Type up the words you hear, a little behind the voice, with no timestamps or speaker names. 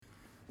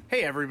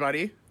Hey,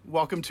 everybody.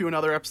 Welcome to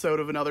another episode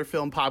of Another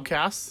Film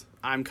Podcast.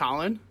 I'm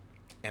Colin.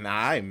 And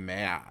I'm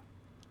Matt.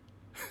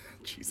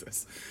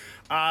 Jesus.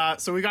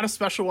 So we got a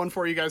special one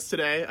for you guys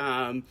today.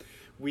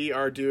 We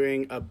are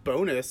doing a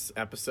bonus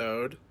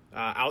episode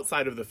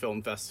outside of the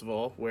film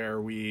festival where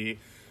we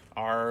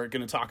are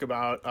going to talk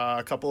about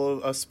a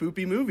couple of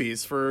spoopy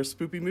movies for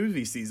spoopy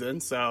movie season.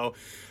 So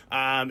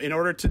in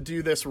order to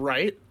do this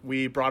right,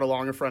 we brought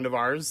along a friend of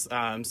ours.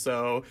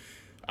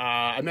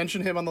 I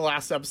mentioned him on the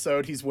last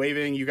episode. He's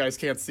waving. You guys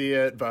can't see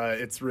it, but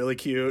it's really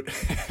cute.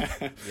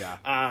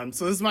 Yeah.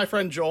 So this is my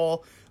friend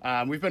Joel.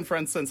 We've been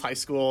friends since high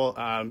school.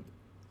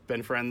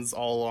 Been friends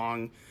all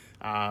along.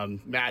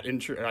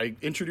 I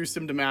introduced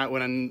him to Matt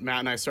when Matt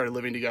and I started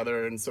living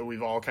together, and so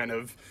we've all kind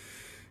of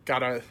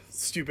got a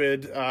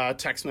stupid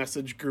text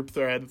message group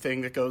thread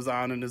thing that goes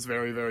on and is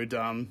very, very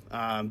dumb.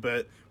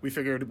 But we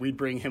figured we'd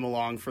bring him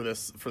along for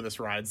this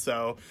ride.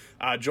 So,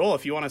 Joel,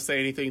 if you want to say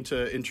anything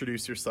to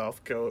introduce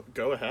yourself, go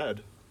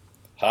ahead.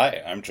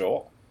 Hi, I'm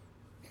Joel.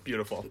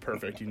 Beautiful.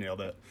 Perfect. You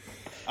nailed it.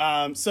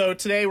 So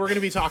today we're going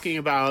to be talking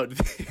about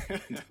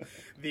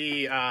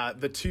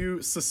the two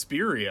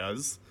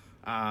Suspirias,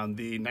 the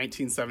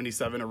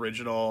 1977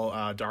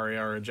 original Dario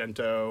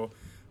Argento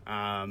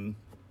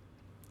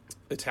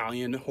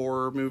Italian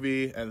horror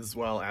movie, as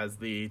well as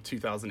the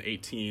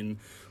 2018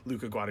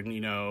 Luca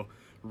Guadagnino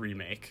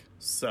remake.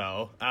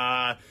 So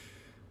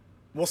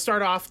we'll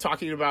start off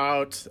talking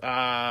about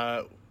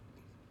what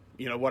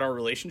our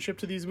relationship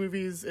to these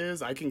movies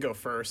is. I can go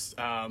first.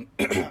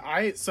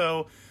 I'd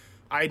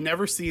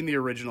never seen the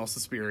original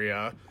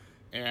Suspiria,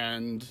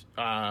 and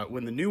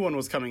when the new one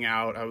was coming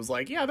out, I was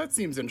like, yeah, that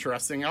seems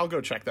interesting. I'll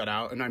go check that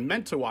out. And I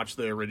meant to watch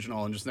the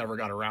original and just never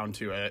got around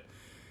to it.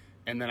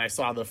 And then I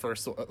saw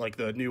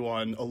the new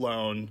one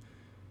alone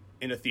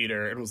in a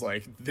theater and was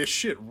like, this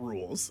shit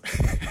rules.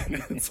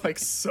 And it's like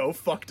so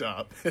fucked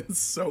up. It's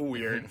so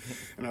weird.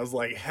 And I was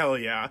like, hell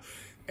yeah.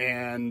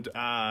 And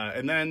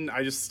then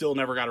I just still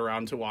never got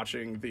around to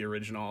watching the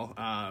original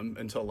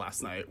until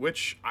last night,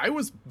 which I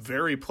was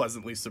very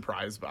pleasantly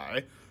surprised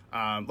by.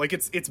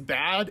 It's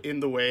bad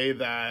in the way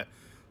that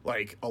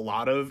like a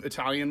lot of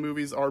Italian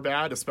movies are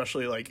bad,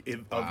 especially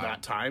of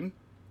that time.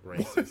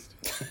 Racist.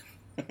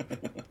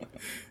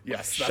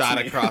 Yes, that's shot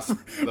me. Across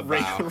the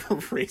bow.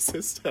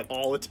 Racist at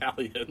all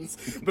Italians,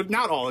 but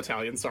not all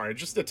Italians. Sorry,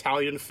 just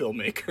Italian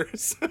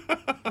filmmakers.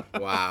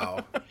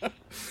 Wow.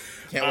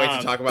 Can't wait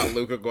to talk about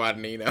Luca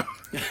Guadagnino.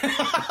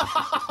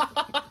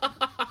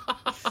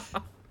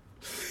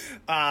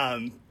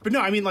 But no,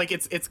 I mean, like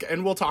it's,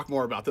 and we'll talk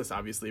more about this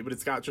obviously, but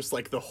it's got just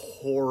like the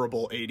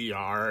horrible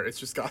ADR. It's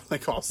just got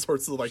like all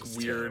sorts of like just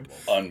weird,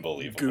 terrible.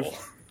 Unbelievable.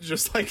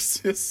 Just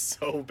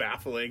so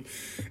baffling.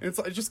 And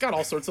it's just got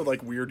all sorts of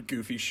like weird,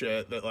 goofy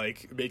shit that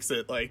like makes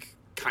it like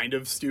kind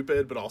of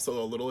stupid, but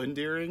also a little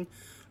endearing.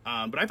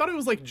 But I thought it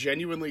was like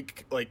genuinely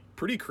like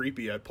pretty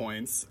creepy at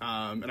points.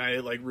 And I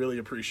like really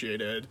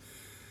appreciated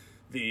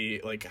the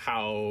like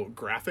how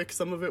graphic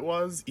some of it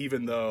was,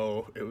 even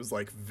though it was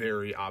like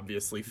very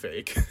obviously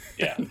fake.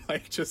 Yeah. And,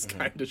 like just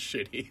kind of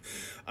shitty.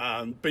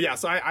 But yeah,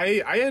 so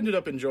I ended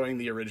up enjoying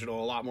the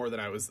original a lot more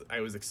than I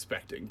was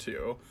expecting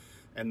to.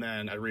 And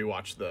then I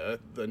rewatched the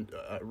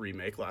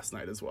remake last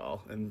night as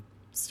well, and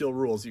still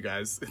rules, you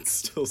guys. It's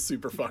still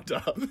super fucked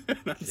up, and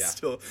I'm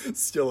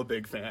still a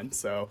big fan.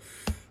 So,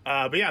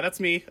 but yeah, that's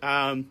me.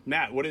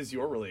 Matt, what is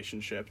your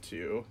relationship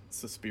to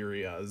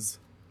Suspirias?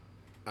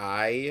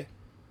 I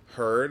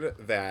heard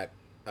that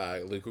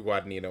Luca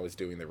Guadagnino was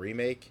doing the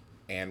remake,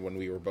 and when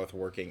we were both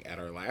working at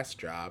our last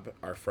job,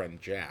 our friend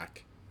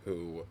Jack,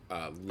 who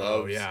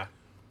loves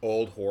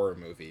old horror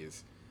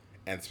movies,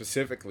 and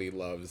specifically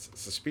loves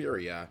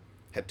Suspiria,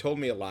 had told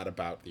me a lot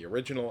about the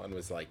original and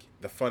was like,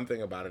 the fun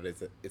thing about it is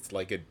that it's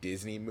like a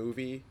Disney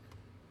movie,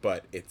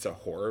 but it's a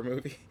horror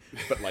movie.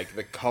 But like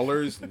the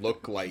colors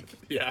look like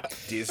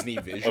Disney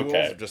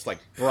visuals, just like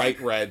bright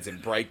reds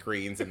and bright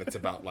greens, and it's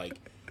about like,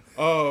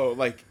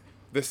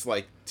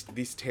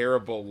 these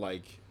terrible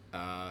like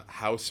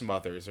house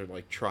mothers are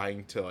like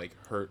trying to like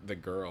hurt the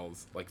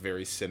girls, like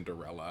very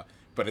Cinderella,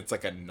 but it's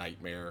like a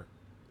nightmare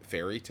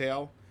fairy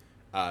tale.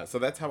 So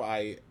that's how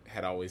I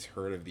had always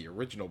heard of the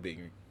original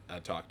being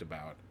talked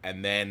about,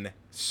 and then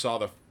saw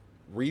the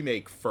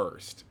remake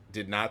first.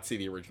 Did not see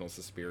the original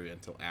Suspiria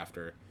until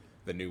after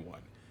the new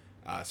one.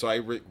 So I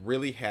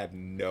really had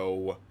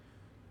no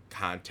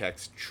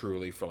context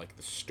truly for like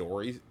the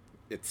story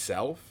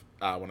itself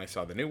when I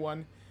saw the new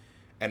one,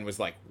 and was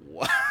like,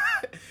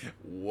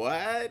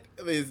 what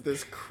is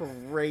this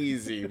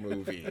crazy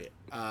movie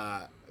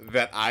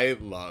that I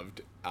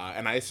loved?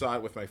 And I saw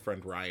it with my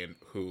friend Ryan,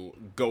 who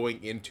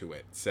going into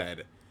it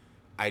said,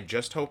 I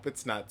just hope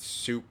it's not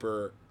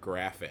super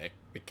graphic,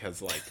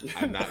 because like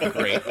I'm not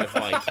great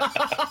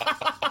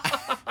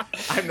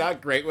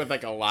with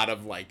like a lot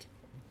of like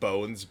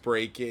bones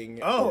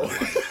breaking or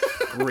like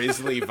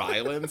grisly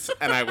violence.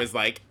 And I was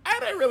like, I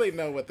don't really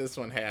know what this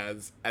one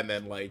has. And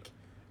then like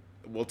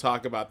we'll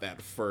talk about that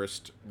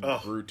first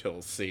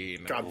brutal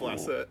scene. God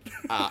bless it.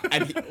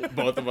 And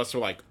both of us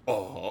were like,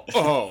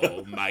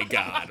 oh my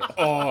God,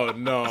 oh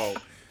no.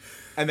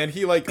 And then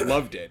he like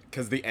loved it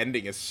because the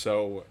ending is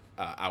so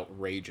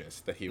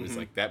outrageous that he was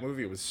like, that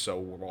movie was so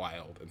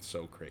wild and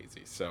so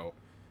crazy. So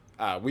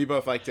we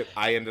both liked it.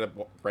 I ended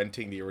up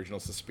renting the original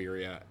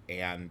Suspiria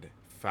and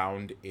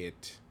found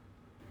it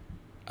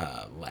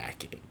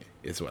lacking,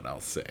 is what I'll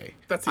say.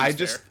 That seems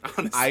fair,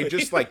 honestly. I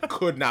just like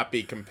could not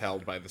be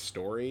compelled by the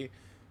story,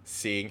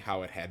 seeing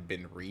how it had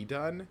been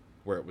redone,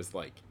 where it was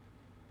like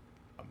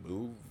a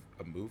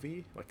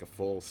movie, like a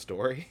full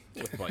story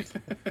with like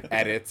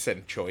edits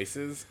and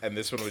choices, and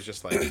this one was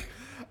just like,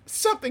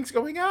 something's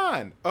going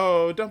on.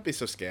 Oh, don't be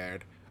so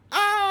scared.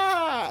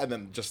 Ah, and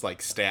then just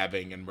like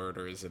stabbing and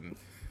murders and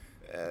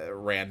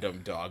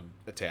random dog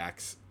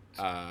attacks.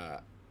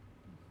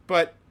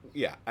 But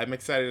yeah, I'm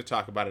excited to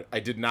talk about it. I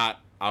did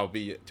not. I'll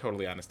be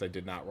totally honest. I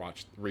did not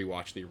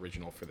rewatch the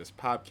original for this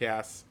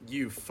podcast.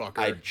 You fucker.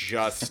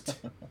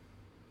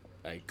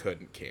 I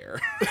couldn't care.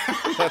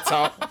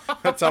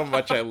 That's how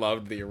much I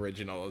loved the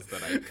original, is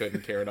that I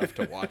couldn't care enough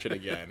to watch it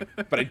again.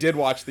 But I did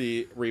watch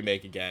the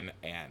remake again,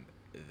 and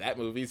that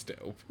movie's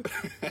dope.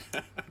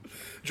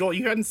 Joel,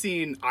 you hadn't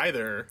seen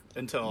either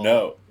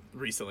until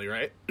recently,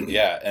 right?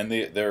 Yeah, and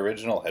the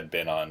original had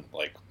been on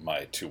like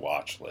my to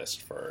watch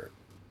list for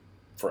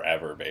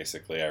forever,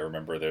 basically. I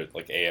remember that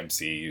like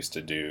AMC used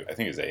to do, I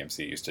think it was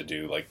AMC used to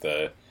do like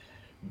the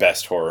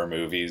best horror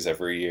movies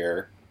every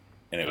year,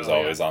 and it was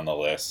always on the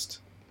list.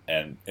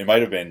 And it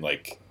might have been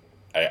like,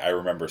 I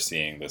remember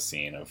seeing the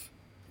scene of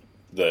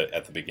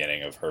at the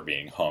beginning of her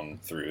being hung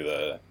through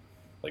the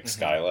like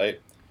skylight.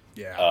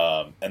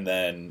 Yeah. And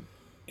then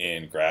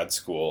in grad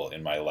school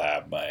in my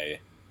lab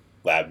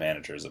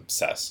manager is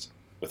obsessed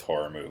with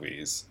horror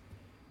movies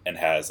and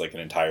has like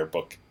an entire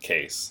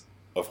bookcase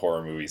of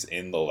horror movies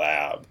in the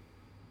lab.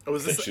 Oh,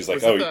 was this? She's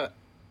was like, it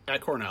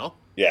at Cornell?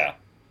 Yeah.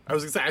 I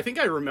was gonna say, I think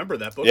I remember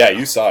that book. Yeah,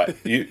 you saw it.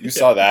 You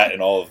saw that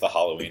and all of the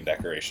Halloween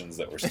decorations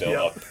that were still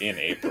up in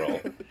April.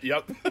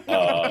 Yep.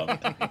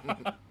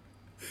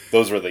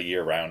 Those were the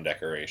year-round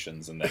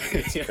decorations, and then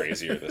it gets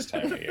crazier this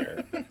time of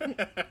year.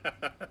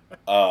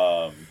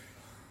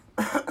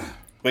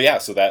 But yeah,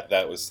 so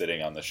that was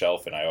sitting on the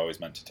shelf, and I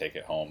always meant to take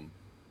it home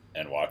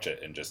and watch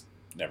it, and just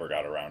never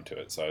got around to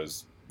it. So I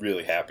was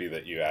really happy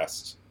that you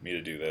asked me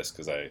to do this,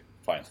 because I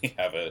finally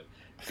have a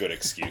good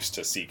excuse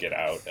to seek it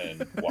out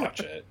and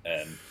watch it.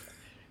 And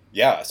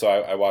yeah, so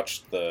I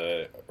watched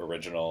the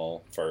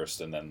original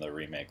first and then the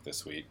remake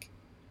this week,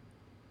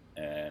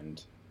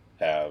 and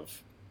I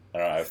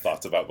have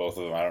thoughts about both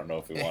of them. I don't know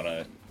if we want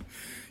to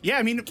yeah,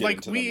 I mean, get like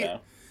into them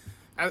now.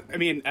 I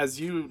mean, as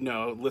you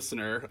know,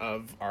 listener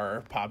of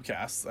our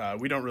podcast,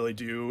 we don't really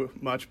do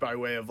much by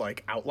way of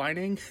like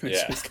outlining.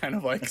 It's just kind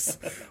of like,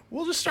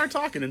 we'll just start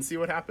talking and see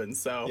what happens.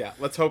 So yeah,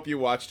 let's hope you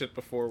watched it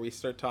before we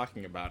start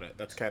talking about it.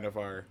 That's kind of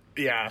our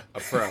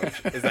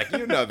approach. Is like,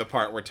 you know, the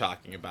part we're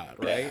talking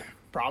about, right? Yeah,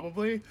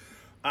 probably.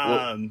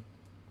 But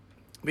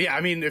yeah,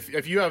 I mean,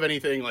 if you have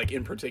anything like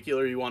in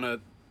particular you want to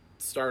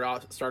start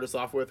us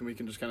off with, and we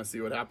can just kind of see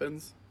what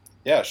happens.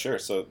 Yeah, sure.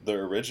 So the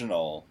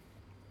original,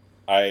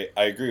 I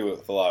agree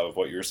with a lot of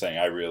what you're saying.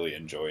 I really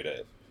enjoyed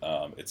it.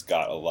 It's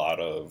got a lot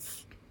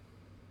of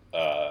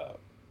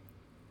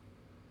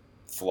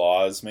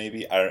flaws,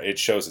 maybe. It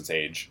shows its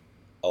age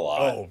a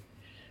lot.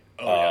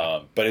 Yeah.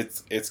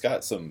 But it's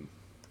got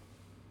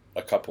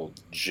a couple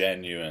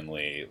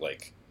genuinely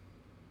like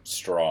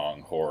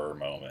strong horror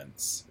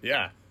moments.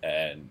 Yeah.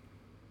 And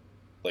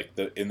like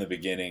in the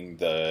beginning,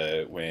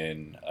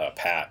 when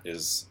Pat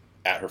is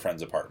at her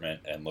friend's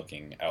apartment and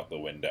looking out the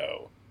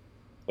window,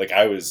 like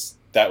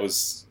that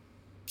was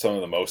some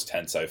of the most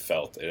tense I've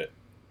felt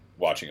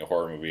watching a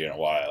horror movie in a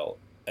while.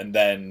 And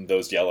then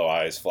those yellow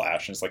eyes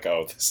flash, and it's like,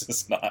 oh, this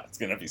is not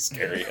going to be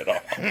scary at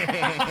all.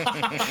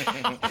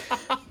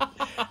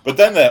 But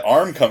then the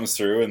arm comes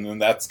through, and then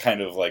that's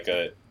kind of like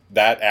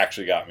that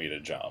actually got me to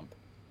jump.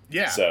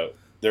 Yeah. So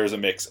there was a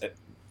mix,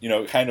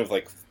 kind of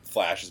like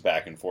flashes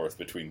back and forth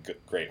between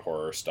great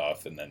horror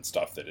stuff and then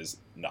stuff that is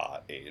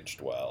not aged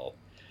well.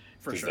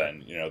 For sure.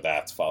 Then,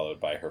 that's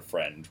followed by her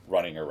friend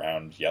running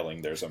around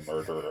yelling, "There's a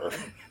murderer."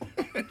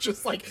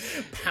 Just like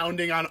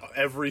pounding on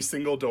every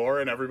single door,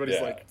 and everybody's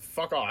like,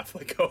 fuck off,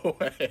 like, go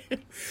away.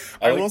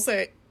 I will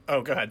say,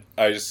 oh, go ahead.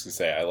 I was just going to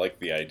say, I like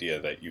the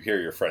idea that you hear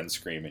your friend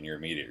scream and your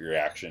immediate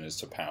reaction is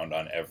to pound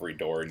on every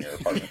door in your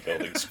apartment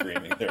building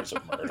screaming, "There's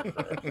a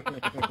murderer."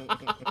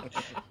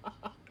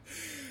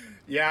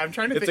 Yeah, I'm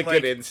trying to think. It's a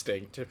good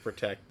instinct to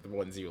protect the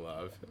ones you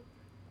love.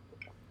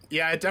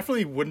 Yeah, it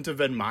definitely wouldn't have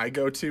been my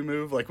go-to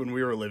move, like, when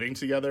we were living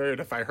together,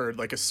 and if I heard,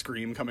 like, a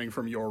scream coming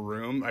from your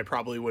room, I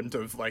probably wouldn't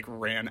have, like,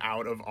 ran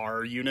out of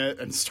our unit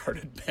and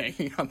started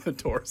banging on the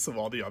doors of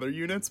all the other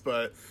units,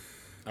 but...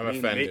 I'm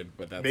offended,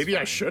 but that's maybe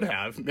fine. I should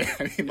have.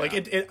 I mean, like,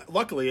 it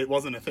luckily, it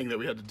wasn't a thing that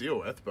we had to deal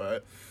with,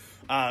 but...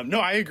 no,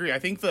 I agree. I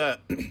think the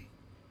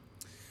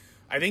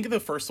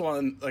first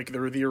one, like,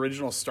 the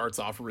original starts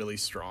off really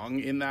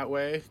strong in that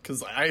way,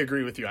 because I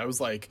agree with you. I was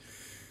like...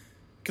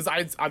 because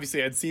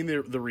I'd seen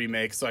the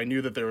remake, so I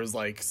knew that there was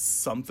like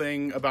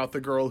something about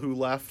the girl who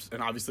left,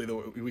 and obviously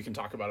we can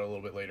talk about it a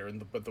little bit later.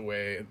 But the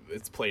way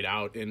it's played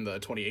out in the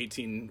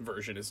 2018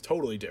 version is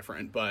totally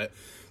different. But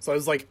so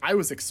I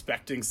was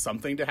expecting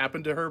something to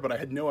happen to her, but I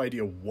had no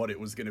idea what it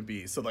was going to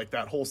be. So like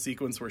that whole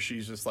sequence where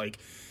she's just like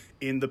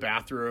in the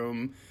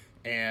bathroom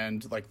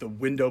and like the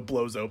window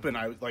blows open,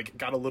 I like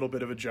got a little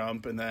bit of a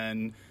jump, and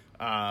then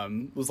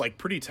was like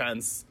pretty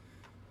tense.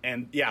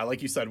 And yeah,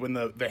 like you said, when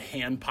the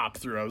hand popped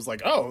through, I was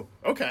like, oh,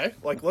 okay,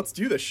 like, let's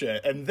do this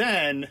shit. And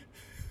then,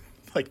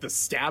 like, the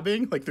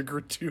stabbing, like, the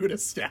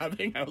gratuitous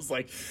stabbing, I was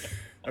like,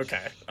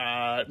 okay,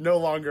 no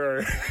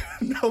longer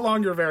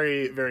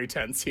very, very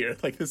tense here.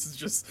 Like, this is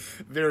just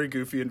very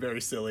goofy and very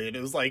silly. And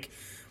it was like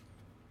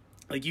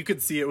you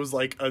could see it was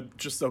like a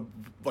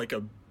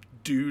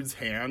dude's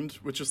hand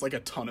with just, like,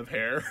 a ton of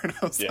hair. And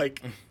I was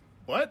like...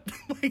 What?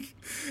 Like,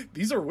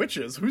 these are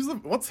witches.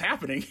 What's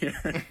happening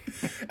here?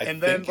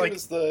 And then like, it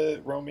was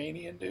the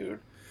Romanian dude.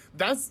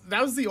 That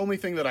was the only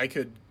thing that I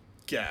could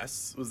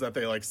guess, was that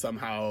they like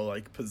somehow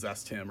like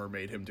possessed him or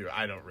made him do it.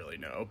 I don't really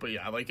know, but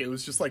yeah, like it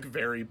was just like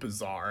very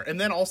bizarre. And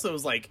then also it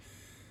was like,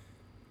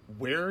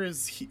 where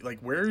is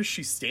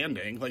she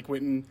standing? Like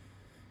when,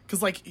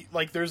 because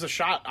like there's a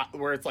shot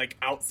where it's like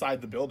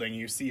outside the building,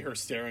 you see her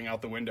staring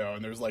out the window,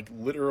 and there's like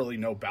literally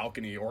no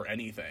balcony or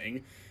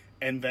anything.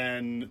 And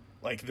then,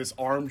 like, this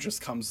arm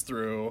just comes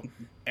through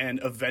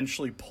and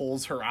eventually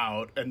pulls her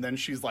out. And then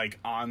she's, like,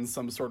 on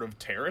some sort of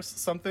terrace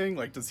something.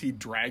 Like, does he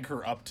drag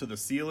her up to the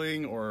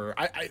ceiling? Or,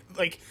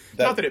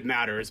 not that it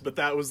matters, but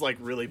that was, like,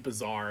 really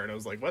bizarre. And I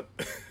was like, what?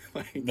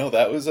 No,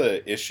 that was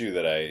a issue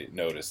that I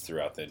noticed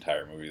throughout the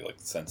entire movie. Like,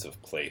 the sense of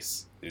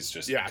place is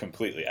just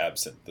completely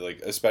absent.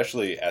 Like,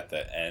 especially at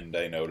the end,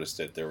 I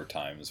noticed it. There were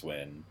times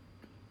when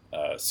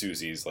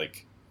Susie's,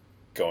 like...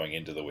 going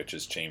into the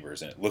witch's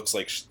chambers, and it looks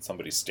like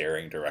somebody's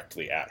staring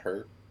directly at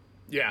her.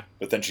 Yeah.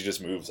 But then she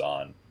just moves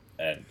on,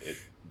 and it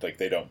like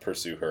they don't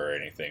pursue her or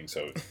anything,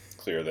 so it's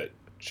clear that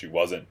she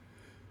wasn't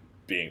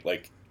being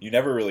like, you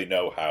never really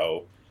know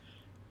how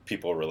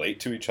people relate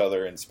to each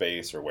other in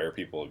space or where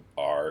people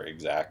are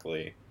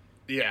exactly.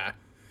 Yeah.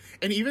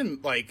 And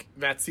even like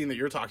that scene that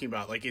you're talking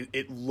about, like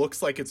it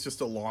looks like it's just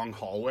a long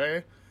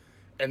hallway,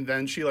 and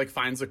then she like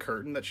finds a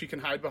curtain that she can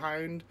hide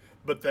behind,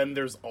 but then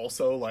there's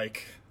also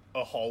like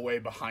a hallway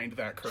behind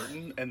that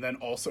curtain, and then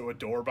also a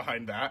door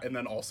behind that, and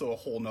then also a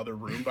whole nother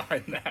room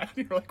behind that.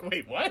 And you're like,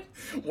 wait,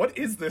 what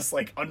is this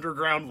like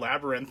underground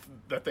labyrinth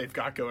that they've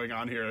got going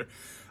on here?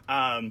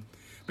 But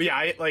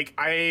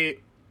yeah,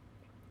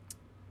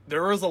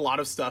 there was a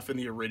lot of stuff in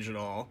the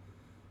original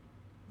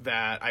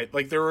that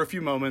there were a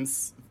few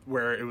moments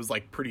where it was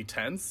like pretty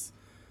tense,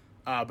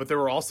 but there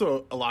were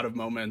also a lot of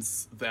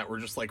moments that were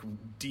just like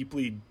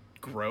deeply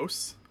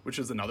gross, which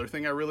is another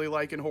thing I really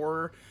like in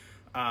horror.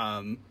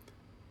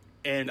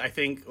 And I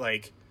think,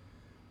 like,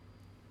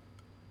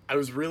 I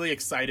was really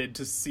excited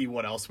to see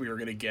what else we were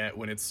going to get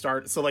when it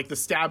starts. So, like, the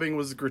stabbing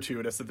was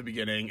gratuitous at the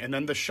beginning, and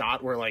then the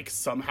shot where, like,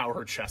 somehow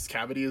her chest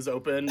cavity is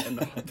open, and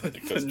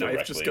the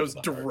knife just goes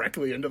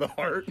directly into the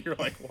heart. You're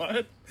like,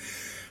 what?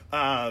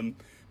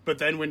 But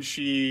then when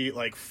she,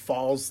 like,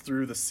 falls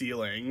through the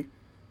ceiling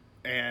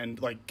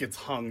and, like, gets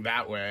hung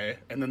that way,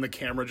 and then the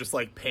camera just,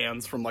 like,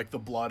 pans from, like, the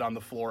blood on the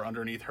floor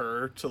underneath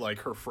her to, like,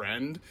 her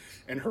friend,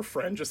 and her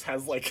friend just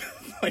has, like,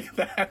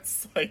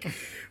 that's, like,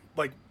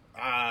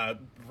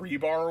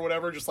 rebar or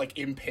whatever just, like,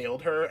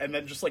 impaled her, and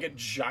then just, like, a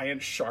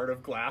giant shard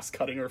of glass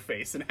cutting her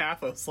face in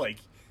half. I was like,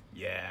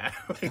 yeah,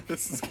 like,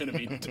 this is gonna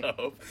be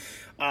dope.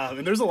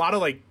 And there's a lot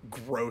of, like,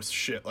 gross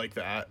shit like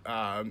that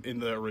in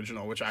the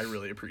original, which I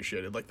really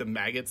appreciated. Like, the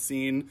maggot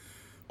scene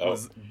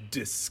was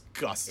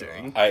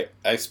disgusting.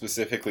 I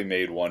specifically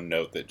made one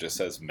note that just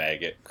says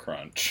maggot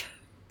crunch.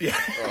 Yeah.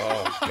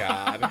 Oh,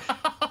 God.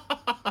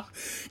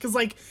 Because,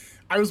 like,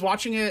 I was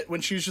watching it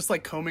when she was just,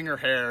 like, combing her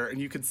hair, and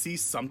you could see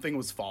something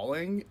was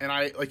falling,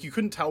 and you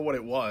couldn't tell what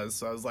it was.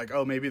 So I was like,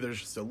 oh, maybe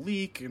there's just a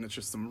leak, and it's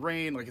just some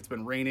rain. Like, it's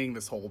been raining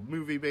this whole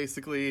movie,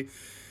 basically.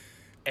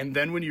 And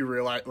then when you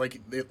realize,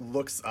 like, it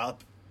looks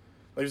up,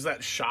 there's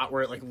that shot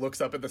where it, like, looks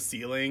up at the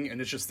ceiling,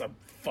 and it's just a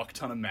fuck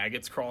ton of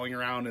maggots crawling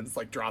around, and it's,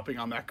 like, dropping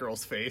on that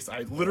girl's face.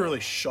 I literally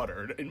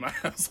shuddered in my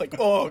house, like,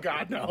 oh,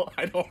 God, no,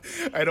 I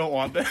don't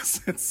want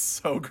this. It's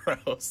so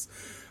gross.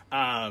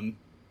 But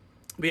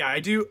yeah, I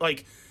do,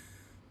 like,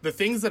 the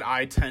things that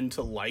I tend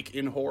to like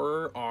in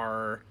horror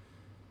are,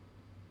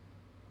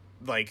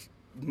 like,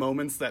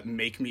 moments that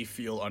make me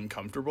feel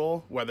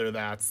uncomfortable, whether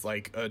that's,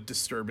 like, a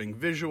disturbing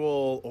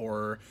visual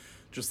or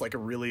just, like, a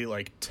really,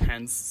 like,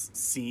 tense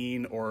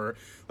scene, or,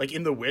 like,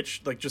 in The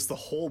Witch, like, just the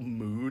whole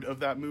mood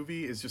of that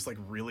movie is just, like,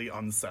 really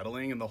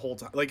unsettling, and the whole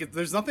time, like,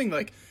 there's nothing,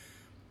 like,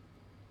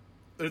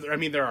 I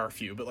mean, there are a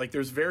few, but, like,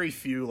 there's very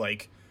few,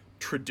 like,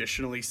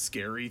 traditionally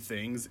scary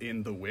things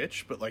in The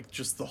Witch, but, like,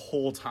 just the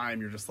whole time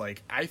you're just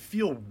like, I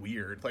feel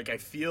weird, like, I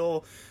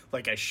feel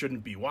like I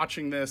shouldn't be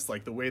watching this,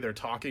 like, the way they're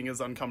talking is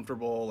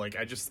uncomfortable, like,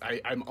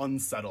 I'm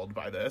unsettled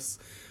by this.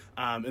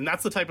 And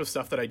that's the type of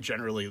stuff that I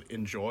generally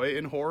enjoy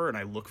in horror and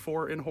I look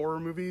for in horror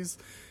movies.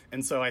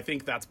 And so I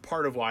think that's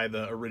part of why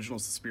the original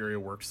Suspiria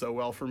worked so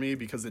well for me,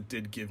 because it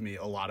did give me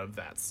a lot of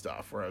that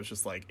stuff where I was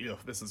just like, ew,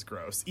 this is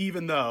gross,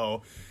 even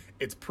though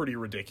it's pretty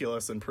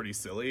ridiculous and pretty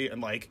silly. And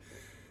like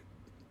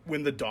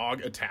when the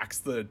dog attacks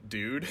the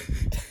dude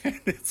and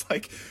it's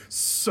like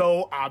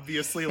so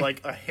obviously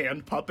like a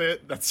hand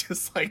puppet that's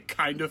just like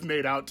kind of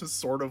made out to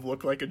sort of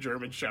look like a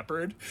German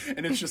Shepherd,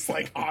 and it's just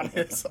like on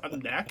his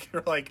neck.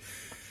 You're like,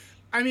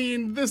 I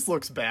mean, this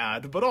looks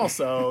bad, but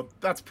also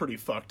that's pretty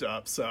fucked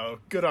up. So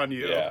good on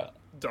you,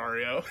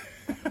 Dario.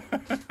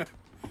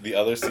 The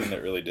other scene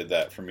that really did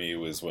that for me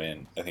was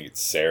when I think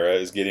it's Sarah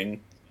is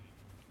getting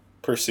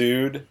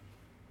pursued.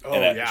 Oh,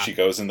 and she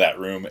goes in that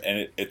room,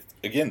 and it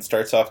again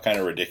starts off kind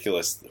of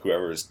ridiculous.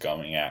 Whoever is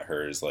coming at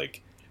her is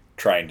like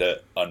trying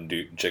to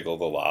jiggle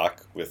the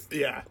lock with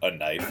a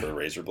knife or a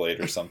razor blade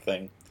or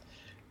something,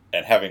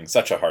 and having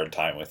such a hard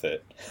time with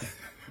it.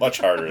 Much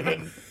harder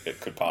than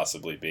it could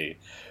possibly be.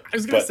 I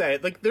was gonna say,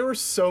 like, there were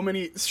so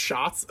many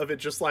shots of it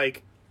just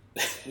like,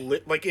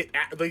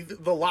 the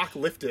lock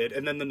lifted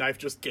and then the knife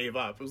just gave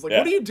up. It was like,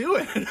 what are you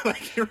doing?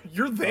 Like,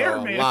 you're there,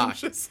 man. Lock.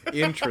 Just...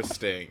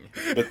 Interesting.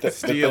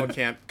 Steel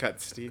can't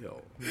cut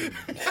steel.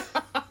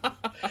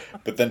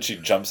 But then she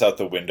jumps out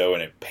the window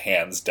and it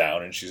pans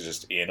down and she's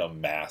just in a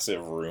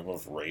massive room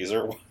of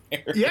razor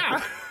wire.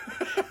 Yeah.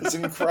 It's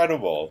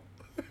incredible.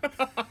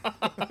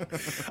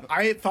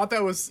 I thought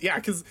that was,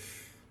 because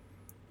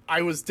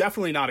I was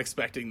definitely not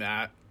expecting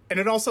that. And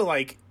it also,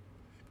 like,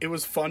 it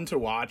was fun to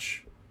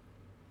watch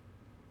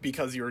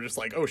because you were just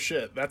like, oh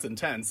shit, that's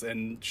intense,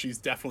 and she's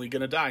definitely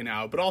gonna die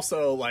now. But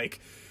also, like,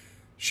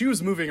 she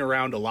was moving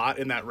around a lot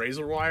in that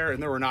razor wire,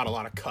 and there were not a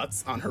lot of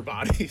cuts on her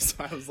body. So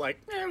I was like,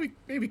 we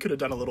maybe could have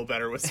done a little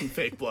better with some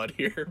fake blood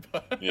here.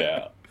 But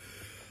yeah.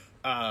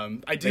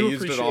 I do. They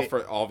used it all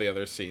for all the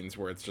other scenes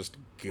where it's just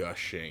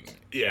gushing.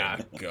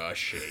 Yeah,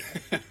 gushing.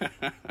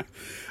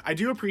 I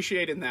do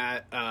appreciate in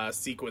that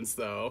sequence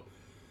though,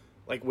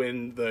 like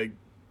when the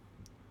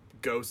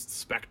ghost,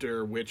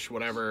 specter, witch,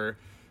 whatever,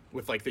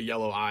 with like the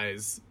yellow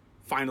eyes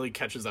finally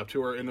catches up to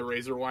her in the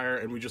razor wire,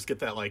 and we just get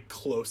that like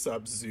close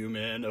up zoom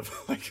in of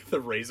like the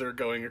razor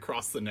going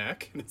across the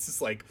neck, and it's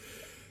just like,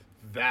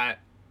 that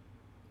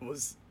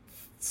was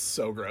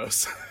so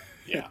gross.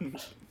 Yeah.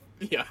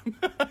 Yeah.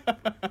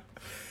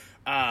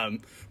 But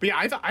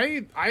yeah,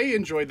 I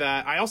enjoyed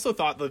that. I also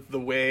thought that the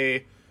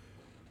way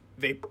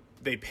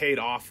they paid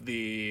off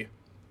the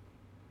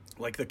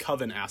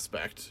coven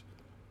aspect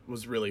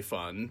was really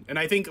fun. And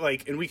I think,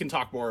 like, and we can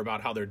talk more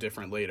about how they're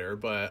different later,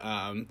 but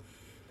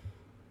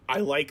I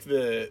like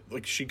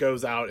she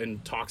goes out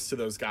and talks to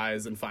those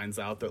guys and finds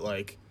out that,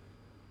 like,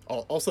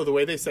 also the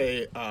way they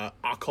say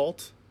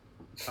occult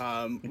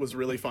was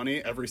really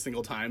funny. Every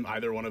single time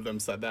either one of them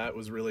said that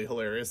was really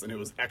hilarious, and it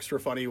was extra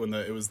funny when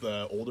it was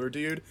the older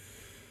dude,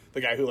 the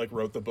guy who like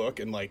wrote the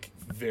book and like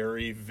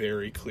very,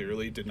 very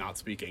clearly did not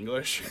speak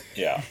English.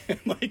 Yeah.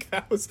 And like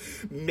that was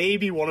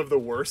maybe one of the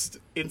worst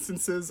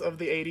instances of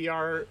the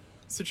ADR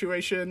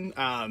situation.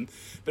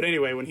 But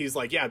anyway, when he's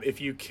like, yeah, if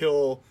you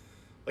kill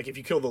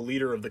the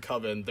leader of the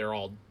coven, they're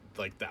all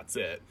like, that's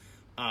it.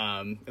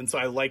 And so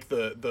I like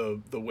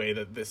the way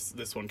that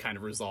this one kind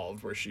of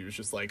resolved, where she was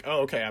just like,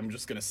 oh, okay, I'm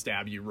just gonna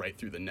stab you right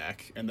through the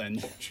neck, and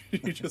then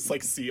you just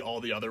like see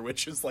all the other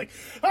witches like,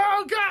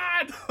 oh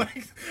god,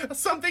 like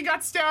something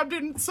got stabbed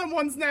in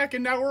someone's neck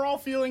and now we're all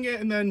feeling it,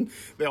 and then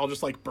they all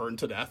just like burn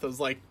to death. I was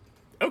like,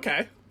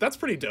 okay, that's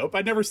pretty dope.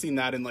 I'd never seen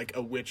that in like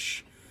a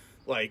witch,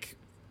 like,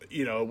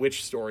 you know, a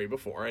witch story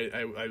before.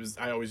 I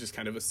always just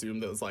kind of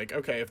assumed that it was like,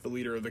 okay, if the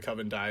leader of the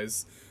coven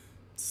dies,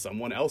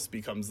 someone else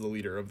becomes the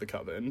leader of the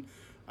coven.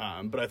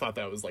 But I thought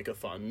that was like a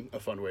fun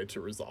way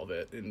to resolve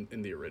it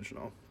in the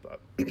original. But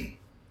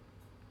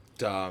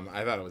dumb.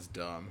 I thought it was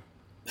dumb.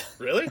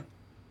 Really?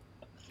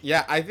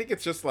 Yeah, I think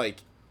it's just like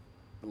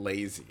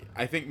lazy.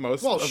 I think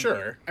most. Well,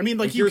 sure. I mean,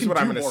 like, you can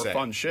do more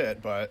fun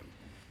shit, but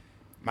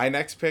my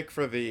next pick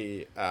for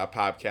the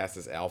podcast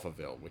is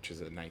Alphaville, which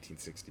is a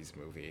 1960s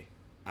movie,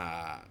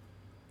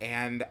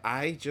 and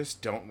I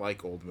just don't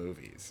like old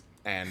movies,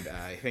 and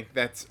I think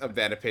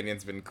that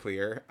opinion's been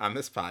clear on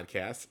this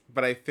podcast.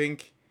 But I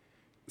think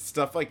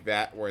stuff like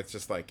that, where it's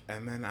just like,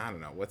 and then I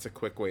don't know, what's a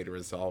quick way to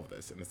resolve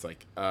this? And it's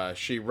like,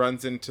 she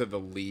runs into the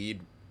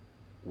lead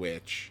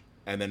witch,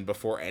 and then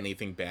before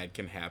anything bad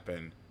can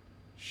happen,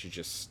 she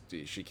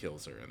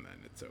kills her, and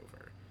then it's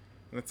over.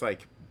 And it's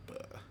like,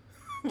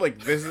 like,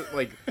 this is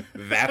like,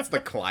 that's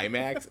the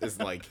climax, is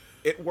like,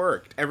 it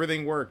worked,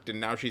 everything worked, and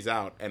now she's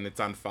out and it's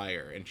on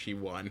fire and she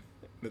won.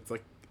 And it's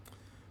like,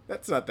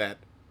 that's not that,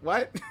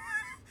 what?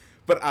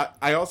 But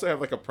I also have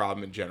like a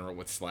problem in general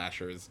with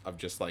slashers of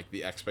just like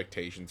the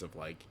expectations of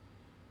like,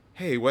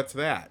 hey, what's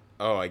that?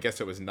 Oh, I guess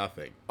it was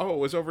nothing. Oh, it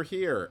was over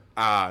here.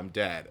 Ah, I'm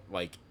dead.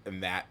 Like,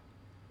 and that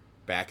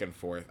back and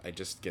forth, I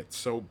just get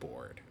so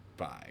bored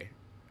by.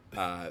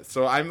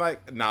 So I'm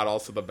like not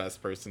also the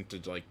best person to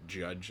like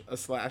judge a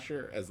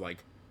slasher as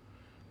like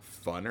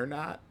fun or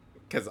not,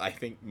 because I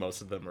think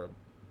most of them are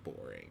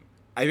boring.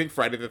 I think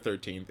Friday the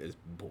 13th is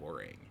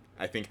boring.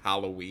 I think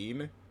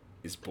Halloween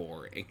is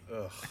boring.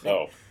 ugh.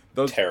 Oh,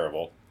 those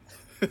terrible.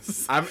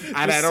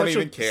 I don't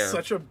even care.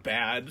 Such a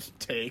bad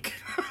take.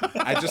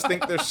 I just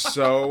think they're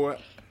so,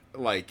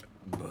 like,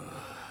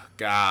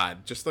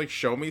 God, just, like,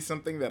 show me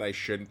something that I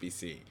shouldn't be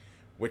seeing.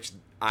 Which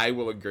I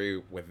will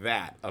agree with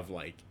that, of,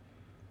 like,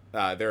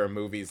 there are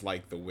movies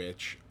like The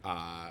Witch,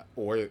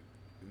 or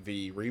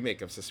the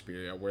remake of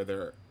Suspiria,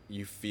 where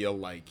you feel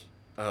like,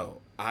 oh,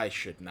 I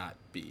should not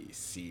be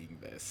seeing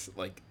this.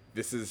 Like,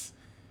 this is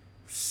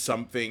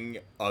something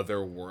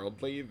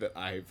otherworldly that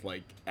I've,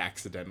 like,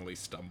 accidentally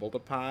stumbled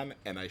upon,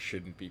 and I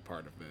shouldn't be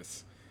part of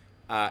this.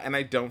 And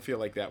I don't feel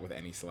like that with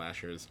any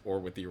slashers or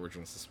with the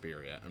original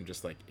Suspiria. I'm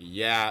just like,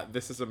 yeah,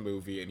 this is a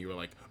movie, and you were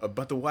like,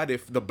 but what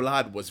if the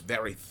blood was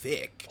very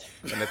thick?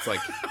 And it's like,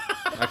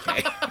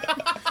 okay.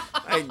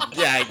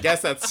 I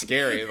guess that's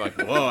scary. Like,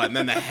 whoa, and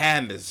then the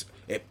hand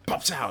it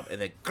pops out,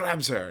 and it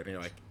grabs her, and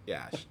you're like,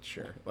 yeah,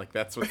 sure. Like,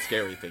 that's what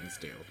scary things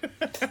do.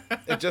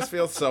 It just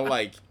feels so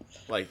like,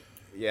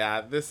 yeah,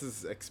 this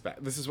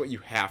is what you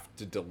have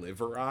to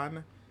deliver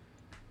on.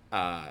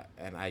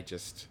 And I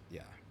just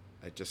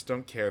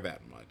don't care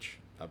that much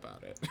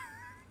about it.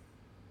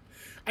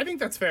 I think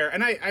that's fair,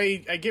 and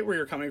I get where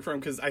you're coming from,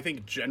 because I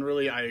think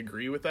generally I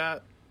agree with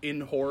that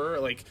in horror.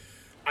 Like,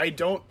 I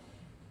don't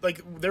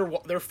like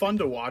they're fun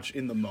to watch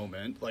in the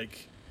moment,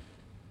 like,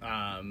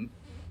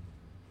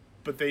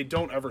 but they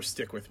don't ever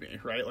stick with me,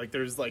 right? Like,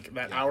 there's like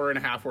that hour and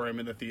a half where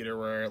I'm in the theater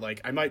where, like,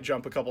 I might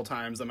jump a couple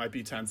times, I might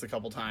be tense a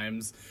couple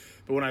times,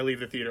 but when I leave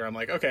the theater, I'm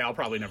like, okay, I'll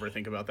probably never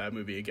think about that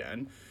movie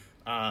again.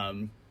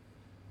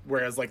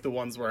 Whereas, like, the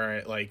ones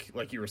where I,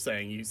 like you were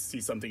saying, you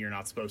see something you're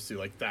not supposed to,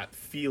 like, that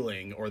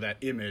feeling or that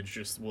image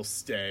just will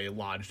stay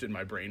lodged in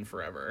my brain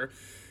forever.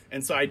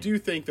 And so I do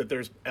think that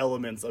there's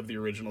elements of the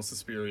original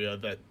Suspiria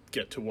that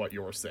get to what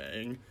you're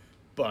saying.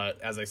 But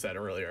as I said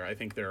earlier, I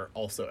think there are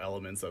also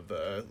elements of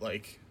the,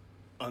 like,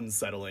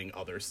 unsettling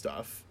other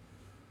stuff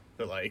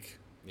that, like,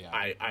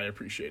 I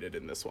appreciated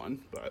in this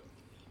one. But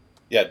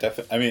yeah,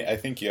 definitely. I mean, I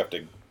think you have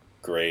to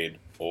grade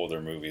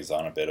older movies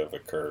on a bit of a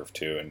curve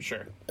too, and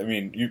sure, I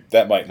mean,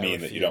 that might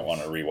mean that you don't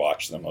want to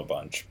rewatch them a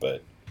bunch,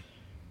 but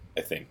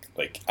I think,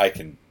 like, I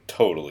can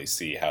totally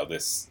see how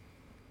this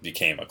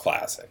became a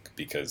classic,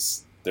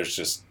 because there's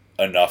just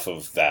enough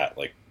of that,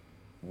 like,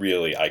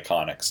 really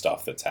iconic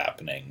stuff that's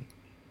happening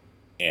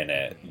in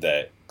it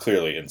that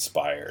clearly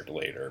inspired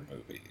later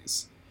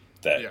movies.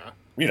 That,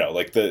 you know,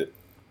 like, the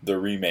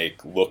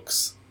remake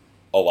looks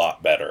a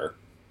lot better,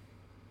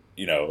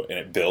 you know, and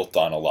it built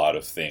on a lot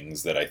of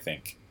things that I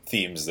think,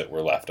 themes that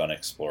were left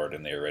unexplored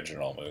in the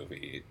original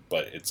movie,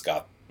 but it's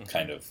got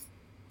kind of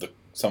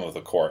some of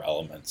the core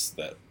elements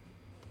that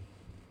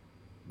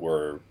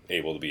were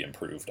able to be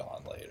improved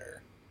on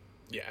later.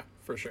 Yeah,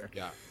 for sure.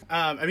 Yeah.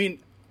 I mean,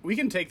 we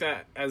can take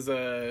that as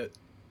a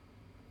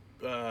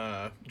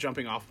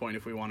jumping off point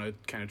if we want to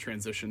kind of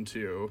transition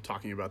to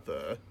talking about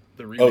the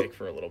remake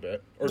for a little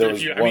bit. Or there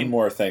was one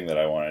more thing that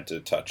I wanted to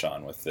touch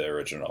on with the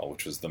original,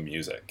 which was the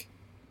music.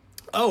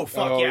 Oh,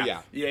 fuck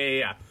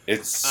yeah.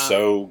 It's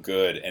so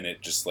good, and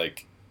it just,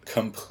 like,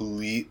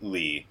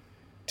 completely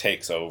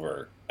takes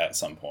over at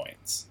some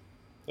points.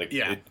 Like,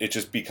 it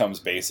just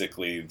becomes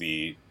basically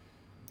the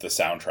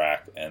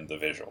soundtrack and the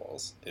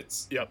visuals.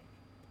 It's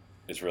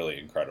really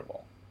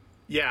incredible.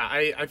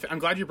 Yeah, I'm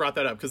glad you brought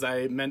that up, because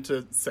I meant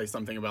to say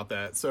something about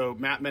that. So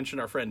Matt mentioned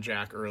our friend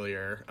Jack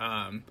earlier,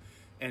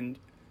 and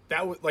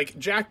that was, like,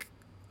 Jack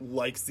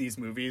likes these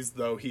movies,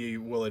 though he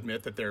will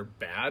admit that they're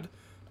bad.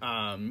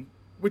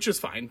 Which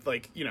is fine.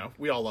 Like, you know,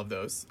 we all love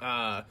those.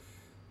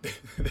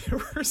 There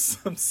were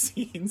some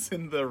scenes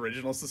in the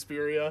original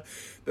Suspiria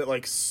that,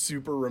 like,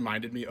 super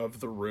reminded me of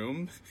The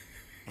Room.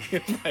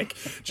 Like,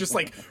 just,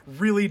 like,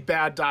 really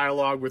bad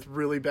dialogue with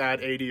really bad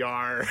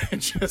ADR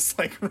and just,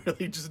 like,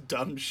 really just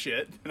dumb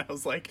shit. And I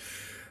was like,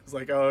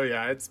 oh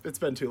yeah, it's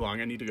been too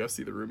long. I need to go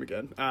see The Room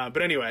again.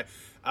 But anyway,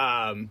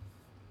 one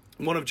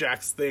of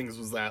Jack's things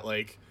was that,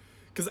 like,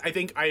 because I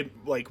think I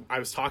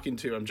was talking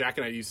to him. Jack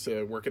and I used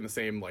to work in the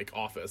same, like,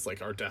 office.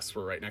 Like, our desks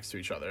were right next to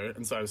each other.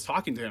 And so I was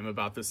talking to him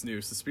about this new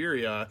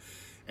Suspiria,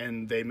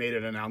 and they made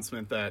an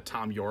announcement that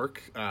Tom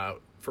York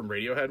from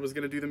Radiohead was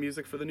going to do the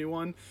music for the new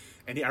one.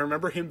 And I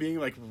remember him being,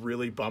 like,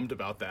 really bummed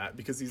about that,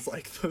 because he's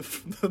like,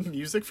 the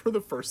music for the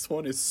first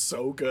one is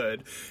so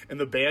good, and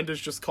the band is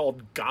just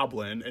called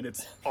Goblin, and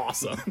it's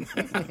awesome.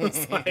 And I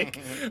was like,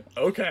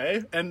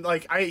 okay. And,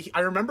 like, I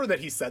remember that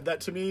he said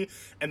that to me,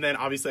 and then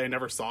obviously I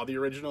never saw the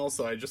original,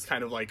 so I just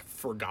kind of, like,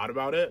 forgot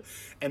about it.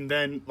 And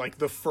then, like,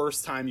 the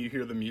first time you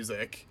hear the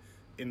music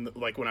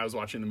like, when I was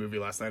watching the movie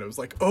last night, I was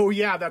like, oh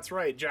yeah, that's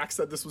right, Jack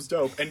said this was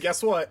dope. And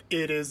guess what?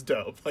 It is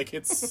dope. Like,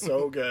 it's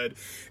so good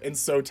and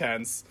so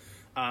tense.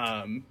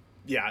 The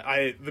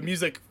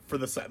music for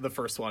the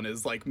first one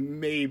is, like,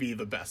 maybe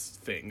the best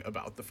thing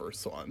about the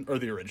first one, or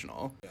the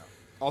original. Yeah.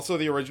 Also,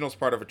 the original's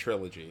part of a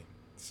trilogy,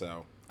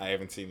 so I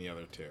haven't seen the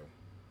other two.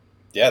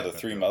 Yeah, the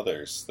Three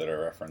Mothers that are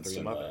referenced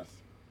in the...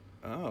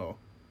 Oh.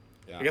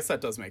 Yeah. I guess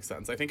that does make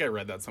sense. I think I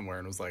read that somewhere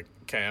and was like,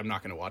 okay, I'm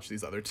not going to watch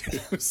these other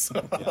two. So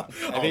yeah.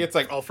 I think it's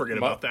like... I'll forget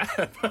about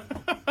that.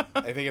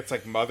 I think it's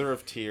like Mother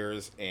of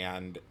Tears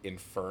and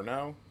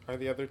Inferno are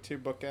the other two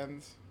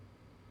bookends.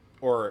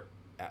 Or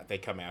they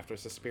come after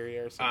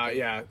Suspiria or something?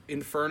 Yeah,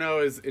 Inferno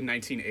is in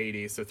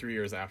 1980, so 3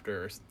 years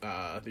after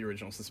the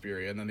original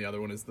Suspiria, and then the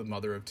other one is The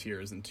Mother of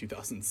Tears in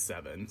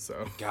 2007.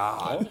 So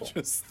God,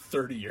 just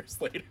 30 years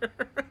later.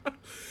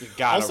 you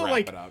gotta Also, wrap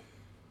like, it up.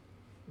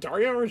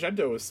 Dario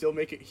Argento is still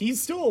making.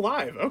 He's still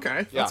alive. Okay,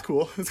 Yeah. that's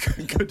cool. That's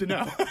good to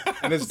know.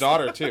 And his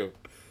daughter too.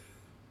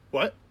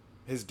 What?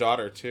 His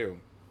daughter too,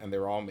 and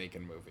they're all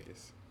making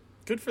movies.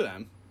 Good for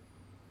them.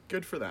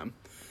 Good for them.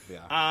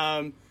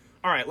 Yeah.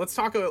 All right, let's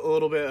talk a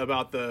little bit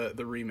about the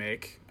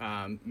remake.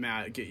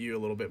 Matt, get you a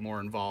little bit more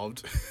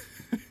involved.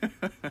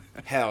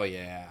 Hell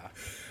yeah,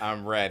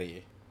 I'm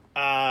ready.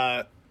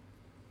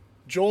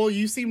 Joel,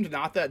 you seemed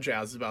not that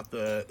jazzed about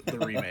the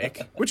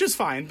remake, which is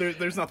fine.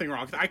 There's nothing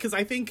wrong with that. Because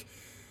I think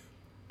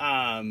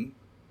when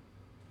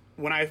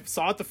I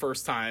saw it the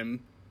first time,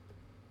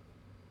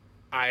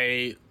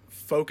 I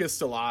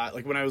focused a lot.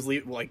 Like when I was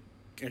I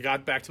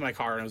got back to my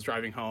car and I was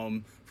driving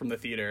home from the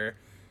theater.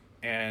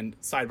 And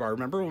sidebar,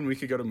 remember when we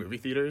could go to movie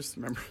theaters?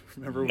 Remember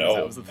when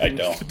that was a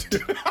thing? I we could do?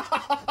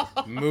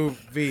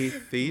 Movie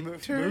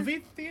theater. Movie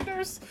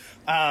theaters.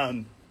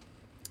 But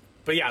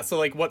yeah, so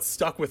like what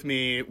stuck with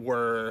me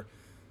were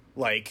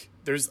like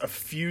there's a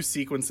few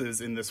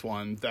sequences in this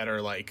one that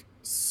are like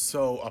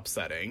so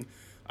upsetting.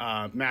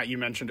 Matt, you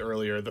mentioned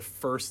earlier the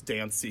first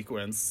dance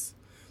sequence.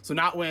 So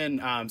not when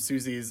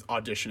Susie's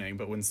auditioning,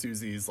 but when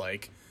Susie's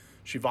like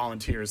she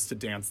volunteers to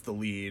dance the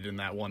lead in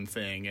that one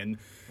thing, and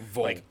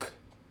Volk. like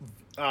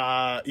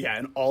yeah,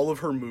 and all of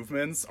her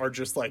movements are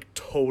just like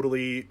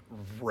totally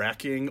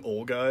wrecking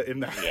Olga in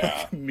that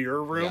like,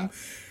 mirror room. Yeah.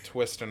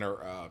 Twisting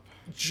her up.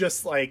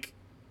 Just like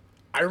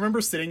I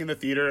remember sitting in the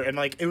theater and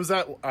like it was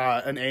at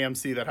an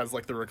AMC that has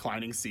like the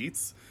reclining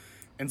seats.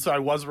 And so I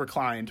was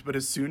reclined, but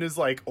as soon as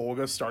like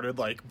Olga started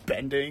like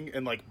bending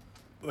and like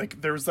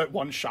there was that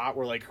one shot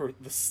where like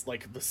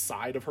the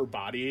side of her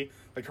body,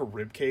 like her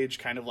rib cage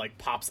kind of like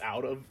pops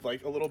out of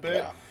like a little bit.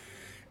 Yeah.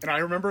 And I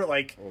remember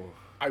like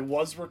I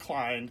was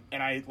reclined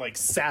and I like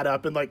sat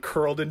up and like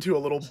curled into a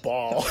little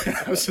ball. And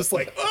I was just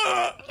like,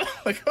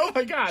 like, oh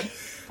my God.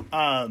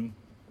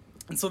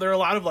 And so there are a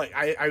lot of like,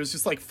 I was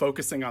just like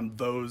focusing on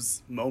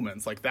those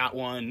moments, like that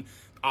one,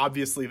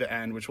 obviously the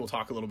end, which we'll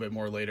talk a little bit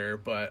more later,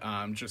 but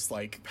just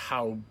like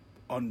how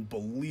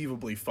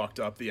unbelievably fucked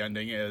up the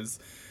ending is.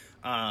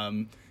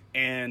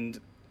 And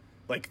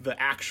like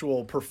the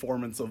actual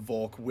performance of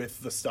Volk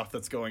with the stuff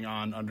that's going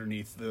on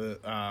underneath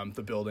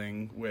the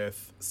building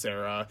with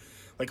Sarah,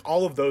 like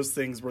all of those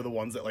things were the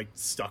ones that like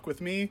stuck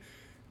with me.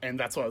 And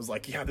that's why I was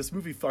like, yeah, this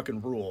movie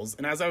fucking rules.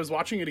 And as I was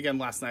watching it again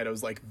last night, I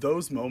was like,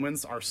 those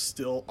moments are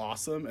still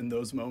awesome. And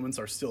those moments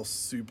are still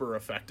super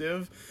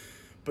effective.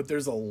 But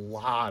there's a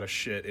lot of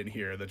shit in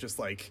here that just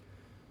like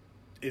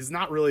is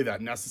not really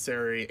that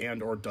necessary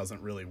and or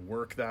doesn't really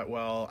work that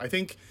well. I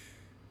think,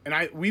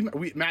 and we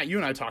Matt, you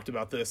and I talked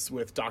about this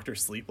with Dr.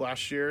 Sleep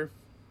last year,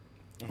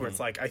 where it's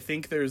like, I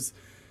think there's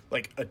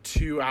like a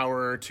 2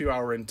 hour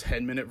and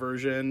 10-minute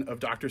version of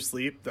Dr.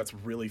 Sleep that's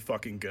really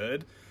fucking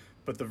good.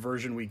 But the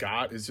version we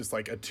got is just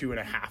like a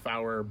 2.5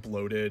 hour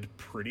bloated,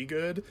 pretty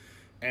good.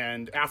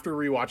 And after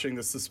rewatching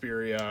the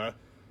Suspiria,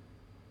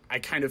 I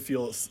kind of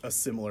feel a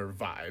similar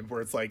vibe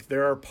where it's like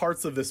there are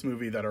parts of this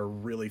movie that are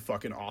really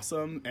fucking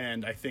awesome.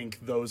 And I think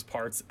those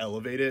parts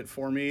elevate it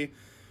for me.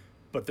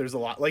 But there's a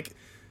lot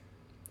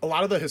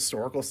of the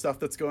historical stuff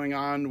that's going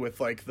on with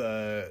like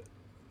the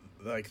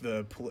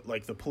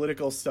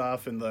political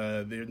stuff and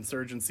the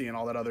insurgency and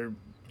all that other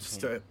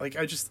stuff. Like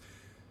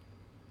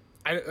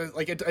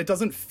it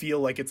doesn't feel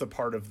like it's a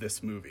part of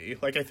this movie.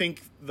 Like I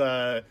think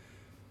the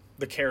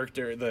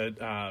character,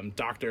 the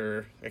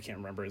doctor, I can't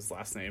remember his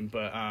last name,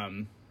 but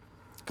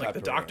like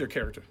the doctor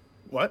character.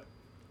 What?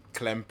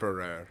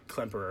 Klemperer,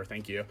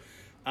 thank you.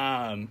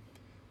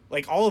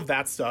 Like all of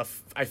that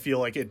stuff, I feel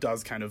like it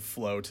does kind of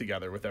flow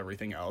together with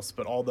everything else,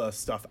 but all the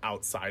stuff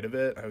outside of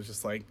it, I was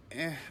just like,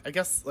 I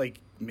guess like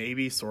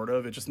maybe sort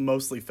of. It just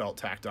mostly felt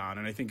tacked on,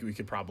 and I think we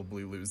could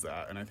probably lose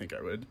that, and I think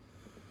I would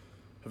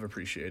have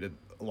appreciated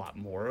a lot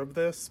more of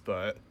this,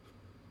 but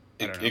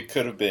it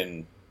could have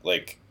been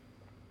like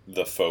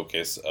the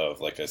focus of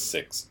like a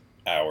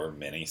 6-hour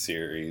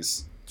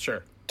miniseries.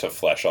 Sure. To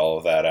flesh all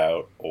of that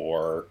out,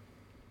 or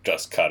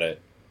just cut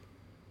it.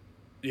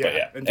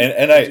 Yeah, but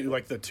and I do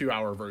like the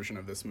 2-hour version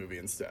of this movie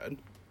instead.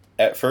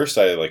 At first,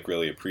 I like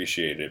really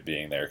appreciated it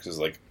being there because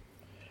like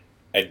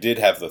I did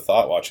have the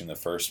thought watching the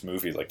first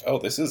movie, like, oh,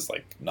 this is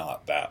like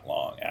not that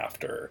long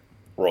after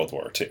World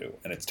War II,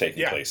 and it's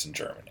taking place in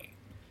Germany,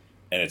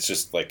 and it's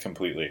just like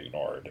completely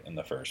ignored in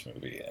the first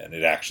movie, and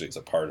it actually is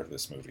a part of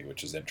this movie,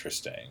 which is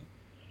interesting.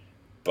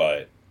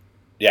 But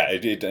yeah,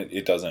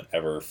 it doesn't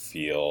ever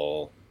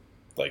feel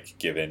like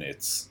given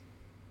its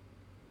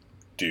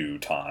due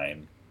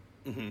time.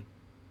 Mm-hmm.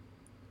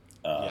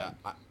 Yeah,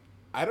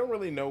 I don't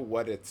really know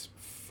what it's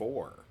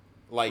for.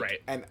 Like,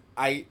 right. and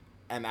I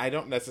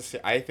don't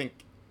necessarily. I think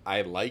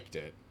I liked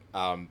it,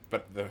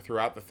 but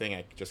throughout the thing,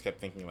 I just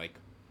kept thinking like,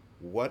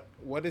 what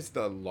is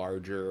the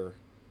larger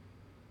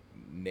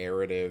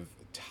narrative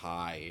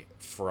tie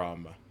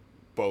from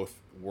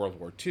both World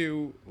War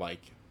II,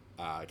 like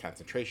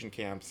concentration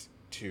camps,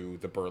 to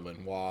the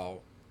Berlin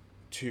Wall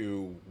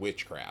to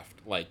witchcraft.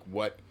 Like,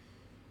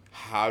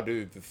 how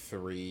do the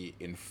three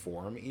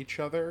inform each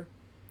other?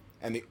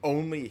 And the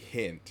only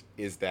hint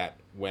is that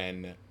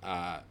when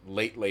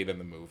late in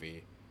the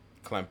movie,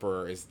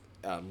 Klemperer is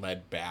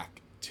led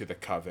back to the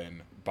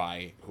coven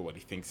by what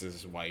he thinks is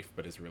his wife,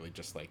 but is really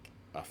just like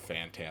a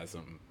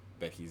phantasm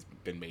that he's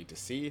been made to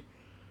see.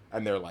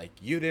 And they're like,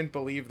 you didn't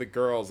believe the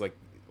girls.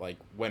 Like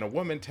when a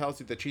woman tells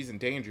you that she's in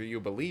danger, you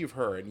believe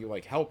her and you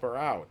like help her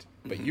out,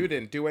 but you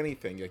didn't do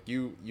anything. Like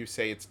you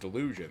say it's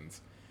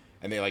delusions,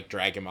 and they like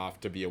drag him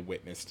off to be a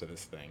witness to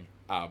this thing.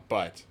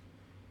 But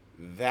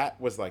that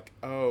was like,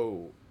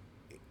 oh,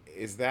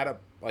 is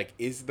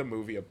the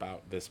movie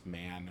about this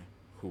man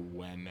who,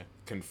 when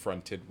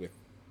confronted with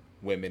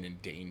women in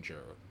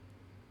danger,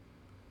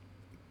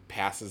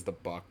 passes the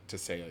buck to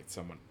say like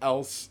someone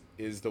else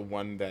is the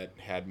one that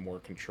had more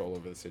control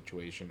over the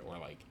situation, or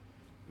like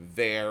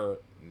they're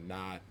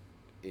not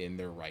in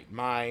their right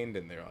mind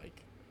and they're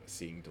like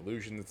seeing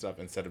delusions and stuff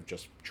instead of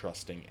just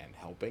trusting and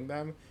helping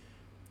them.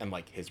 And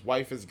like his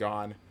wife is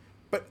gone,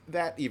 but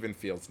that even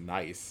feels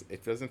nice.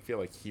 It doesn't feel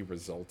like he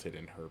resulted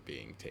in her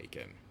being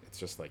taken. It's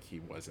just like he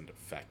wasn't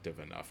effective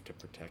enough to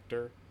protect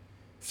her.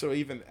 So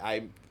even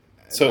I'm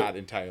not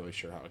entirely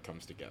sure how it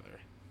comes together.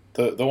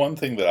 The one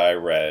thing that I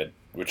read,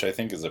 which I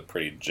think is a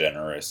pretty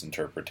generous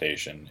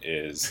interpretation,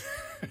 is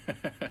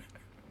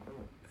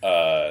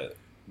a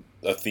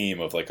theme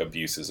of like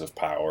abuses of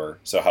power.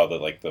 So how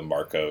the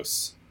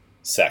Marcos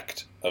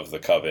sect of the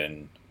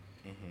coven,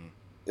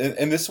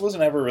 and this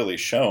wasn't ever really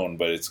shown,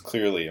 but it's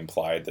clearly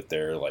implied that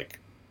they're like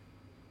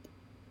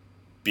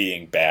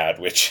being bad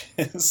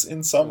witches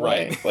in some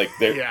way. Like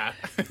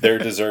they're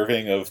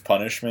deserving of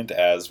punishment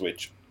as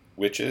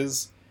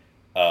witches,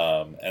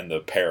 and the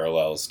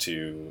parallels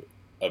to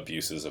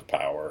abuses of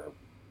power,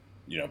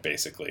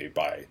 basically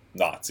by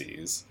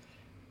Nazis.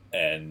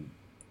 And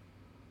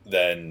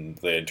then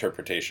the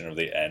interpretation of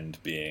the end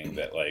being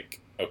that, like,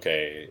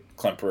 okay,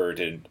 Klemperer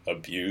didn't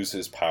abuse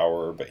his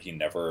power, but he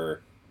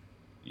never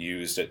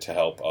used it to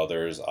help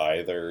others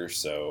either,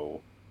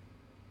 so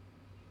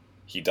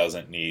he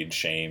doesn't need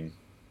shame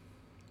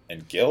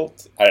and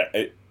guilt.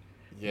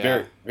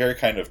 Very, very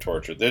kind of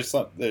tortured. There's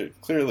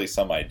clearly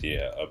some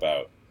idea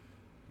about,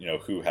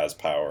 who has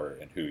power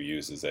and who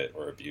uses it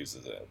or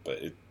abuses it, but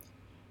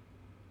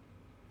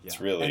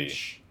it's really...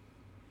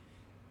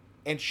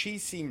 And she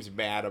seems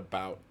mad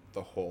about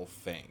the whole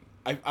thing.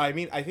 I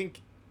mean, I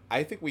think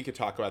we could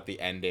talk about the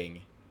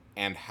ending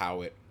and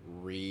how it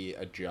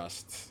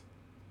readjusts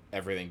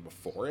everything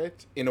before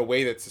it in a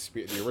way that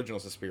the original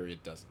Suspiria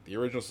doesn't. The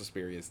original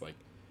Suspiria is like,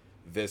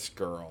 this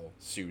girl,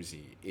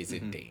 Susie, is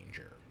in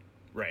danger.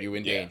 Right. You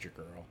in danger,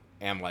 girl.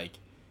 And like,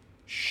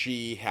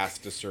 she has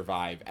to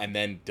survive, and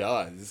then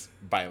does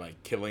by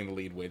like killing the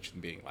lead witch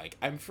and being like,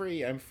 I'm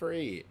free.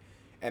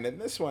 And in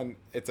this one,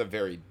 it's a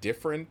very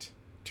different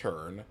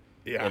turn.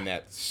 Yeah. In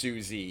that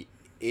Susie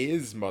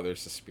is Mother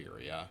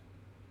Suspiria,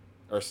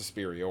 or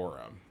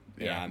Suspiriorum,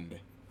 and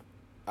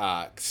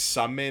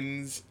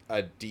summons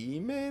a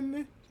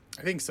demon.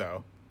 I think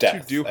so.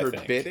 Death, to do her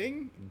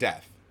bidding.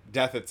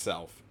 Death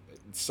itself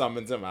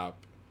summons him up,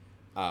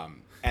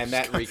 and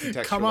that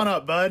recontextualizes. Come on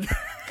up, bud.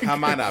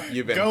 Come on up.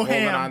 You've been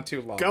holding on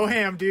too long. Go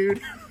ham, dude.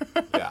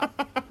 Yeah,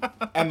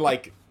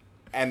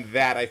 and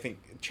that I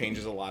think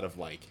changes a lot of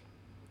like,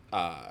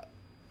 I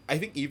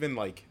think even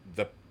like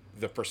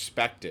the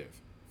perspective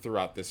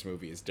throughout this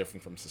movie is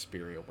different from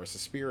Suspiria, where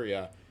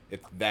Suspiria,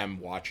 it's them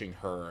watching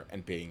her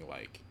and being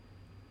like,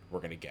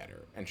 we're gonna get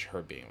her, and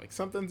her being like,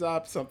 something's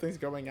up, something's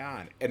going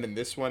on. And in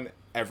this one,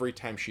 every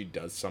time she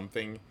does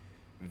something,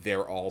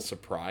 they're all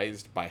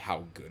surprised by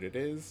how good it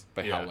is,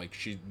 by how like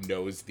she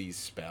knows these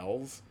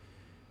spells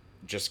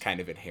just kind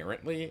of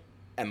inherently.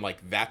 And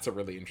like, that's a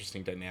really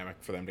interesting dynamic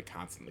for them to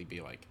constantly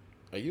be like,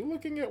 are you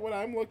looking at what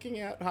I'm looking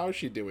at? How is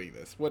she doing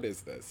this? What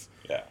is this?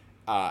 Yeah.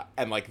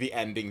 And like the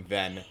ending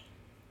then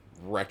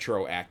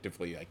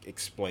retroactively like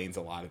explains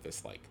a lot of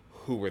this, like,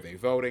 who were they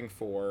voting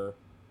for,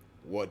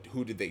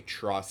 who did they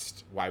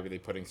trust, why were they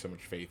putting so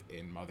much faith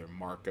in Mother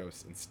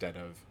Marcos instead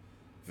of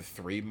the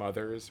three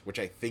mothers, which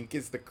I think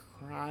is the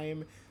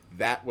crime.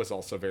 That was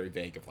also very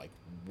vague of like,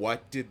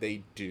 what did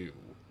they do?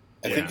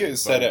 I think it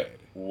was said at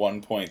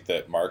one point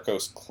that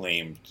Marcos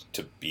claimed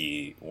to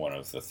be one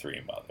of the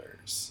three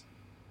mothers,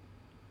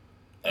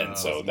 and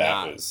so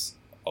that was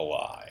a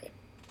lie.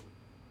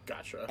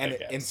 Gotcha. And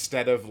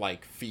instead of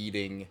like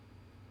feeding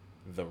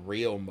the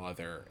real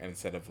mother, and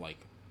instead of like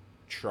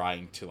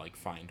trying to like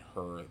find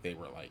her, they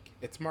were like,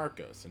 it's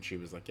Marcos, and she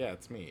was like, yeah,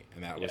 it's me,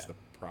 and that was the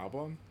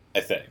problem. I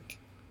think.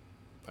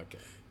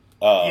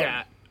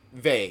 Okay.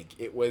 Vague.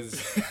 It was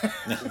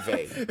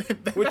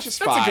vague, which is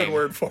fine. That's a good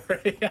word for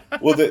it. Yeah.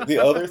 Well,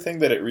 the other thing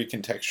that it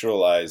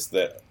recontextualized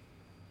that,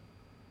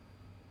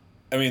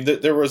 I mean,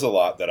 there was a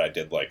lot that I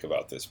did like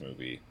about this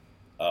movie.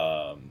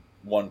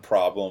 One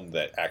problem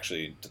that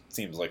actually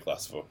seems like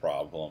less of a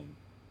problem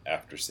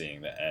after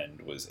seeing the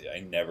end was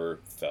I never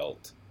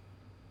felt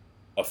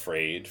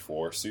afraid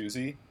for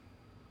Susie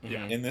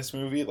in this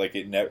movie. Like,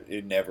 it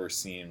never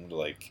seemed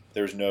like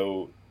there's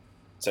no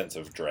sense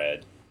of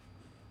dread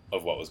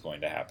of what was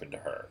going to happen to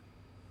her.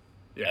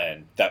 Yeah.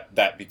 And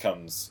that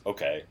becomes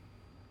okay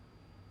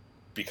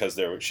because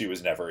she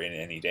was never in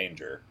any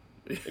danger.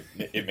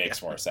 It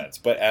makes more sense.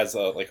 But as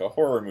a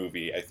horror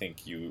movie, I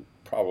think you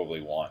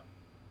probably want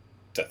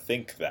to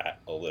think that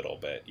a little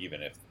bit,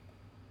 even if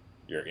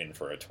you're in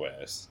for a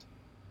twist.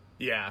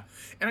 Yeah.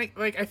 And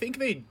I think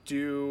they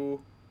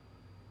do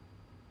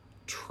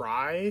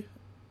try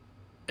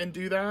and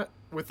do that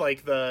with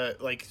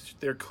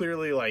they're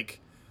clearly like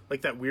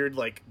that weird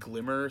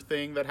glimmer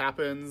thing that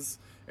happens,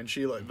 and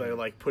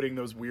they're putting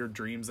those weird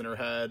dreams in her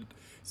head.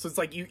 So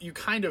it's you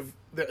kind of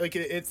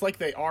it's like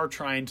they are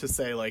trying to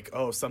say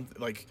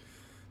something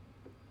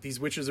these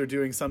witches are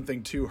doing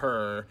something to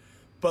her,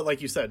 but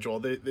like you said,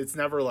 Joel, it's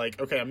never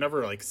okay, I'm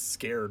never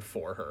scared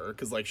for her,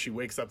 because she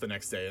wakes up the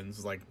next day and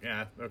is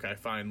yeah, okay,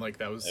 fine,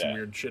 that was some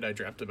weird shit I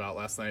dreamt about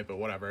last night, but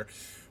whatever.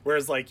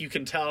 Whereas you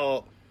can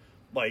tell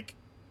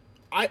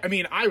I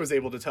mean, I was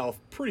able to tell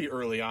pretty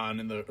early on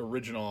in the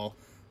original,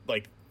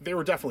 they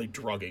were definitely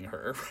drugging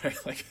her,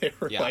 right? They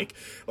were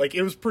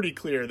it was pretty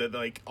clear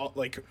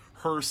that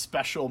her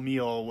special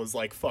meal was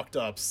fucked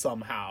up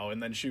somehow,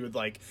 and then she would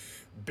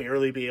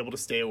barely be able to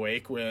stay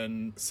awake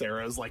when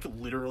Sarah's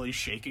literally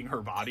shaking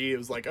her body. It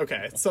was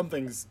okay,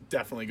 something's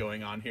definitely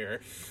going on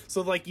here.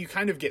 So you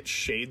kind of get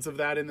shades of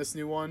that in this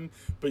new one,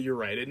 but you're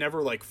right, it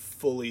never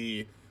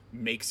fully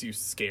makes you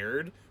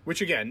scared,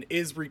 which again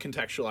is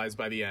recontextualized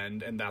by the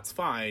end, and that's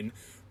fine,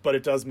 but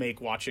it does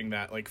make watching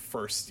that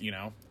first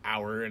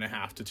hour and a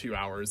half to 2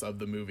 hours of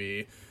the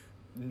movie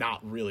not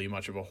really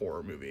much of a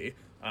horror movie,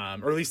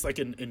 or at least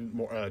in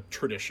more a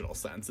traditional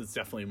sense. It's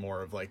definitely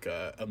more of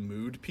a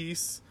mood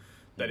piece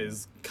that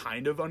is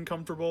kind of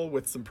uncomfortable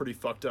with some pretty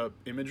fucked up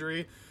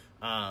imagery,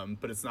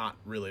 but it's not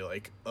really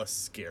a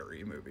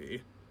scary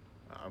movie,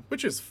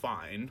 which is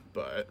fine.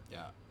 But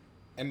yeah.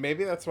 And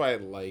maybe that's why I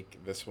like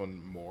this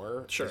one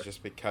more. Sure. Is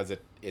just because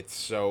it's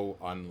so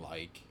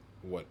unlike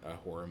what a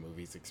horror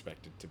movie is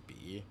expected to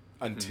be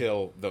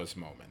until those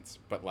moments.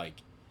 But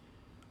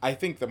I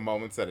think the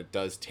moments that it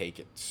does take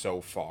it so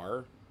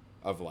far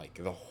of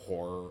the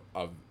horror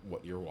of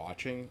what you're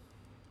watching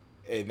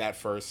in that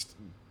first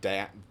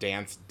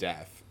dance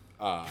death,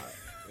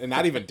 and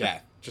not even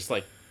death, just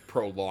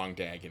prolonged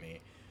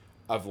agony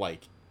of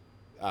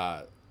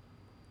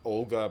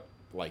Olga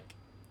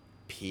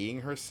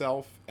peeing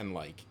herself and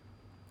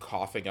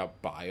coughing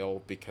up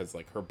bile because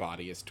her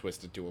body is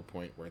twisted to a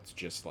point where it's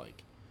just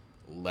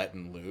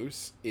letting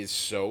loose is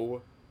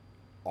so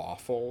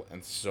awful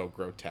and so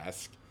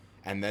grotesque.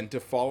 And then to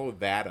follow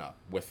that up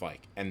with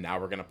and now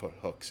we're gonna put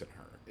hooks in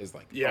her is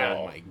yeah,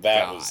 oh my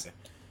that god. was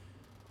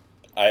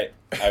I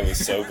was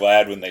so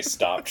glad when they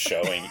stopped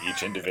showing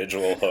each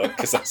individual hook,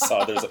 because I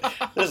saw there's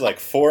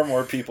 4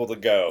 more people to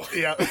go.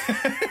 Yeah.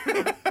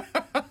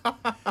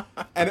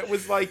 And it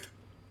was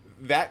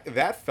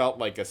that felt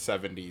like a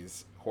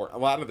 70s horror. A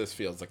lot of this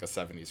feels like a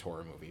 70s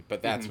horror movie,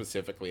 but that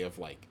specifically of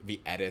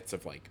the edits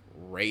of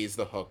raise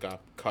the hook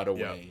up, cut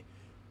away,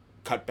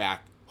 cut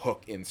back,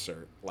 hook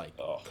insert,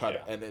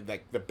 and then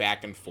the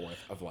back and forth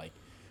of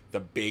the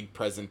big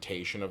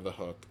presentation of the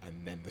hook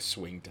and then the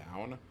swing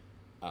down.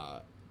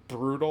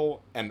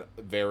 Brutal and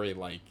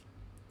very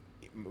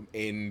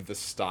in the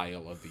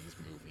style of these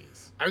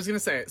movies. I was gonna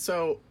say,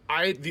 so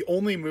the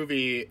only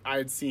movie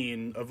I'd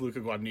seen of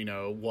Luca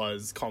Guadagnino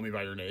was Call Me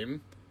by Your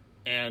Name,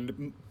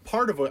 and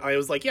part of what I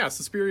was yeah,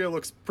 Suspiria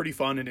looks pretty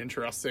fun and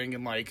interesting,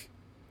 and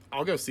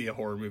I'll go see a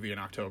horror movie in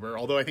October,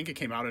 although I think it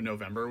came out in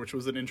November, which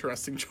was an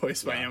interesting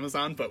choice by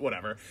Amazon, but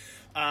whatever.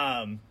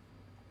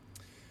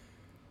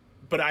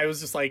 But I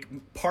was just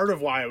part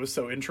of why I was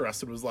so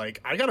interested was I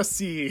gotta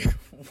see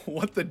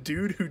what the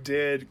dude who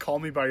did Call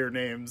Me by Your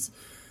Name's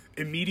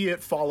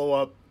immediate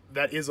follow-up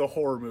that is a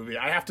horror movie,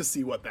 I have to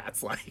see what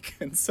that's like.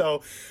 And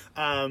so,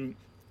 I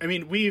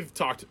mean, we've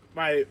talked,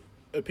 my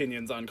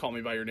opinions on Call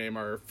Me by Your Name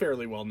are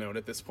fairly well known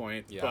at this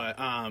point, but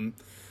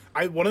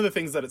one of the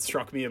things that it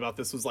struck me about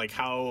this was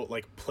how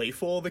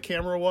playful the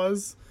camera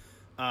was.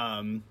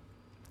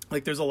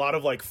 There's a lot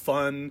of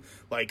fun,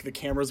 the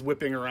camera's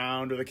whipping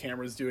around or the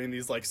camera's doing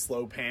these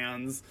slow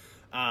pans,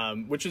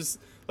 which is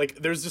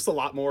there's just a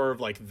lot more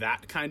of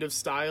that kind of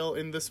style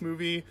in this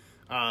movie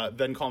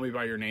than Call Me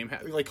by Your Name.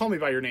 Call Me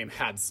by Your Name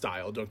had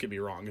style, don't get me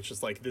wrong. It's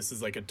just this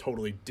is a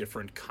totally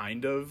different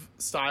kind of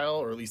style,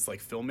 or at least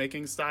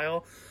filmmaking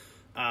style,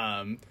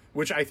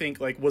 which I think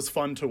was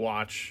fun to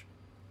watch.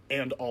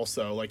 And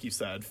also, like you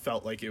said,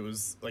 felt like it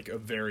was a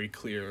very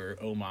clear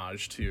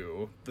homage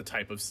to the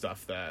type of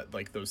stuff that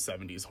those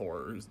 70s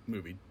horror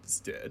movies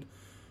did.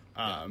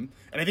 And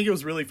I think it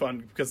was really fun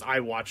because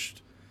I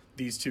watched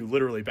these two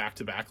literally back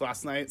to back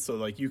last night.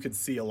 So you could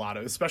see a lot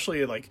of,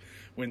 especially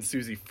when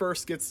Susie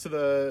first gets to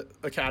the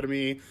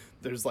academy,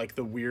 there's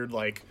the weird,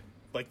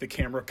 the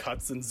camera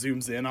cuts and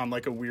zooms in on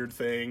a weird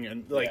thing,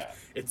 and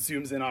it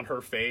zooms in on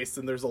her face.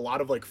 And there's a lot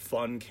of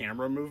fun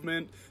camera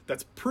movement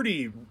that's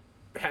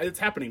it's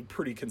happening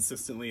pretty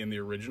consistently in the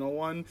original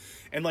one,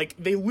 and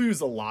they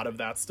lose a lot of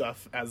that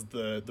stuff as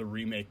the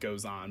remake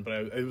goes on, but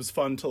it was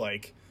fun to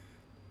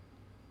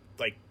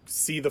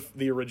see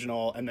the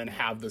original and then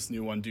have this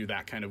new one do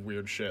that kind of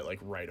weird shit like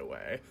right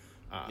away.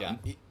 Yeah,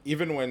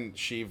 even when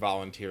she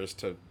volunteers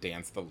to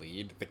dance the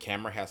lead, the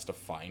camera has to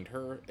find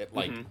her. It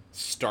like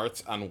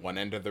starts on one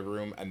end of the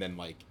room and then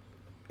like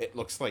it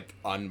looks like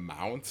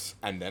unmounts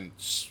and then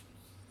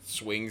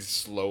swings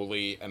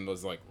slowly and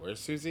was like,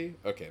 "Where's Susie?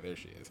 Okay, there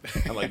she is,"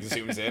 and like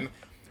zooms in,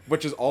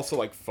 which is also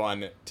like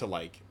fun to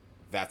like.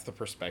 That's the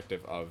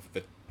perspective of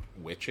the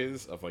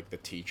witches, of like the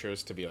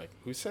teachers, to be like,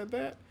 "Who said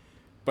that?"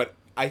 But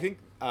I think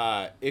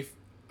if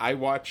I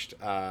watched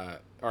or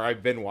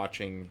I've been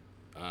watching.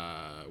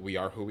 We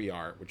Are Who We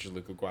Are, which is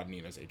Luca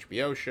Guadagnino's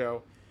HBO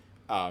show,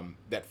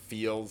 that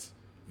feels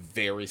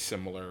very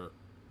similar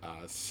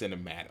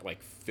cinematic,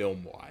 like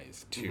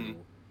film-wise, to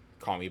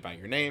Call Me By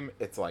Your Name.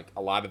 It's like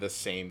a lot of the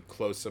same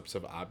close-ups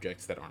of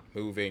objects that aren't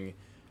moving,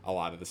 a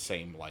lot of the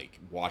same like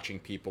watching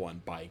people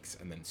on bikes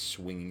and then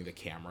swinging the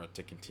camera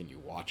to continue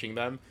watching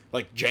them.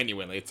 Like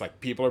genuinely, it's like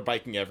people are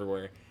biking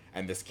everywhere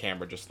and this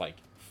camera just like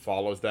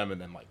follows them and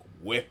then like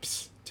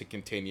whips to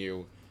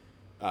continue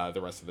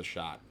the rest of the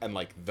shot. And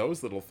like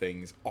those little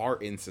things are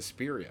in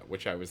Suspiria,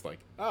 which I was like,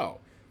 oh,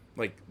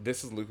 like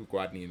this is Luca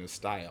Guadagnino's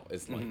style,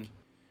 is like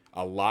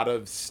a lot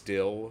of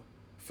still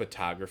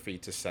photography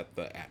to set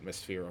the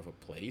atmosphere of a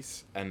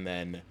place, and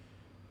then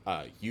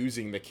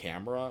using the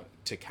camera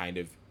to kind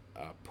of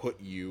put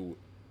you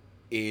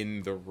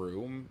in the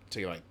room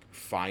to like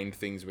find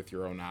things with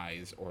your own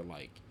eyes or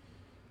like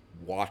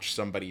watch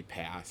somebody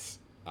pass.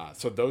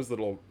 So those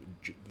little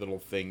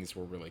things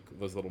were really,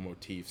 those little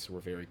motifs were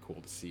very cool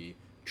to see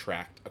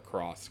tracked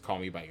across Call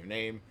Me By Your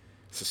Name,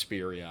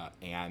 Suspiria,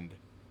 and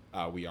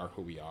We Are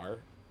Who We Are.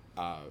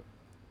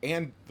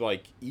 And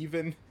like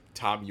even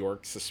Tom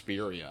York's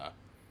Suspiria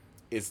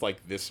is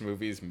like this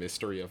movie's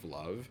Mystery of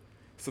Love.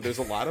 So there's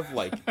a lot of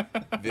like,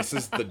 this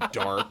is the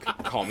dark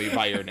Call Me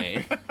By Your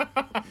Name.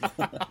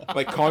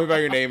 Like Call Me By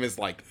Your Name is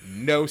like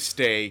no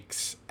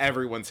stakes,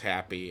 everyone's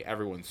happy,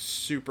 everyone's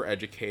super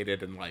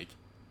educated, and like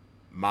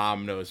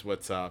mom knows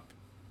what's up,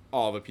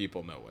 all the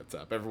people know what's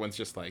up. Everyone's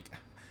just like,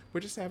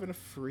 we're just having a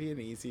free and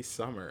easy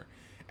summer.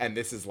 And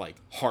this is like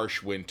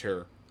harsh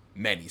winter,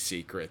 many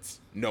secrets,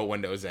 no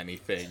one knows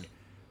anything,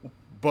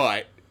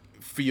 but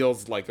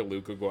feels like a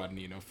Luca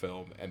Guadagnino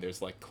film. And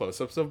there's like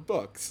close-ups of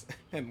books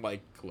and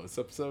like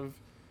close-ups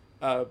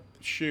of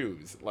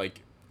shoes.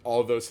 Like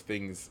all those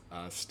things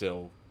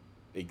still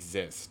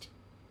exist.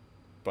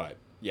 But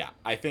yeah,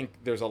 I think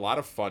there's a lot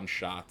of fun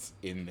shots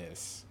in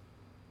this.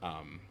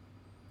 I'm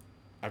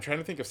trying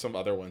to think of some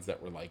other ones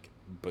that were like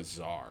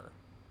bizarre.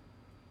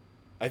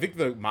 I think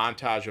the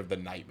montage of the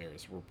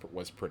nightmares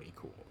was pretty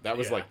cool. That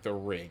was like The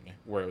Ring,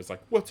 where it was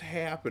like, what's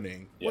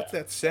happening? What's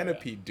that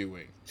centipede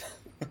doing?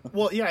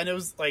 Well, yeah, and it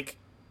was like,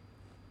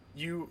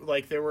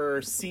 there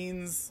were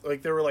scenes,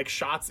 like there were like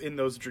shots in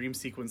those dream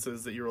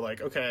sequences that you were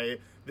like, okay,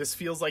 this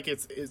feels like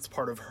it's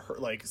part of her,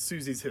 like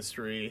Susie's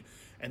history.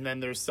 And then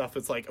there's stuff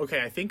that's like,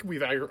 okay, I think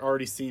we've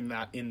already seen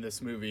that in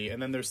this movie.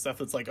 And then there's stuff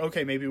that's like,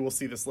 okay, maybe we'll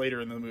see this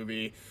later in the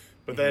movie.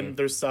 But then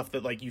there's stuff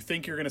that like you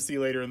think you're going to see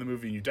later in the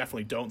movie and you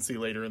definitely don't see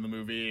later in the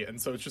movie.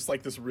 And so it's just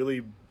like this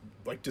really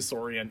like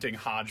disorienting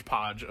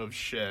hodgepodge of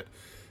shit.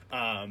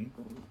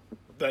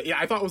 That, yeah,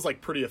 I thought was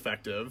like pretty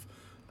effective.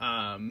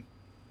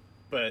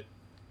 But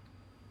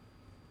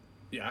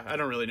yeah, I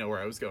don't really know where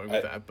I was going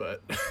with that,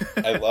 but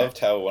I loved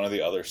how one of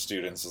the other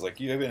students is like,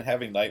 "You have been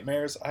having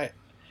nightmares? I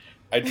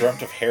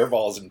dreamt of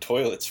hairballs in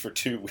toilets for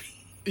 2 weeks."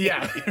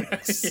 Yeah.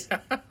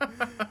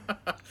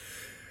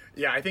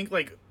 Yeah, I think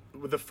like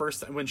the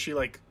first when she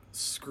like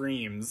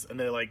screams and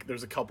they like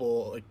there's a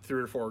couple like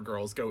 3 or 4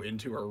 girls go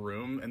into her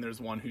room and there's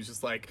one who's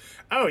just like,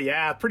 oh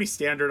yeah, pretty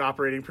standard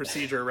operating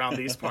procedure around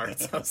these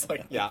parts. I was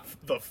like, yeah,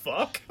 the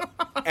fuck.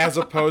 As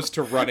opposed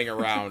to running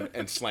around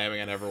and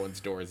slamming on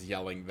everyone's doors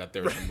yelling that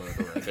there's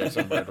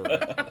a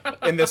murderer.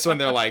 In this one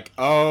they're like,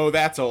 oh,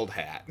 that's old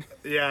hat.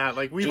 Yeah,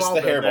 like we've just all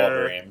the been hairball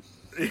there. dream.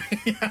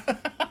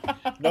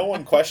 No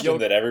one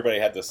questioned that everybody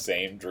had the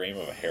same dream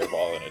of a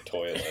hairball in a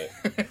toilet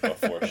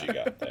before she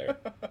got there.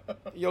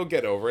 You'll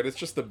get over it. It's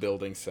just the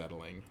building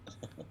settling.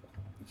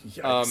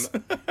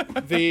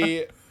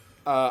 Yikes.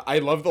 I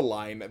love the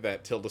line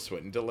that Tilda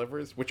Swinton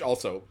delivers, which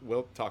also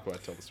we'll talk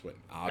about Tilda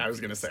Swinton. Obviously. I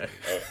was gonna say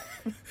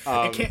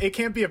Oh. it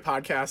can't be a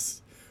podcast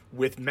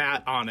with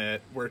Matt on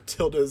it where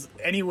Tilda's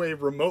anyway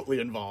remotely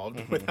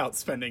involved without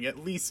spending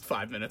at least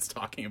 5 minutes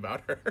talking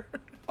about her.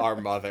 Our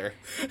mother.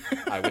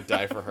 I would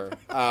die for her.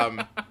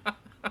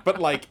 But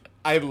like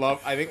I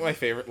think my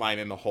favorite line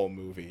in the whole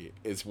movie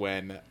is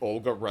when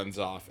Olga runs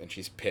off and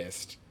she's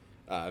pissed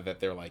that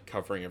they're like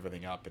covering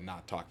everything up and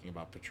not talking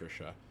about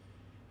Patricia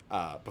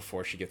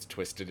before she gets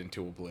twisted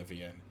into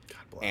oblivion.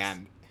 God bless.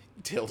 And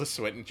Tilda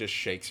Swinton just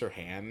shakes her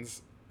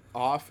hands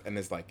off and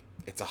is like,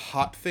 it's a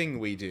hot thing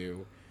we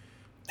do.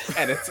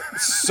 And it's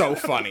so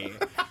funny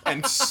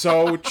and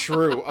so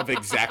true of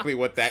exactly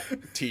what that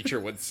teacher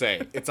would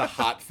say. It's a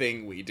hot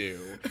thing we do.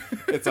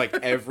 It's like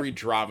every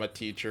drama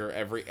teacher,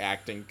 every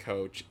acting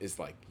coach is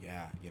like,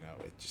 yeah, you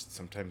know, it just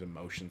sometimes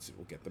emotions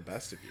will get the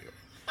best of you.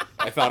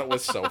 I thought it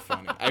was so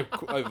funny. I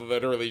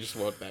literally just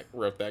wrote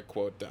that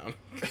quote down.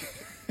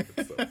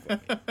 It's so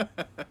funny.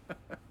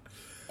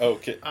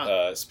 Okay,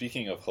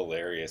 speaking of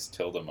hilarious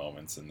Tilda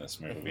moments in this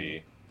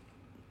movie,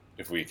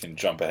 if we can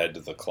jump ahead to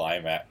the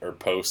climax or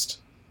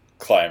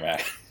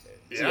post-climax.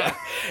 Yeah.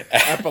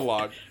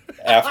 Epilogue.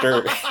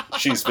 After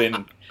she's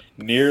been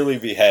nearly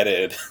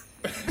beheaded,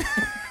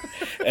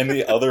 and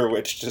the other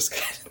witch just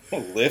kind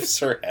of lifts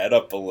her head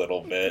up a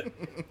little bit,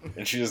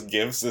 and she just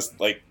gives this,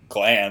 like,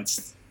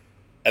 glance,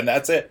 and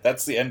that's it.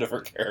 That's the end of her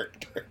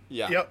character.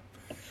 Yeah. Yep.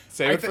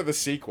 Save it for the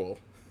sequel.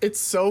 It's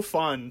so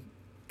fun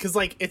because,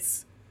 like,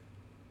 it's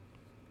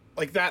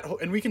like that,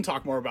 and we can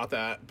talk more about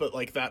that, but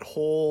like that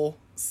whole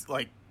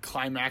like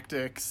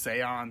climactic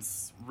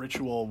seance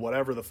ritual,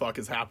 whatever the fuck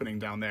is happening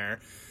down there,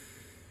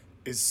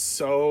 is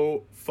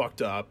so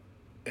fucked up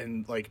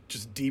and like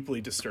just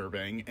deeply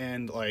disturbing.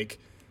 And like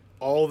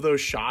all of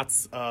those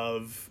shots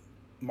of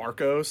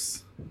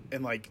Marcos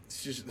and like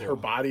her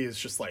body is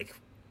just like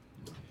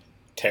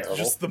Terrible.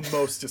 just the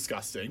most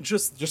disgusting.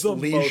 Just the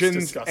most lesions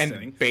disgusting.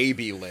 and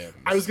baby limbs.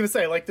 I was gonna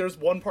say, like, there's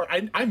one part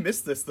I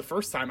missed this the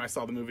first time I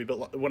saw the movie,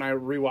 but when I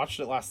rewatched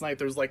it last night,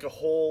 there's like a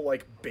whole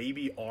like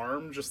baby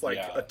arm just like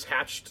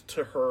attached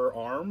to her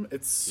arm.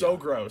 It's so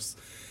gross.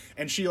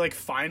 And she like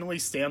finally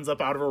stands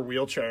up out of her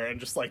wheelchair and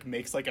just like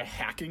makes like a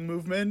hacking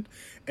movement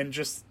and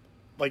just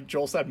like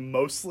Joel said,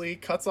 mostly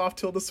cuts off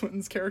Tilda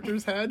Swinton's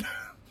character's head,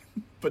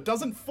 but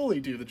doesn't fully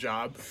do the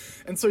job.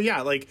 And so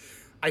yeah, like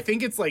I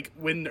think it's like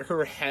when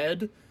her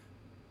head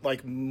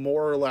like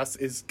more or less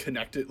is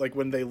connected, like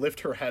when they lift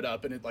her head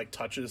up and it like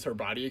touches her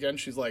body again,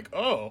 she's like,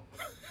 oh.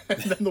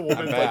 And then the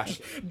woman like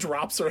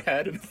drops her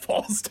head and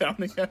falls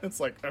down again.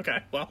 It's like, okay,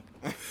 well,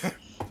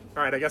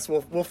 all right, I guess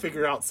we'll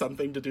figure out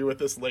something to do with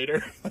this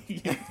later.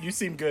 You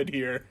seem good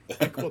here.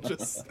 Like we'll get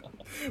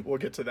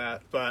to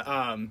that. But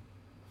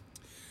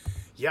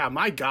yeah,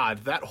 my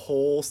God, that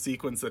whole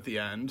sequence at the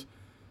end.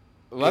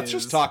 Let's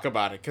just talk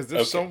about it because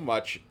there's so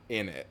much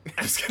in it.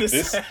 I was gonna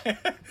say,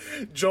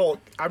 Joel,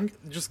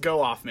 just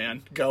go off,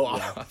 man. Go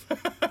off.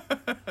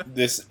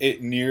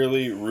 It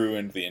nearly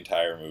ruined the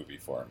entire movie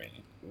for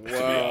me. Whoa. To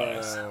be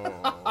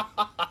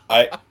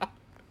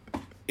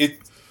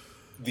honest,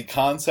 the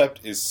concept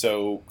is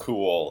so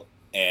cool,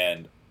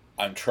 and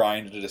I'm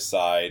trying to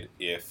decide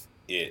if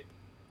it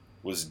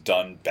was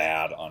done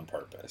bad on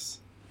purpose.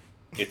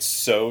 It's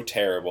so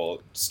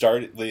terrible.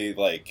 Started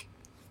like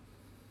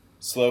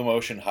slow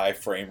motion, high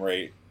frame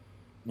rate,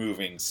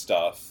 moving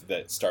stuff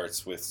that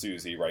starts with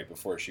Susie right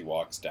before she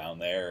walks down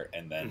there,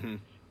 and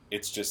then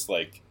it's just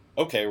like,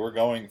 okay, we're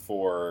going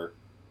for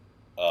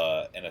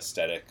an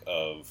aesthetic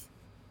of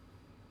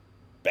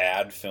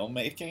bad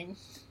filmmaking,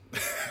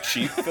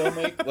 cheap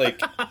filmmaking. Like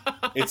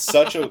it's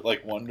such a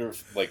like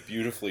wonderful, like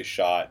beautifully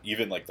shot.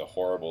 Even like the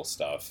horrible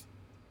stuff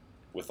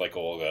with like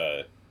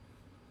Olga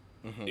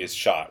is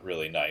shot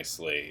really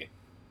nicely,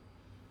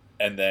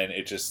 and then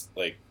it just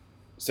like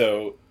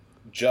so.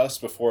 Just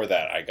before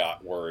that, I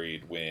got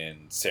worried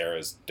when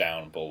Sarah's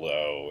down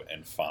below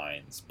and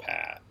finds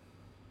Pat.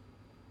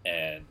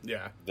 And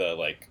the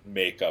like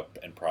makeup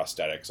and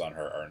prosthetics on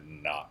her are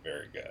not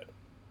very good.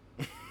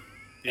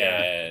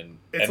 And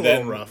it's a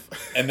little rough.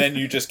 And then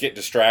you just get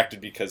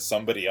distracted because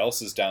somebody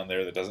else is down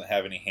there that doesn't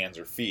have any hands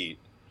or feet.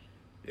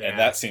 Yeah. And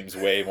that seems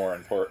way more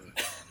important.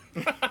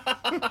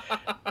 But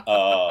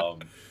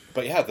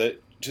yeah,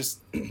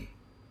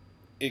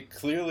 it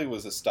clearly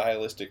was a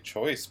stylistic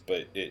choice,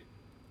 but it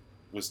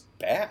was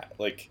bad.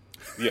 Like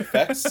the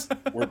effects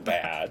were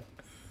bad.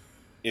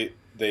 He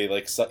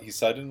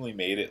suddenly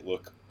made it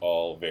look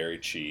all very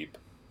cheap,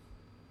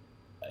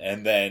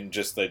 and then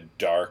just the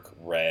dark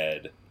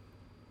red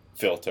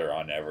filter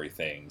on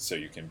everything, so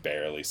you can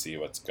barely see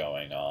what's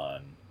going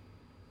on.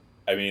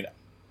 I mean,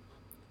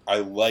 I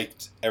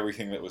liked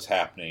everything that was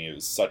happening. It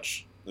was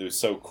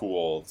so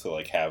cool to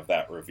like have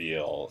that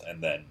reveal,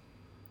 and then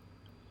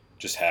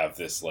just have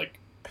this like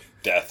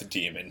death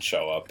demon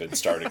show up and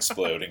start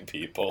exploding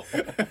people.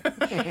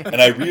 And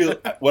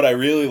what I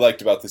really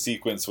liked about the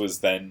sequence was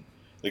then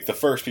like the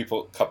first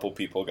couple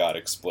people got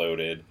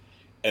exploded,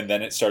 and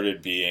then it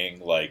started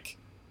being like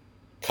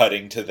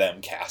cutting to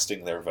them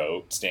casting their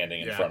vote,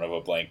 standing in front of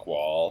a blank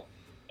wall,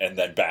 and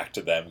then back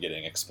to them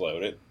getting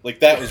exploded.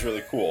 Like that was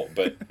really cool,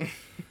 but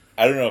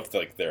I don't know if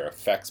like their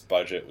effects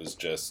budget was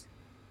just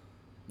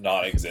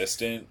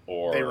non-existent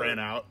or they ran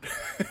out,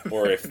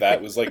 or if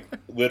that was like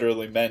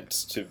literally meant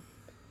to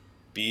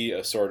be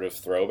a sort of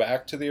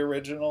throwback to the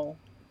original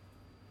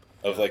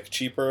of like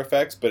cheaper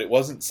effects, but it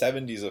wasn't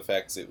 70s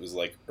effects, it was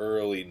like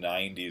early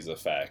 90s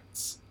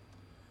effects,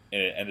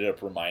 and it ended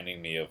up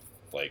reminding me of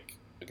like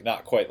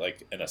not quite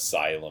like an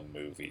Asylum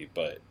movie,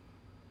 but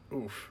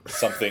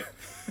something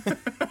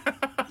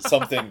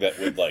that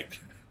would like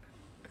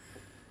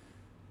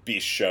be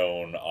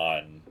shown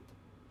on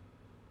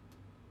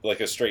like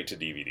a straight to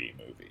DVD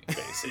movie,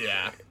 basically.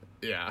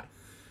 Yeah.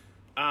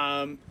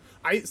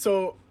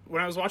 So when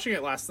I was watching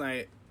it last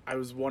night, I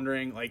was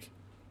wondering, like,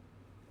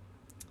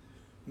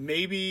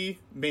 maybe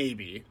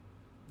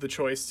the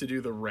choice to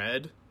do the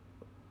red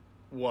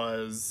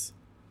was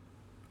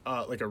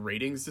like a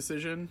ratings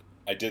decision.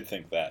 I did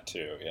think that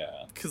too,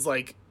 yeah. Because,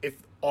 like, if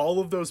all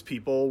of those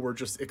people were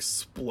just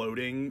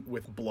exploding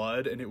with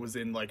blood and it was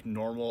in, like,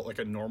 normal, like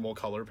a normal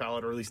color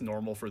palette, or at least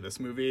normal for this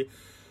movie,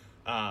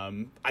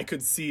 I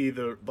could see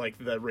the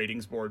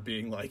ratings board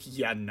being like,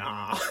 yeah,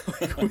 nah,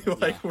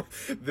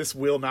 this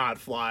will not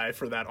fly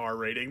for that R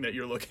rating that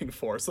you're looking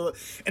for. So,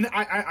 and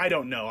I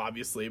don't know,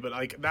 obviously, but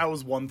like that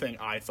was one thing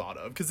I thought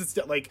of, because it's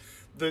like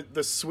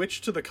the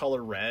switch to the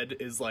color red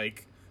is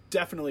like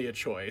definitely a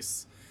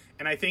choice,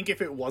 and I think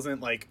if it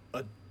wasn't like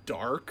a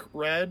dark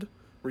red,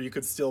 where you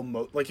could still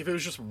like if it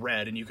was just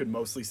red and you could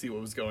mostly see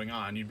what was going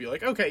on, you'd be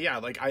like, okay, yeah,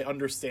 like I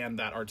understand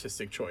that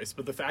artistic choice.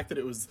 But the fact that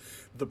it was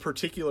the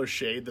particular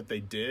shade that they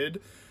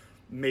did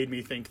made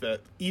me think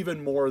that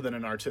even more than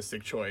an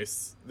artistic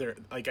choice, there,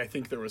 like, I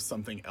think there was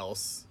something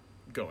else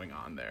going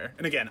on there.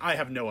 And again, I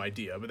have no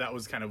idea, but that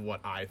was kind of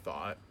what I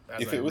thought.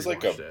 If it was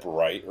like a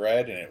bright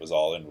red and it was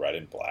all in red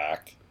and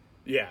black,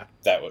 yeah,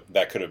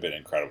 that could have been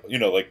incredible. You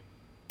know, like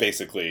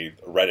basically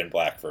a red and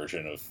black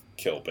version of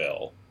Kill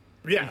Bill.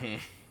 Yeah. Mm-hmm.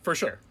 For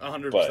sure,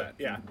 100%.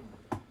 Yeah,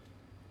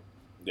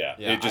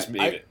 it just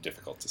made it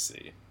difficult to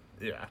see.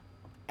 Yeah,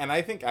 and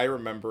I think I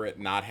remember it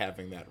not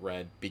having that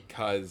red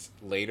because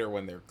later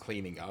when they're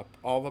cleaning up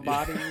all the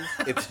bodies,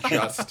 it's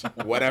just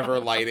whatever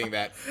lighting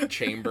that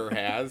chamber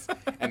has,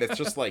 and it's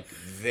just like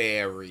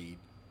very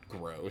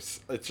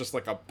gross. It's just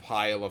like a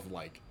pile of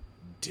like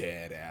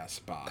dead ass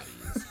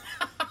bodies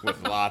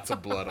with lots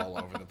of blood all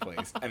over the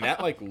place, and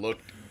that like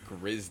looked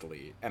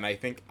grisly. And I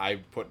think I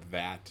put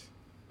that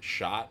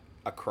shot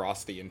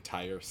across the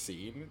entire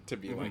scene to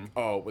be like,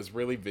 oh, it was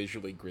really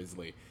visually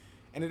grisly.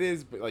 And it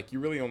is, but like you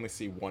really only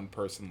see one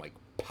person like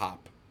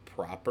pop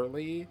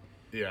properly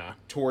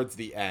towards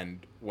the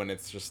end, when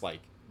it's just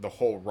like the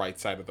whole right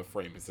side of the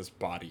frame is this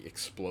body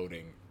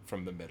exploding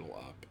from the middle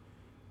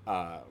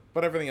up,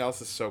 but everything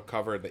else is so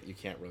covered that you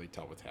can't really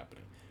tell what's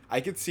happening.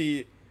 I could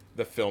see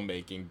the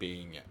filmmaking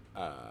being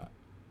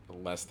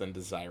less than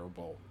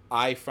desirable.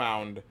 I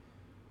found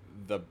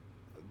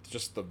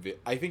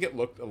I think it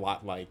looked a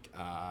lot like,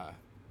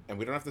 and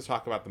we don't have to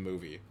talk about the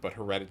movie, but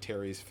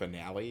Hereditary's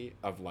finale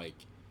of like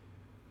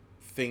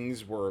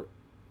things were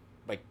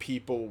like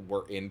people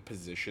were in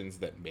positions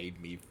that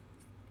made me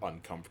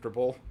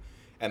uncomfortable,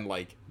 and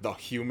like the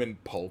human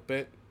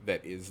pulpit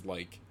that is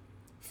like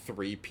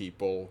three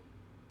people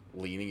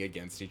leaning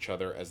against each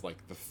other as like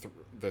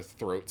the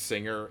throat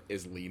singer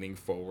is leaning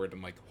forward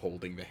and like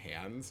holding the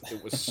hands.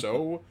 It was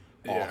so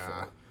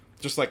awful.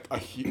 Just like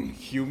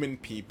human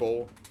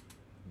people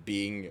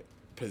being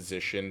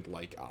positioned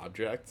like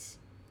objects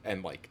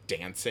and like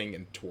dancing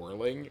and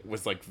twirling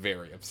was like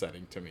very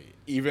upsetting to me.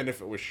 Even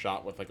if it was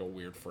shot with like a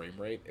weird frame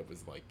rate, it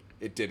was like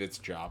it did its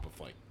job of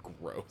like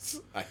gross.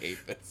 I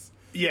hate this.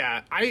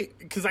 Yeah, I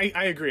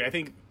agree. I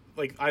think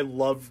like I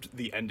loved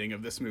the ending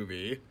of this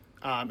movie.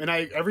 And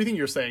everything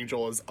you're saying,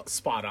 Joel, is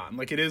spot on.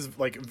 Like it is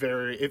like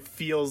it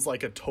feels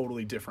like a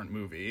totally different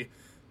movie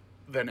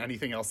than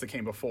anything else that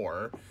came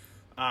before.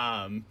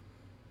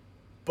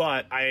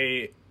 But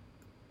I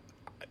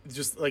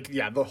just like,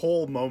 yeah, the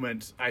whole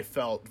moment I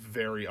felt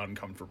very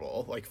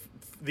uncomfortable. Like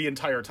the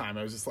entire time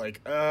I was just like,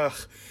 ugh.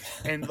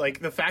 And like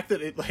the fact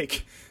that it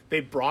like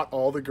they brought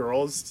all the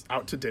girls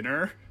out to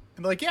dinner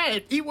and like, yeah,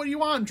 eat what you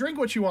want, drink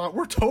what you want.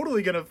 We're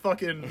totally gonna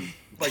fucking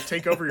like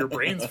take over your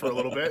brains for a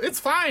little bit. It's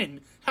fine.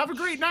 Have a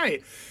great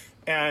night.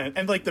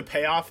 And like the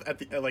payoff at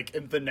the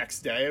like the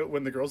next day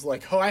when the girls are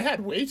like, oh, I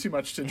had way too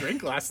much to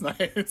drink last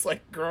night. It's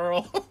like,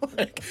 girl,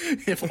 like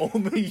if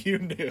only you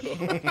knew.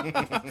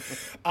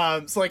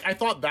 So like I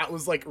thought that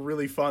was like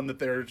really fun that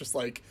they're just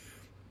like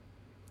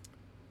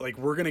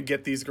we're gonna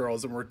get these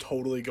girls and we're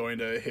totally going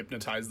to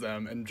hypnotize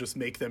them and just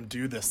make them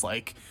do this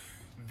like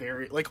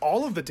very like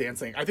all of the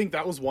dancing. I think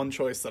that was one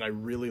choice that I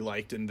really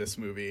liked in this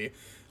movie.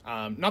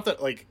 Not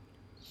that like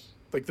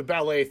the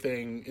ballet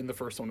thing in the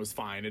first one was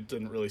fine. It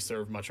didn't really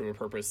serve much of a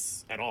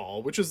purpose at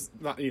all, which is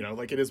not, you know,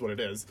 like it is what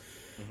it is.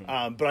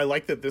 Mm-hmm. But I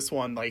like that this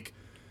one, like,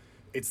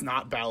 it's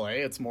not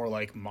ballet. It's more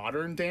like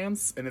modern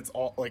dance. And it's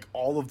all like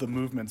all of the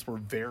movements were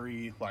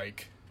very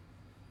like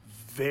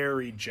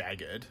very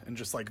jagged and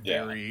just like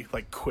very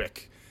like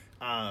quick.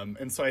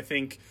 And so I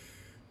think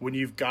when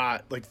you've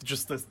got like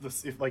just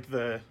this if like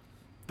the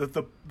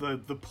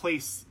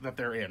place that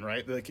they're in,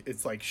 right? Like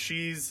it's like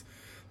she's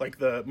like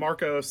the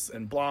Marcos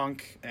and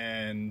Blanc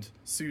and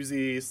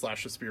Susie /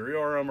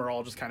 Superiorum are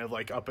all just kind of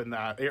like up in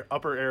that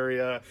upper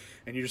area,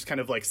 and you just kind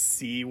of like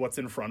see what's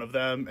in front of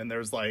them. And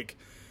there's like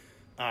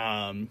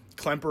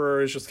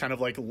Klemperer is just kind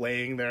of like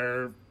laying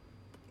there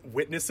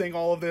witnessing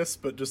all of this,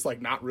 but just like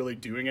not really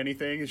doing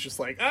anything. It's just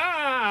like,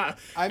 I'm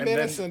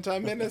innocent.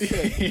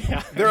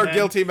 Yeah, there are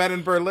guilty men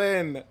in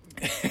Berlin,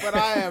 but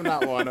I am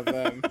not one of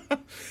them.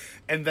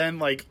 And then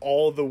like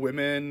all the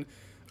women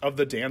of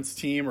the dance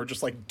team are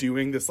just like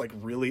doing this like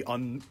really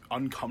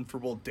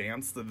uncomfortable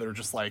dance that they're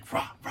just like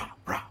rah rah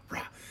rah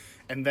rah.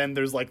 And then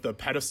there's like the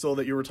pedestal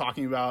that you were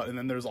talking about, and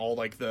then there's all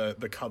like the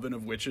coven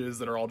of witches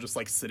that are all just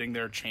like sitting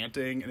there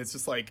chanting, and it's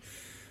just like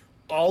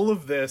all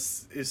of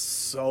this is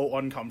so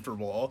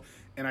uncomfortable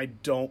and I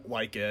don't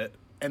like it.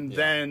 And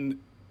then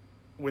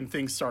when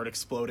things start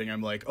exploding,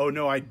 I'm like, oh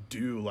no, I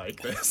do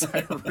like this.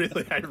 I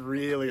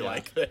really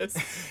like this.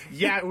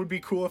 Yeah, it would be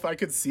cool if I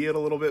could see it a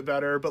little bit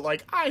better, but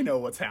like, I know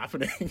what's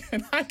happening,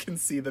 and I can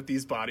see that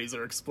these bodies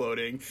are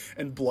exploding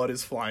and blood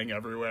is flying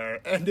everywhere,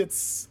 and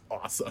it's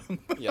awesome.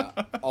 Yeah.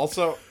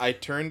 Also, I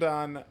turned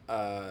on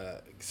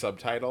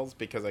subtitles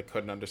because I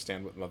couldn't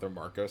understand what Mother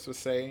Marcos was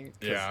saying.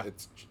 Yeah.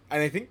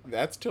 And I think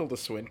that's Tilda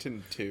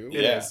Swinton too.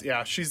 It Yeah. is,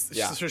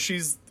 yeah. So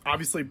she's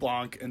obviously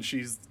Blanc, and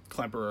she's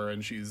Klemperer,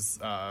 and she's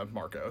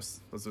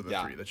Marcos. Those are the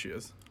three that she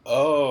is.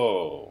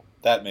 Oh,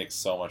 that makes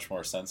so much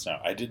more sense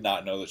now. I did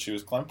not know that she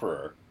was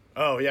Klemperer.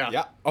 Oh yeah.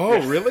 Yeah.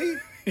 Oh, really?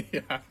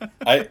 Yeah.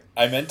 I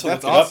meant to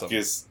look That's it awesome. up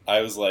because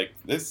I was like,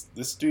 this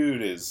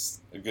dude is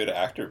a good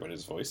actor, but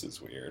his voice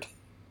is weird.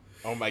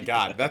 Oh my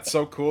god, that's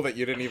so cool that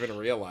you didn't even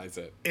realize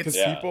it. Because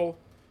Yeah. people,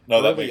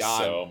 No, that Early makes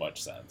on. so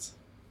much sense.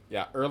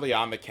 yeah, early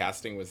on the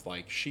casting was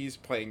like, she's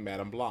playing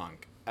Madame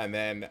Blanc, and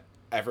then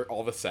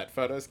all the set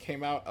photos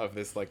came out of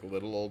this like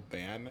little old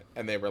man,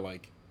 and they were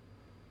like,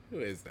 who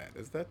is that?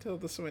 Is that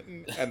Tilda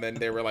Swinton? And then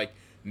they were like,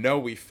 no,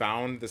 we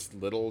found this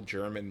little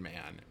German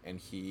man, and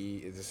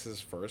this is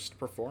his first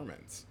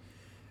performance.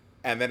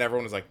 And then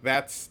everyone was like,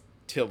 that's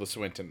Tilda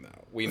Swinton,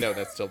 though. We know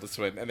that's Tilda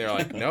Swinton. And they're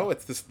like, no,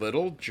 it's this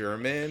little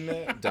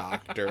German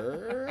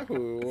doctor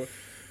who...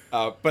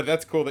 but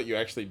that's cool that you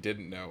actually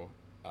didn't know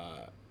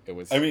it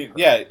was I mean, her.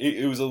 yeah,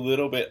 it was a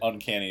little bit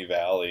uncanny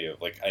valley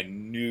of like I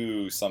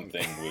knew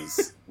something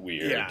was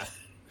weird. Yeah.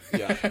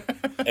 Yeah.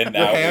 And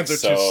now Your it hands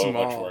makes are too so small.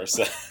 much more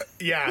sense.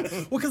 Yeah.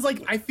 Well, because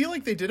like I feel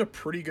like they did a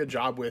pretty good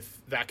job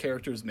with that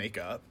character's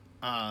makeup.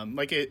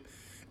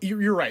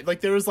 You're right.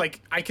 Like there was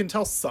like I can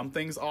tell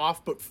something's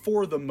off, but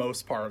for the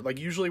most part, like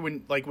usually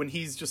when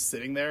he's just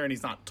sitting there and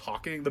he's not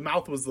talking, the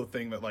mouth was the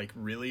thing that like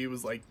really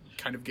was like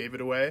kind of gave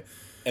it away.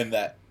 And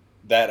that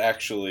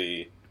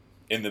actually,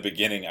 in the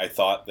beginning, I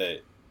thought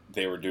that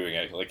they were doing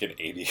like an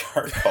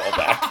 80-yard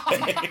callback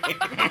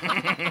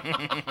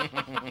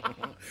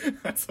thing.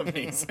 That's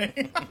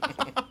amazing.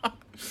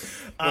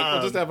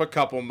 We'll just have a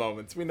couple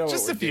moments. We know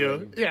Just what a few. we're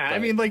doing, Yeah, I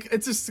but- mean, like,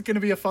 it's just going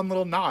to be a fun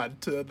little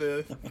nod to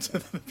the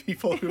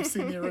people who've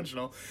seen the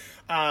original.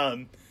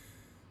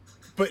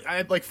 But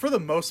I like for the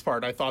most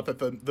part, I thought that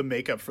the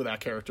makeup for that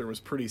character was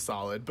pretty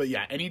solid. But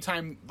yeah,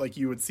 anytime like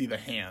you would see the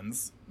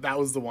hands, that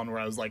was the one where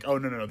I was like, oh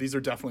no, these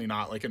are definitely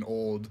not like an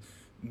old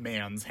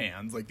man's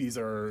hands. Like these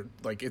are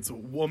like it's a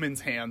woman's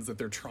hands that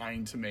they're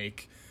trying to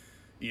make,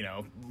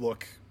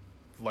 look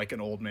like an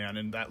old man,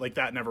 and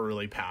that never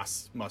really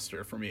passed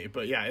muster for me.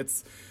 But yeah,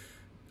 it's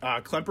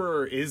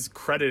Klemperer is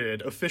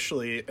credited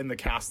officially in the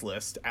cast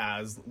list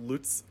as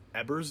Lutz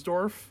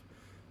Ebersdorf,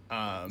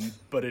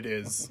 but it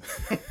is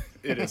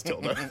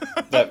Tilda.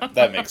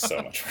 that makes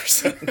so much more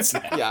sense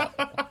now.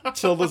 Yeah.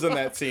 Tilda's in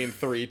that scene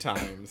 3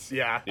 times.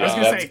 Yeah, I Yeah, was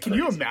gonna say, that's can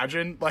you crazy.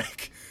 imagine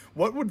like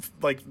what would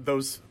like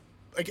those?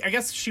 Like, I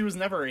guess she was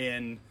never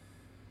in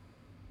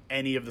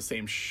any of the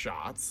same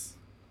shots,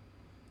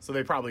 so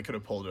they probably could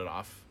have pulled it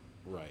off.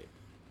 Right.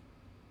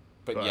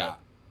 But But-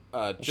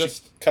 yeah. She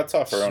Just cuts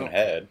off her so- own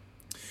head.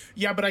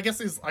 Yeah, but I guess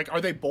is like,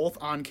 are they both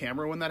on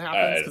camera when that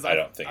happens? I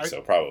don't think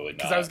so. Probably not.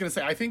 Because I was gonna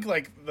say, I think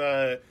like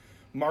the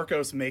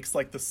Marcos makes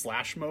like the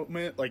slash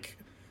moment like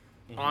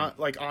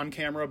on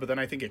camera, but then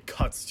I think it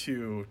cuts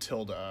to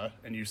Tilda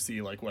and you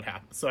see like what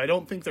happens. So I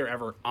don't think they're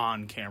ever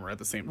on camera at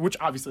the same, which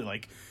obviously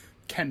like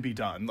can be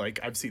done. Like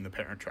I've seen The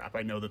Parent Trap.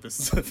 I know that this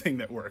is a thing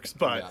that works,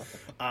 but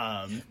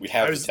we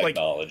have I the was, like,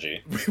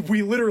 technology.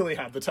 we literally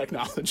have the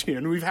technology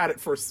and we've had it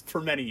for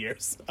many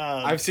years.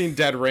 I've seen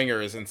Dead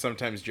Ringers, and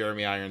sometimes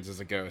Jeremy Irons is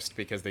a ghost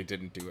because they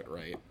didn't do it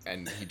right,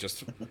 and he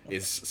just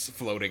is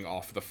floating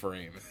off the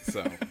frame.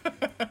 So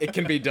it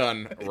can be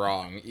done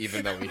wrong,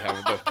 even though we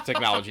have the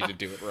technology to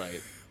do it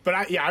right. But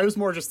I was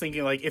more just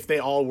thinking like if they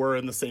all were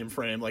in the same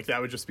frame, like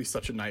that would just be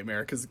such a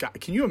nightmare. Because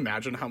can you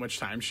imagine how much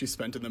time she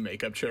spent in the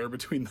makeup chair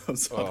between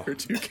those other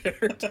two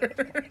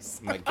characters?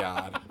 My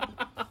God.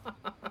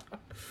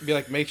 Be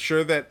like, make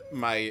sure that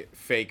my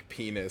fake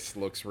penis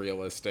looks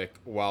realistic,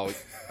 while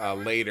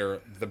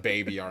later the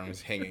baby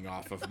arms hanging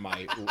off of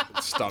my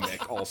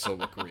stomach also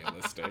look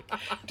realistic.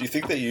 Do you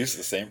think they use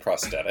the same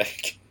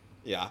prosthetic?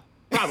 Yeah.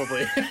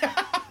 Probably.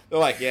 They're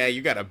like, yeah,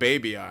 you got a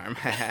baby arm,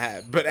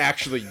 but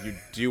actually you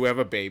do have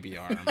a baby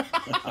arm.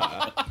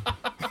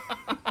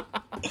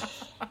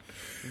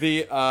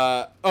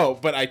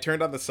 But I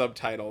turned on the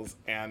subtitles,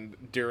 and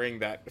during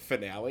that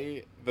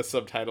finale, the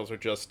subtitles are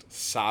just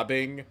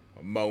sobbing,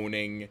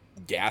 moaning,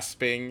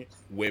 gasping,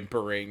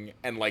 whimpering,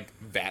 and like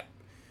that.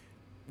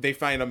 They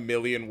find a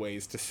million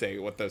ways to say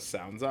what those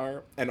sounds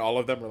are, and all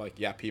of them are like,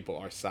 yeah, people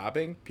are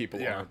sobbing, people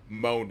Yeah. are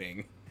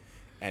moaning,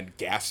 and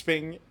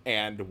gasping,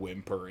 and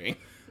whimpering.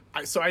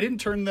 So I didn't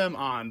turn them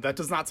on. That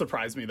does not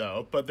surprise me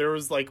though. But there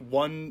was like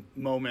one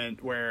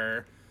moment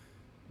where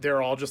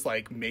they're all just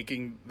like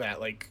making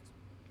that like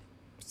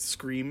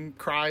scream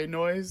cry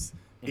noise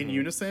in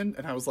unison,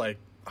 and I was like,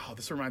 oh,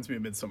 this reminds me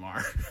of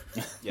Midsommar.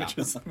 Yeah.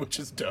 which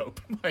is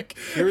dope. Like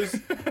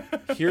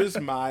Here's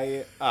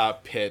my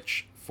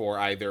pitch for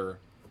either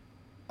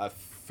a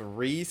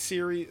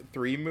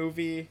 3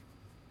 movie,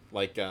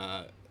 like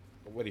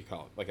what do you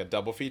call it? Like a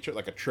double feature,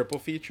 like a triple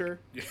feature.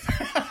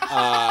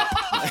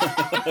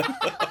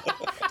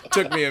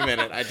 Took me a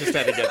minute. I just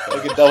had to get there.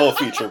 Like a double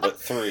feature, but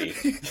 3.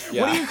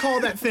 Yeah. What do you call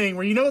that thing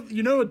where you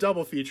know a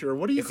double feature?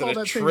 What do you Is call it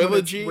a that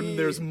trilogy? thing when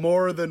there's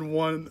more than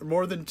one,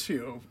 more than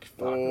two?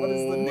 Fuck, what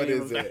is the name What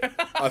of is that? it?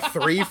 A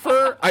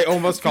threefer? I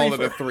almost called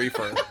it a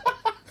threefer.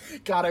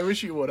 God, I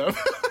wish you would have.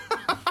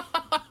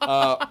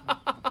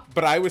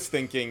 But I was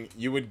thinking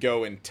you would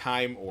go in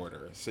time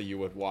order, so you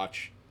would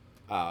watch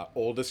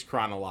oldest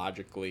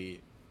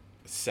chronologically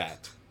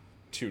set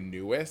to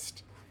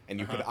newest, and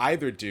you could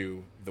either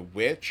do The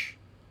Witch,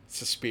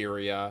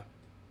 Suspiria,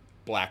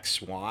 Black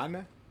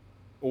Swan,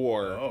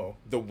 or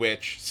The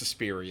Witch,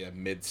 Suspiria,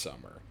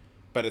 Midsummer.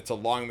 But it's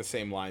along the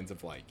same lines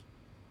of like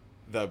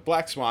the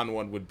Black Swan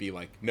one would be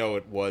like, no,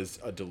 it was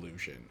a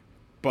delusion,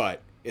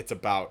 but it's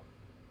about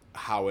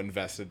how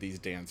invested these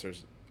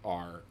dancers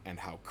are and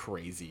how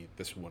crazy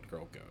this one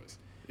girl goes.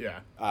 Yeah.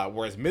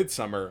 Whereas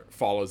Midsummer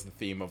follows the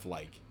theme of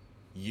like,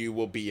 you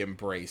will be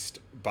embraced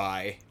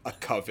by a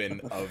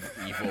coven of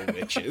evil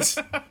witches.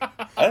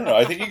 I don't know.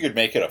 I think you could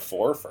make it a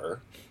 4fer.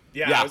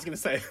 Yeah, I was going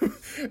to say.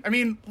 I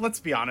mean, let's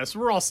be honest.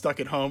 We're all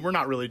stuck at home. We're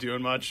not really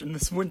doing much. And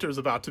this winter's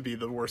about to be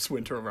the worst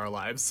winter of our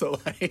lives.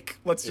 So, like,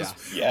 let's just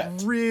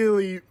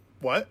really...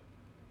 What?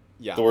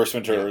 Yeah. The worst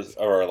winter of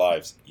our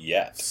lives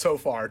yet. So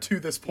far, to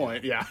this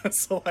point, yeah.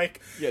 So,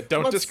 like... Yeah,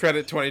 don't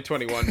discredit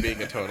 2021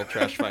 being a total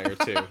trash fire,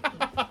 too.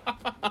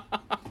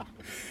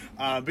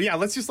 But yeah,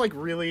 let's just, like,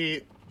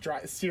 really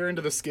steer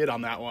into the skid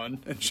on that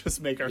one and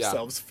just make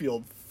ourselves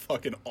feel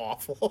fucking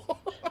awful.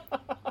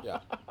 Yeah.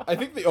 I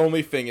think the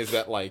only thing is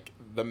that, like,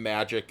 the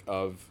magic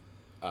of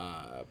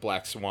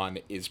Black Swan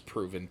is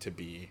proven to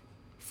be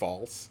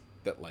false.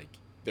 That, like,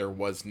 there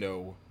was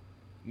no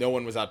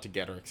one was out to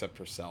get her except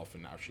herself,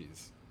 and now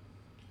she's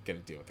going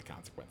to deal with the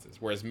consequences.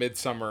 Whereas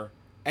Midsummer,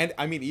 and,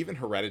 I mean, even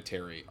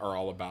Hereditary are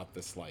all about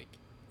this, like,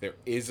 there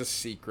is a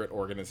secret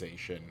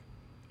organization.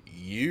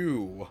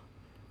 You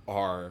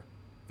are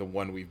the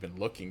one we've been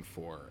looking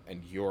for,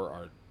 and you're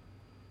our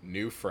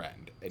new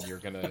friend, and you're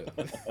gonna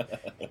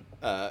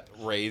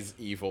raise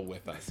evil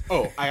with us.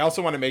 Oh, I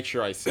also want to make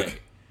sure I say,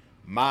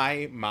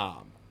 my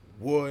mom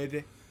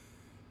would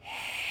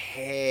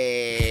hate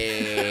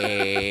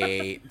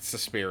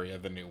Suspiria,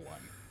 the new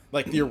one.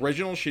 Like, the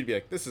original, she'd be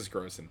like, this is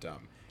gross and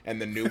dumb. And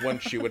the new one,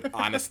 she would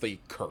honestly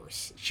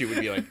curse. She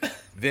would be like,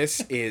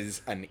 this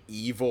is an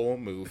evil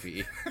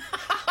movie.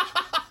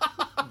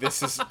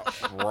 This is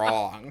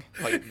wrong.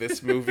 Like,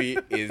 this movie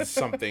is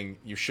something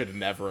you should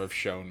never have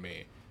shown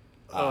me.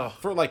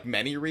 For, like,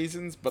 many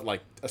reasons, but,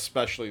 like,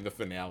 especially the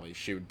finale.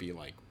 She would be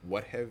like,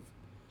 what have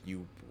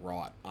you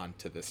brought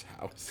onto this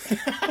house?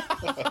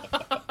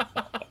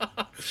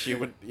 She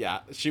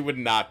would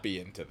not be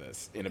into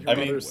this in a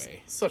big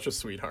way. Such a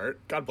sweetheart.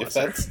 God bless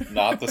her. her. If that's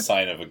not the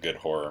sign of a good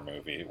horror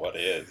movie, what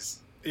is?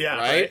 Yeah,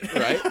 right.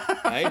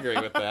 I agree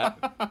with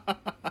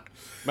that.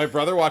 My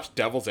brother watched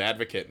Devil's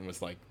Advocate and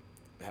was like,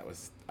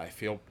 I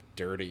feel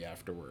dirty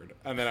afterward.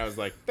 And then I was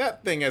like,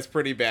 that thing has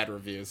pretty bad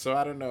reviews, so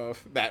I don't know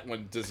if that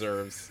one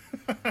deserves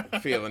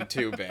feeling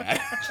too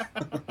bad.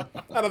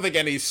 I don't think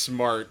any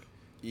smart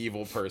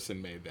evil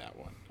person made that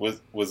one.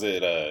 Was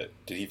it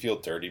did he feel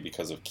dirty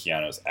because of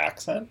Keanu's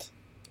accent?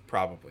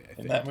 Probably, I think.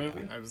 In that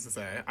movie? I was to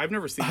say, I've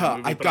never seen the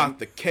movie. I got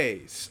the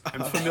case.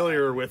 I'm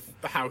familiar with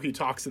how he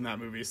talks in that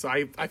movie, so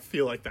I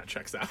feel like that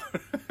checks out.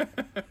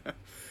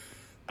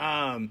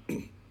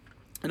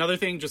 Another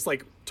thing, just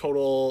like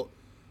total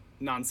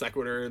non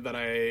sequitur that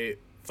I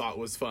thought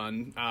was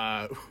fun,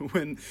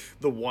 when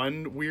the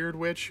one weird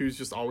witch who's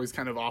just always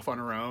kind of off on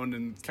her own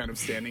and kind of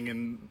standing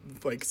in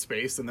like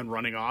space and then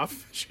running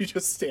off, she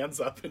just stands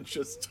up and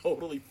just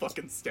totally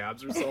fucking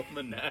stabs herself in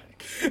the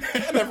neck,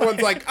 and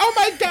everyone's like, oh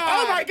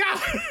my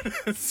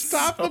god,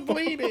 stop the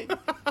bleeding.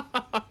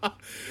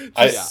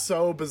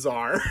 So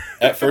bizarre.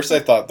 At first I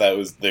thought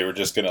they were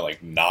just gonna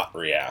like not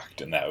react,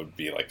 and that would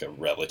be like a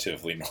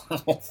relatively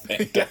normal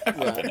thing to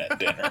happen at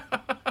dinner.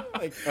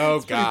 Like, oh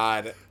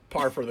god,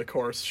 par for the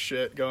course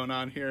shit going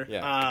on here.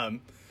 Yeah.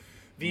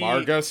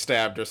 Margot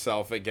stabbed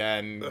herself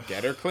again.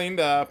 Get her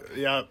cleaned up.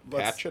 Yeah,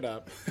 patch it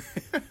up.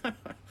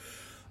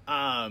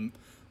 I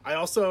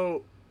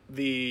also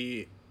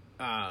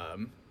I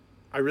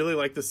really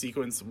like the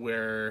sequence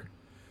where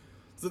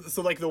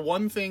so like the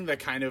one thing that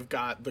kind of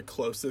got the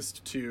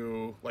closest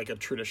to like a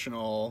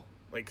traditional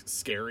like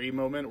scary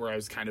moment where I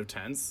was kind of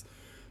tense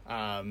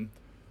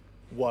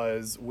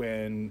was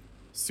when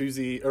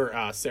Susie or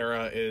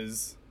Sarah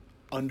is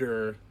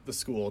under the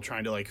school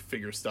trying to like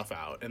figure stuff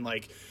out, and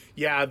like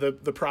the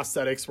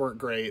prosthetics weren't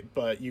great,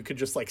 but you could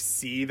just like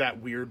see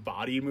that weird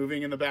body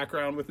moving in the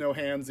background with no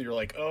hands, and you're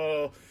like,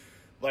 oh,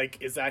 like,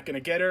 is that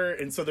gonna get her?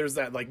 And so there's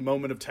that like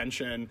moment of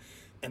tension,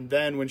 and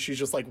then when she's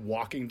just like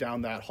walking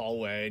down that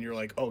hallway and you're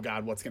like, oh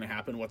god, what's gonna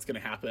happen,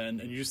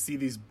 and you just see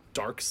these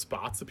dark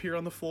spots appear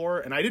on the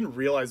floor, and I didn't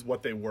realize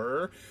what they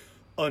were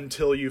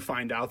until you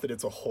find out that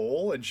it's a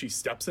hole, and she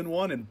steps in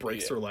one and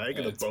breaks her leg,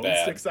 and the bone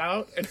sticks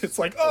out, and it's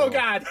like, oh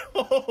god,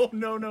 oh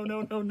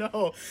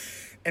no.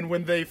 And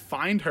when they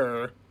find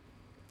her,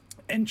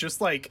 and just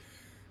like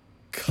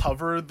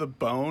cover the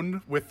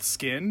bone with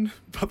skin,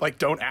 but like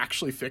don't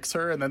actually fix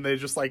her, and then they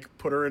just like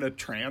put her in a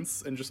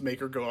trance and just make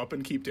her go up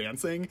and keep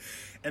dancing,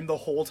 and the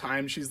whole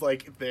time she's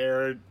like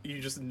there, you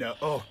just know,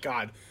 oh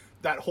god,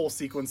 that whole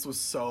sequence was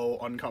so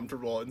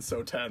uncomfortable and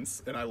so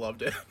tense, and I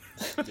loved it.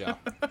 Yeah.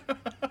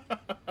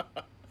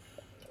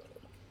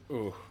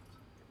 Ooh,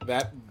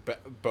 that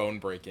bone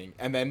breaking,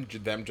 and then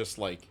them just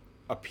like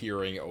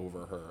appearing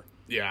over her.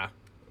 Yeah.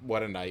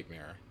 What a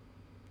nightmare.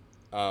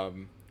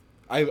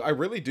 I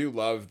really do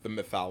love the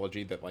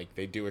mythology that like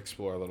they do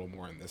explore a little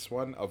more in this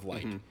one of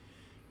like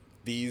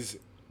these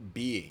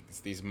beings,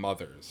 these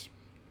mothers,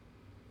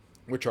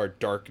 which are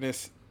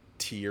darkness,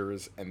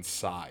 tears, and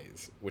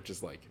sighs, which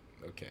is like,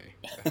 okay.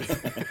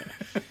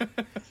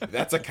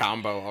 That's a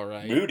combo, all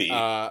right. Moody.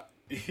 Yeah.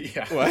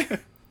 What?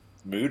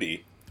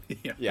 Moody.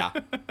 Yeah.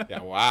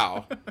 Yeah,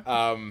 wow.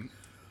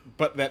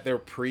 But that they're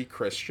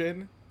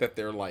pre-Christian, that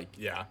they're like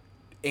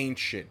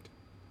ancient,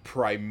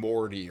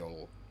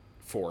 primordial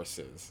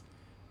forces.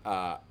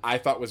 I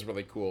thought was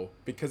really cool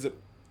because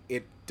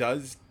it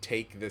does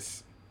take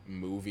this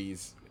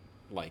movie's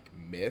like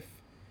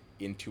myth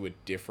into a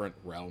different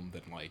realm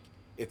than like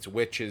it's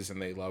witches and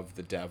they love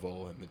the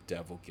devil and the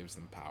devil gives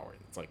them power.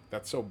 It's like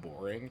that's so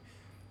boring.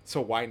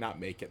 So why not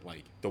make it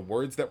like the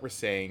words that we're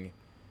saying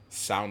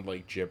sound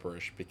like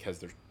gibberish because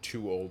they're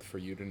too old for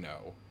you to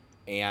know,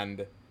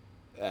 and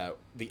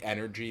the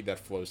energy that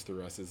flows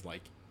through us is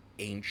like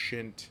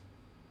ancient.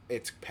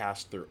 It's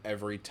passed through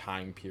every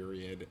time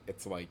period.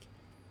 It's like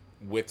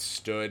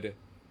withstood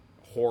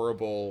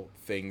horrible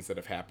things that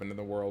have happened in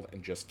the world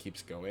and just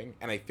keeps going.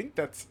 And I think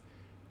that's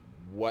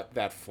what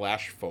that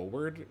flash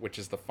forward, which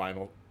is the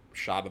final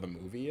shot of the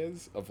movie,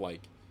 is of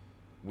like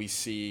we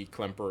see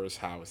Klemperer's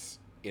house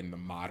in the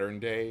modern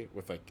day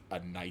with like a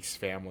nice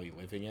family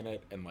living in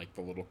it, and like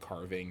the little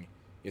carving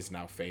is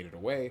now faded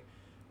away,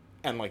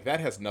 and like that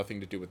has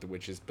nothing to do with the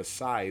witches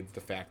besides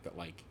the fact that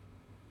like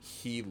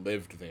he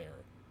lived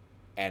there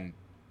and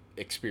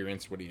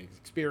experienced what he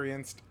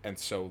experienced, and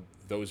so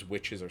those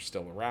witches are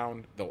still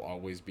around. They'll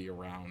always be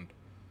around,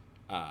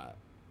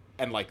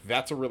 and like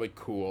that's a really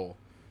cool.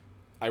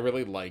 I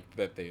really liked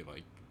that they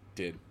like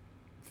did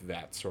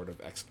that sort of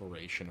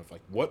exploration of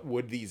like what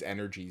would these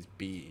energies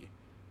be,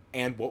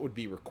 and what would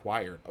be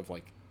required of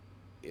like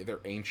they're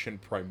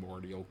ancient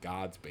primordial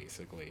gods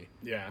basically.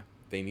 Yeah.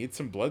 They need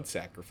some blood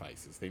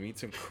sacrifices. They need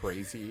some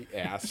crazy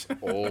ass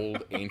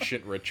old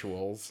ancient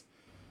rituals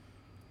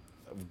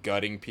of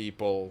gutting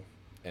people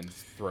and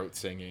throat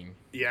singing.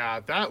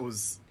 Yeah, that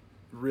was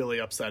really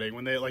upsetting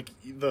when they like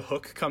the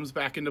hook comes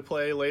back into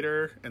play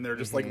later, and they're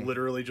just like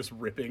literally just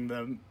ripping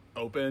them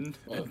open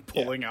and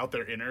pulling out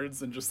their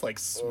innards and just like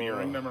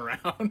smearing them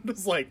around.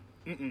 It's like,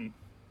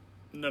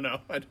 no,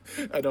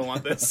 I don't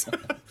want this.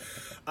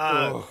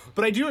 But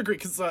I do agree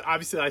because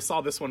obviously I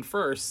saw this one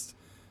first,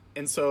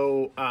 and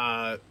so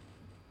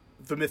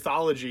the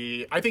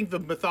mythology, I think the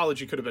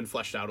mythology could have been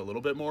fleshed out a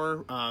little bit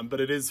more, but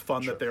it is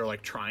fun that they're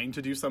like trying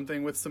to do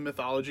something with some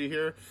mythology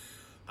here.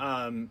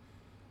 And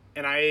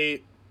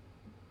I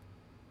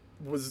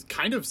was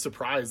kind of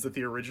surprised that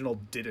the original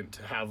didn't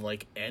have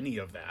like any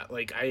of that.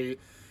 Like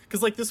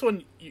because like this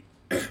one,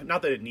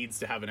 not that it needs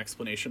to have an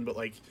explanation, but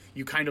like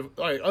you kind of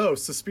like, oh,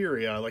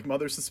 Suspiria, like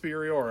Mother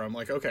Suspiriorum. I'm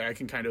like, okay, I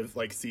can kind of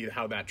like see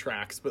how that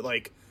tracks, but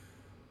like,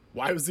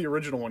 why was the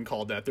original one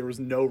called that? There was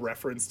no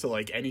reference to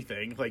like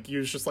anything. Like you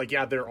was just like,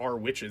 yeah, there are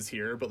witches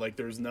here, but like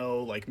there's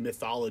no like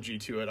mythology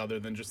to it other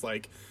than just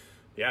like,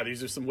 yeah,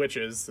 these are some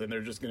witches and they're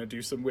just gonna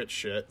do some witch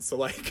shit. So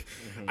like,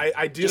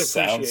 I did just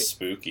appreciate. Sounds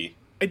spooky.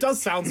 It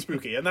does sound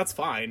spooky, and that's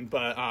fine.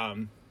 But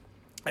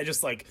I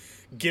just like,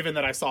 given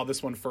that I saw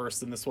this one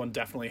first, and this one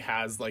definitely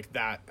has like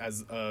that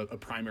as a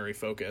primary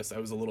focus, I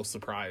was a little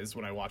surprised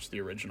when I watched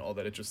the original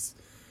that it just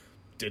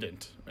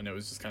didn't, and it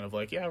was just kind of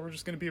like, yeah, we're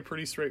just going to be a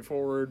pretty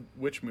straightforward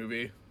witch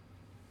movie,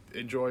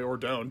 enjoy or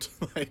don't.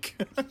 Like,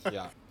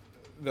 yeah.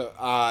 The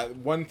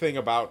one thing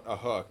about a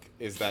hook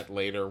is that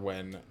later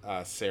when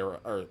Sarah,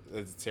 or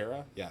is it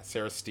Sarah? Yeah,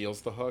 Sarah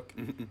steals the hook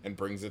and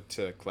brings it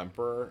to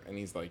Klemperer, and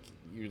he's like,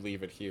 you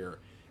leave it here,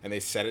 and they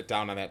set it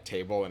down on that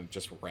table and it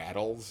just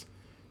rattles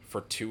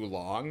for too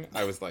long.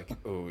 I was like,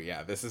 oh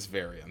yeah, this is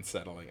very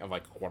unsettling. I'm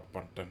like, what?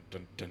 Dun,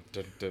 dun, dun,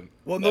 dun, dun.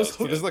 Well, and those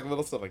so there's like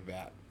little stuff like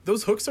that.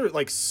 Those hooks are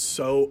like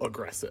so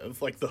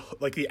aggressive. Like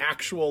the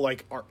actual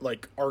like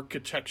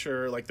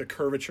architecture, like the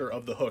curvature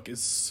of the hook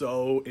is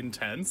so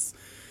intense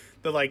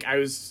that like I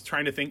was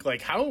trying to think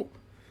like how,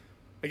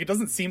 like it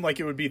doesn't seem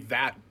like it would be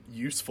that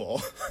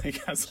useful.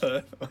 Like as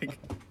a like,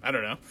 I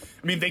don't know.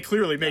 I mean, they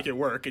clearly make it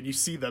work, and you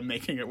see them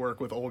making it work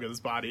with Olga's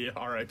body.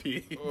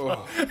 R.I.P.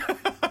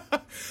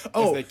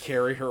 As they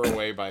carry her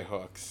away by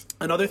hooks.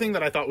 Another thing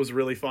that I thought was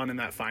really fun in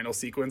that final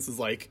sequence is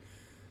like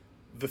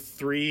the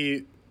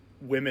three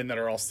women that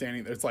are all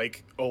standing there. It's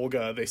like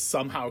Olga, they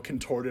somehow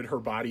contorted her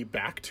body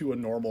back to a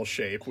normal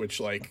shape, which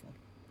like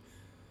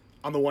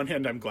on the one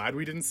hand I'm glad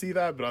we didn't see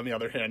that, but on the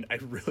other hand I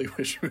really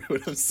wish we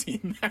would have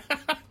seen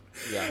that.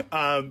 Yeah.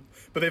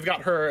 But they've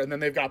got her, and then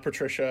they've got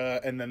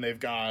Patricia, and then they've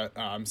got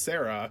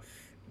Sarah.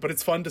 But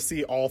it's fun to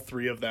see all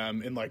three of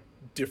them in like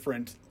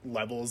different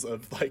levels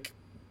of like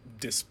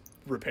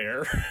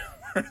disrepair.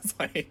 Where it's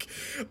like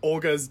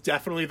Olga's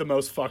definitely the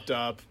most fucked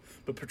up,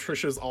 but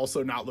Patricia's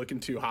also not looking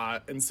too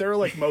hot, and Sarah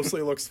like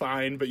mostly looks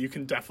fine, but you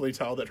can definitely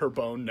tell that her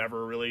bone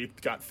never really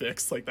got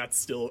fixed. Like that's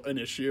still an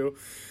issue.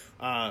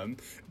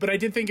 But I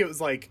did think it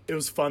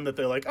was fun that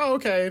they're like, oh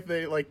okay,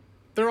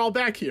 they're all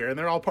back here and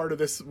they're all part of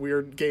this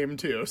weird game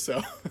too.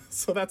 So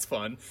so that's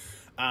fun.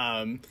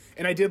 And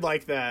I did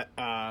like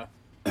that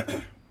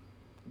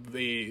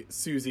the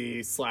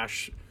Susie /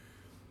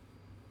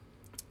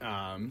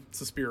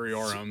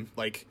 Suspiriorum,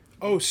 like,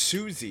 oh,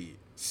 Susie,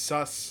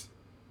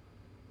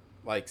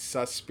 like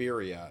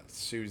Suspiria,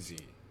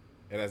 Susie.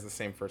 It has the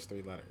same first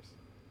 3 letters.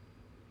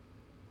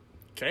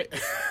 okay.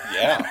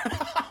 Yeah.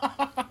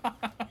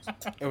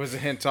 It was a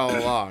hint all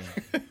along.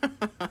 It's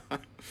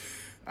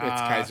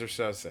Kaiser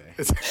Sose.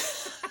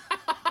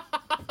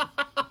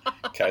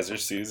 Kaiser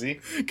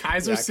Susie.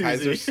 Kaiser Susie.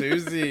 Kaiser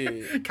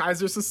Susie.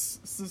 Kaiser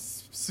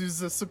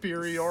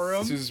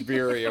Suspiriorum.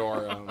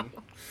 Suspiriorum.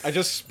 I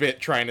just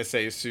spit trying to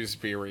say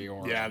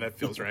Suspiriorum. Yeah, that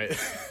feels right.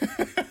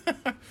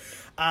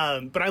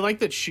 But I like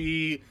that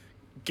she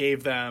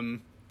gave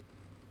them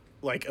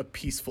like a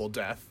peaceful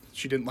death.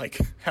 She didn't like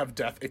have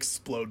death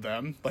explode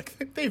them.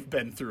 Like they've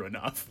been through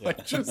enough. Yeah.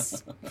 Like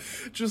just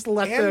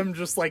let them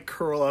just like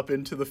curl up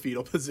into the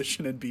fetal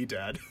position and be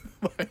dead.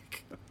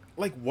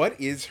 like what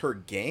is her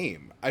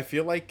game? I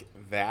feel like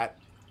that,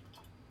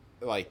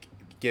 like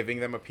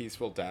giving them a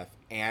peaceful death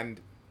and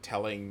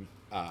telling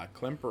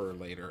Klimper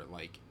later,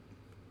 like,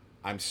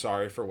 I'm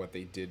sorry for what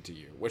they did to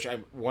you, which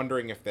I'm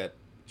wondering if that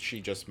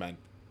she just meant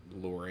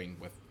luring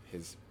with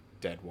his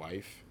dead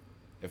wife,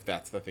 if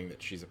that's the thing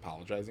that she's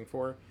apologizing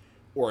for,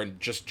 or in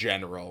just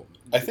general.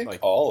 I think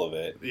like, all of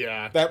it.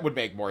 Yeah, that would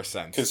make more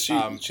sense because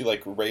she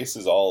like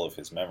erases all of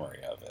his memory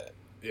of it.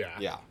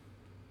 Yeah.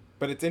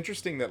 But it's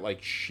interesting that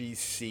like she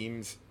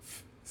seems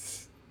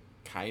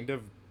kind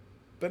of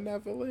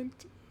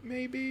benevolent,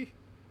 maybe,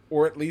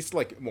 or at least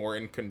like more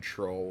in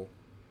control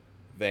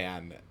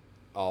than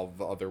all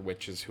the other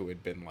witches who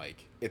had been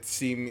like it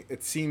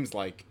seems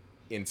like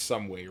in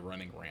some way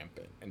running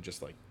rampant and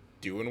just like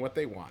doing what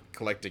they want,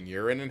 collecting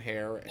urine and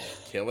hair and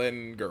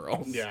killing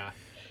girls. Yeah.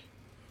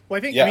 Well,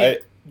 I think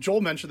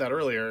Joel mentioned that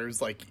earlier. It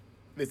was like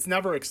it's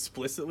never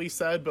explicitly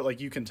said, but like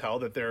you can tell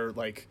that they're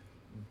like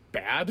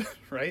bad,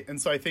 right?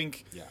 And so I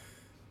think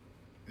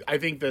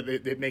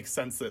that it makes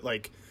sense that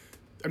like,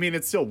 I mean,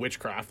 it's still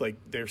witchcraft. Like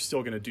they're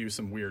still going to do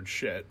some weird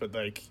shit, but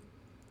like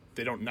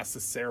they don't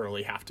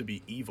necessarily have to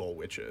be evil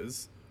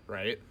witches,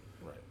 right?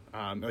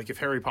 Right. Like if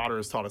Harry Potter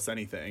has taught us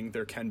anything,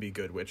 there can be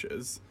good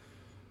witches.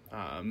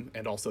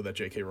 And also that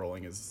J.K.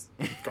 Rowling is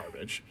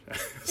garbage.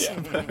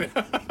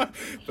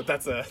 But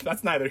that's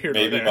neither here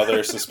nor there. Maybe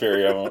Mother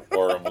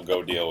Suspiriorum will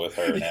go deal with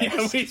her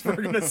next. Yeah,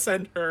 we're gonna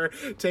send her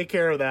take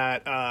care of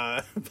that.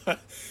 But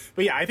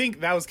yeah, I think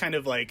that was kind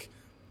of like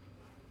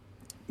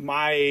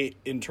my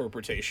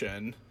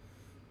interpretation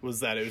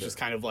was that it was just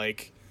kind of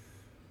like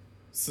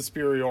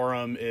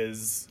Suspiriorum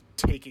is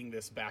taking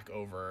this back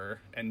over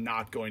and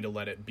not going to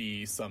let it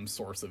be some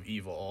source of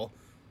evil,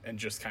 and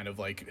just kind of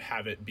like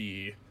have it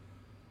be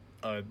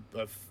a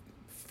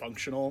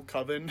functional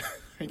coven,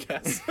 I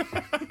guess.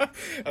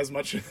 As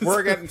much as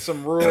we're getting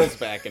some rules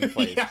back in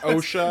place. Yes.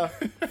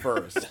 OSHA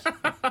first.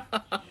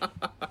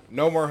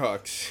 No more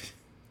hooks.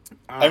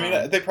 I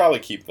mean, they probably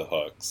keep the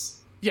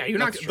hooks. Yeah, you're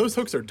not. Those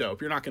hooks are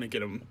dope. You're not going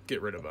to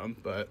get rid of them.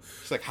 But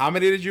it's like, how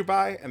many did you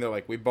buy? And they're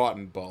like, we bought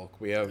in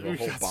bulk. We have a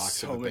whole box.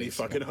 So in the many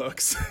basement. fucking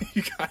hooks,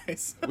 you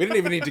guys. We didn't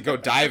even need to go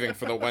diving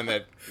for the one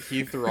that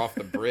he threw off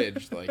the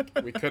bridge. Like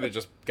we could have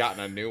just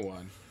gotten a new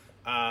one.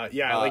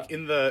 Like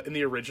in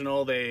the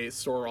original, they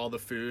store all the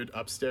food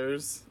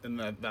upstairs, and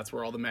that's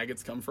where all the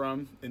maggots come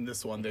from. In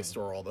this one, they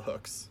store all the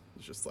hooks.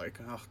 It's just like,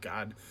 oh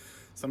god.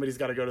 Somebody's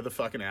got to go to the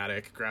fucking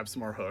attic, grab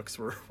some more hooks.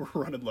 We're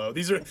running low.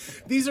 These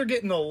are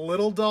getting a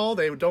little dull.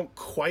 They don't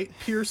quite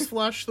pierce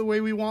flesh the way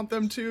we want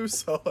them to.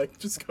 So like,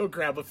 just go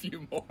grab a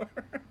few more.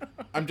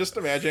 I'm just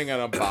imagining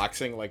an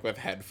unboxing like with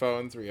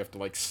headphones where you have to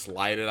like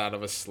slide it out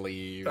of a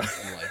sleeve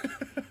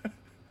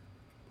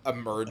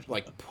and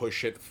like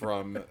push it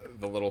from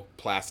the little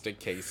plastic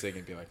casing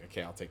and be like,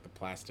 okay, I'll take the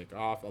plastic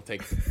off. I'll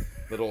take the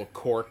little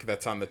cork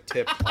that's on the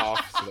tip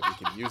off so that we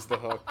can use the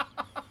hook.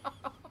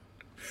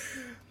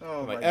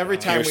 Oh like every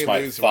God. time Here's we my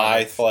lose thigh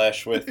one,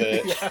 flesh with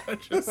it.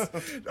 Just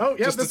this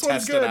to one's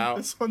test it good. out.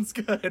 This one's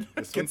good.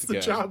 This Gets one's the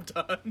good. job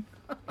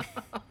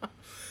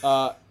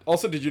done.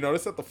 Also, did you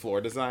notice that the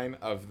floor design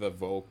of the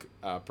Volk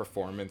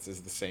performance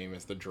is the same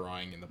as the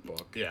drawing in the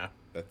book? Yeah,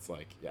 that's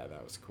like, yeah,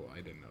 that was cool.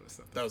 I didn't notice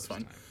that. That was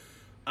fun.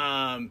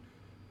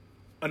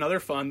 Another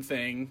fun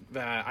thing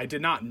that I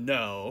did not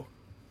know,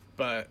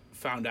 but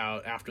found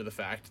out after the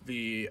fact,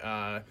 the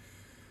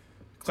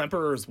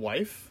Klemperer's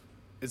wife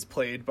is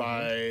played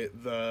by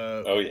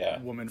the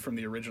woman from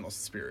the original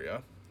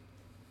Suspiria.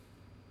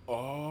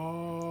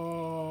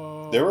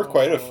 Oh. There were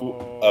quite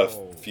a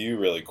few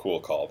really cool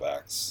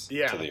callbacks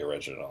to the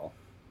original.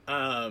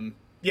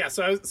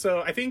 So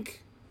I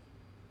think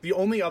the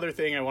only other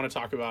thing I want to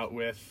talk about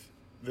with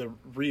the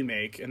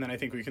remake, and then I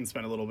think we can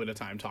spend a little bit of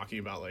time talking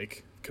about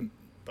like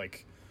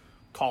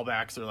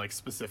callbacks are like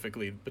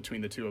specifically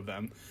between the two of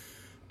them.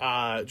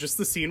 Just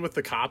the scene with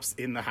the cops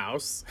in the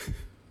house.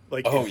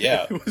 Like, Oh,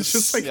 yeah. it was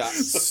just like Yeah.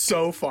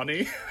 so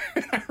funny.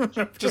 I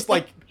remember, Just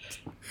like,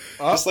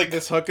 Just like-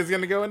 this hook is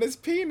gonna go in his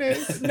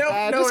penis. no,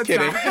 just it's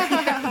kidding.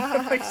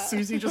 not. Like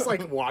Susie just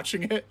like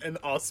watching it and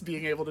us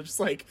being able to just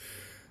like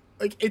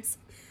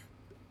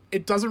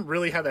it doesn't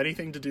really have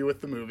anything to do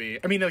with the movie.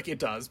 I mean, like, it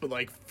does, but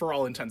like for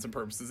all intents and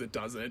purposes it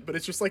doesn't. But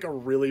it's just like a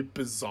really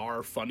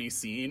bizarre funny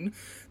scene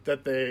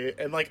that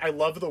and like I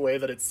love the way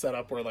that it's set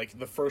up where like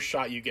the first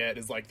shot you get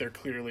is like they're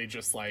clearly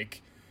just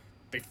like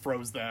they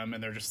froze them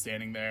and they're just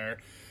standing there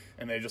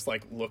and they just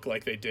like look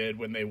like they did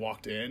when they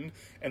walked in,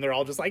 and they're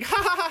all just like ha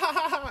ha ha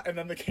ha ha, and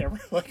then the camera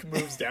like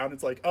moves down.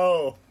 It's like,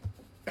 oh,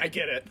 I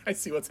get it. I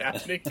see what's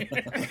happening.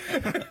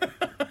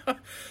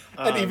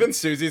 And even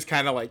Susie's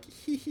kind of like,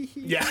 hee hee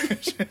hee. Yeah.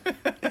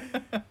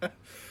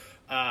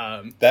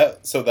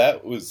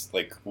 That was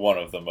like one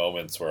of the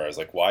moments where I was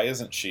like, why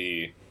isn't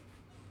she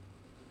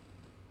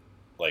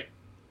like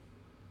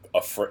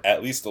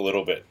at least a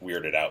little bit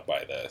weirded out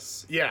by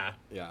this? Yeah.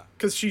 Yeah.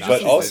 Because she Not just But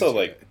she's also, into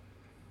like, it.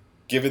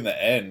 given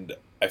the end,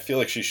 I feel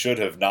like she should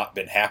have not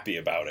been happy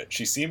about it.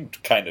 She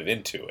seemed kind of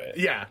into it.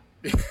 yeah.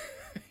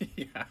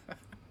 Yeah.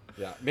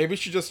 Yeah, maybe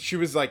she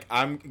was like,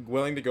 I'm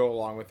willing to go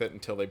along with it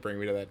until they bring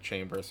me to that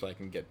chamber so I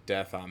can get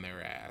death on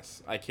their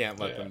ass. I can't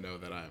let them know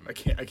that I'm.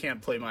 I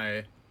can't play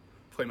my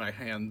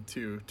hand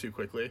too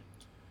quickly.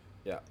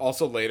 Yeah.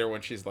 Also later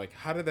when she's like,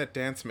 how did that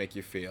dance make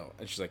you feel?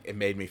 And she's like, it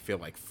made me feel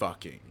like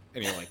fucking.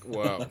 And you're like,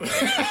 whoa.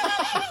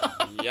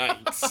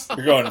 Yikes.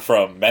 You're going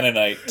from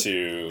Mennonite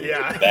to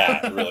Yeah.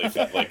 that really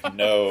felt like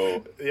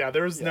no. Yeah,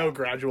 there was no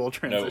gradual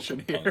transition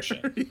here.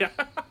 compunction. Yeah.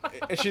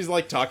 And she's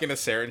like talking to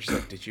Sarah and she's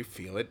like, did you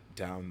feel it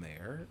down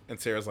there? And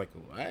Sarah's like,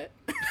 what?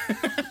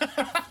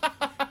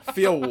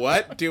 Feel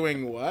what?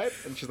 Doing what?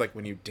 And she's like,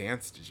 when you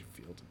danced, did you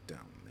feel it down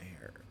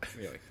there?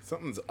 And you're like,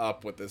 something's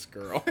up with this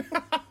girl.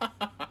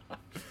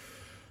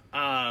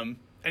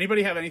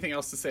 Anybody have anything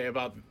else to say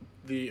about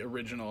the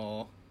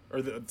original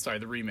or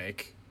the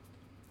remake?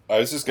 I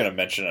was just going to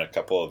mention a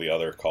couple of the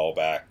other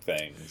callback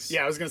things.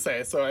 Yeah, I was gonna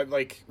say. So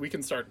we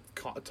can start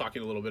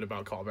talking a little bit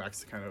about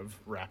callbacks to kind of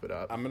wrap it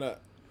up. I'm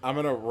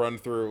gonna run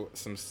through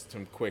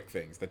some quick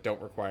things that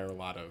don't require a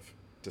lot of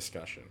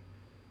discussion.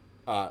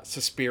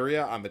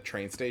 Suspiria on the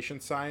train station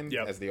sign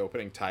Yep. as the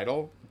opening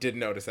title. Did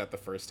notice that the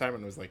first time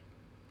and was like,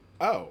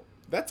 oh,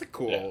 that's a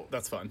cool, Yeah,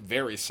 that's fun.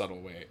 very subtle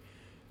way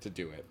to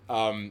do it.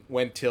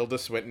 When Tilda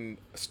Swinton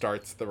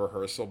starts the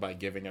rehearsal by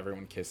giving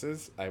everyone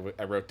kisses, I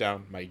wrote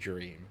down my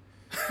dream.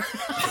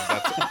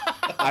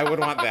 I would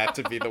want that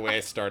to be the way I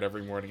start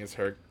every morning, is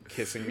her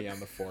kissing me on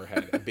the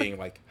forehead and being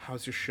like,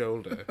 how's your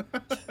shoulder?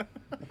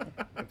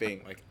 And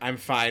being like, I'm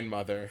fine,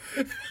 mother.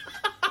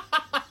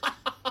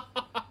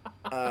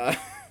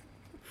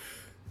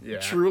 Yeah,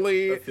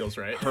 Truly, that feels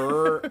right.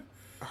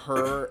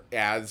 her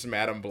as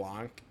Madame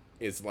Blanc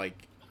is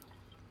like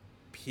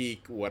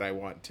peak what I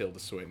want Tilda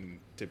Swinton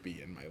to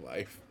be in my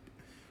life.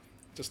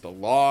 Just a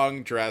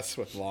long dress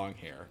with long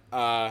hair.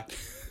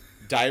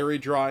 Diary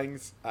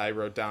drawings I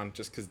wrote down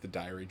just because the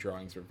diary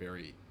drawings were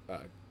very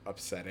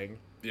upsetting.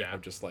 Yeah.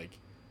 Of just like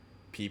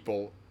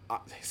people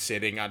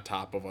sitting on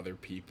top of other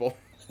people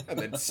and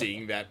then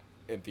seeing that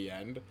at the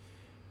end.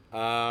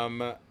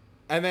 And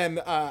then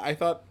I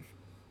thought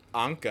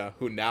Anka,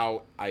 who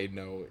now I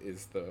know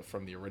is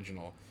from the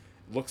original,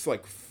 looks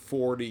like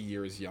 40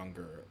 years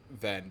younger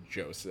than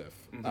Joseph,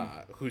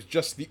 who's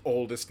just the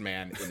oldest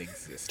man in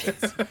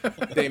existence.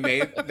 They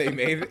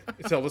made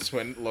Tilda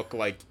Swinton look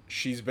like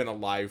she's been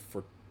alive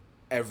for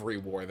every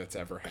war that's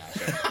ever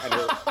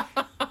happened,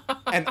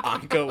 and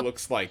Anka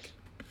looks like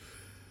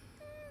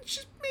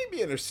she's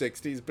maybe in her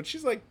 60s, but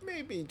she's like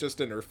maybe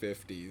just in her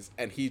 50s,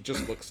 and he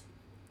just looks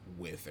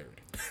withered,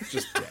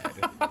 just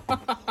dead.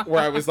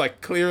 Where I was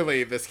like,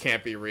 clearly this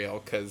can't be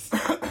real, because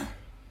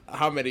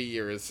how many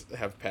years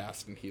have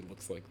passed and he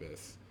looks like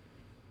this?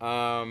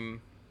 I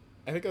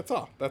think that's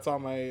all. That's all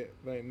my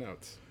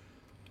notes.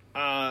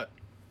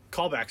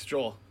 Callbacks,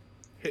 Joel.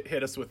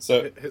 Hit us with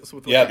So, hit us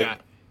with what yeah, you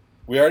got.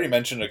 we already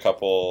mentioned a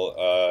couple,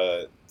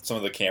 some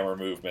of the camera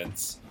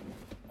movements,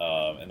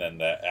 and then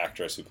the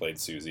actress who played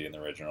Susie in the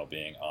original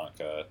being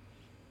Anka.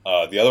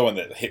 The other one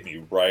that hit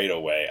me right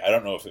away, I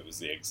don't know if it was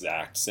the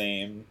exact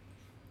same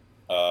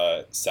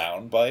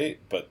sound bite,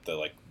 but the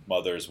like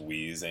mother's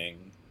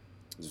wheezing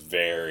was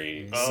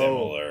very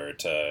similar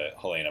to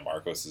Helena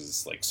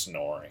Marcos's like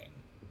snoring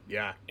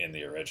Yeah. in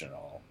the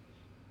original.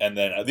 And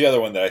then the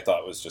other one that I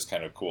thought was just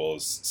kind of cool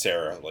is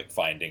Sarah like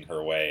finding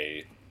her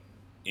way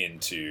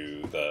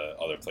into the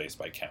other place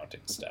by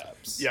counting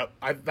steps. Yep.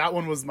 That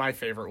one was my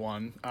favorite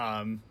one.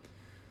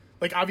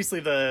 Like obviously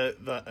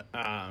the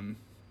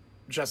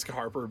Jessica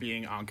Harper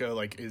being Anka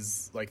like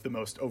is like the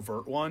most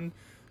overt one.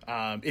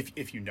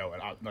 If you know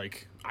it,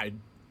 I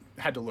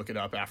had to look it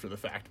up after the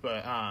fact,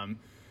 but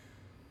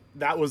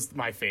that was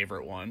my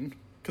favorite one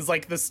because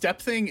like the step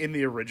thing in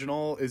the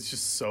original is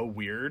just so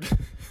weird.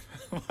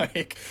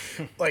 like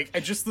I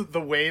just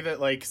the way that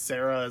like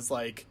Sarah is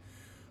like,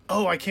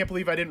 oh, I can't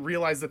believe I didn't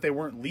realize that they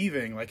weren't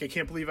leaving. Like, I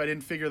can't believe I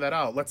didn't figure that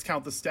out. Let's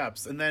count the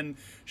steps. And then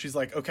she's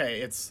like,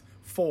 okay, it's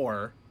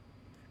 4,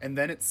 and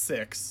then it's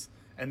 6,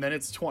 and then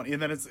it's 20,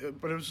 and then it's,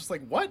 but it was just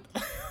like, what?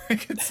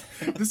 Like,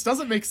 this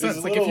doesn't make sense.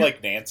 It's a like, little if you,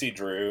 like Nancy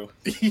Drew.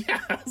 yeah,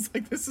 I was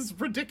like, this is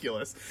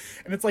ridiculous.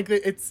 And it's like,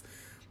 it's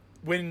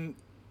when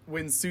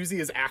Susie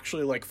is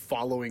actually like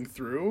following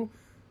through,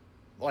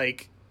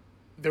 like,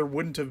 there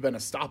wouldn't have been a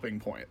stopping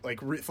point. Like,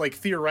 like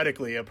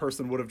theoretically, a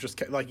person would have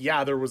just like,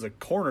 yeah, there was a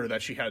corner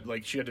that she had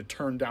to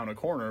turn down a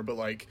corner, but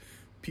like,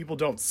 people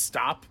don't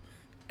stop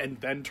and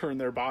then turn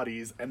their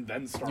bodies and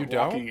then start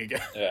walking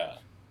again. Yeah,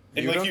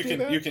 and You like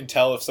don't you can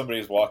tell if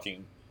somebody's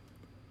walking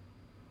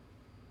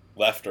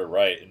left or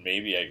right, and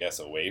maybe I guess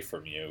away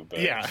from you.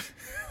 But Yeah.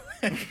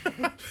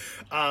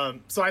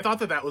 So I thought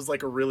that was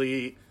like a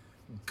really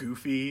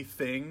goofy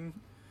thing,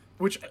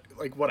 which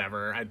like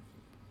whatever.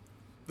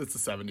 It's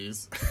the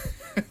 70s.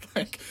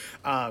 Like,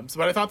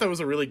 but I thought that was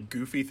a really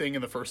goofy thing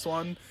in the first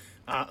one.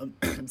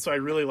 So I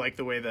really like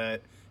the way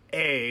that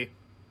they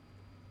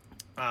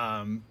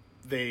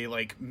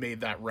like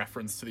made that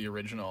reference to the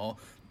original,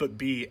 but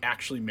B,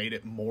 actually made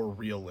it more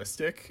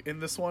realistic in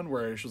this one,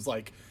 where it was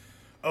like,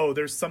 oh,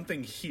 there's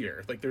something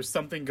here. Like, there's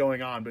something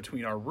going on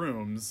between our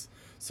rooms.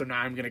 So now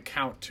I'm going to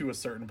count to a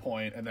certain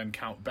point and then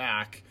count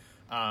back.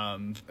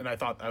 And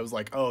I was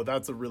like, oh,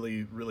 that's a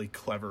really, really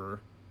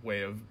clever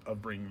way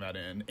of bringing that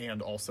in,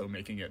 and also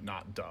making it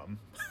not dumb.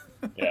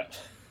 Yeah.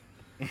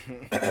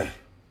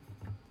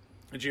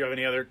 Did you have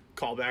any other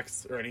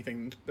callbacks or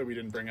anything that we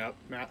didn't bring up,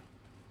 Matt?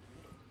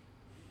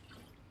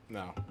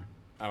 No,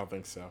 I don't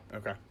think so.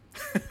 Okay.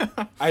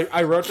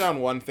 I wrote down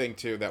one thing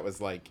too that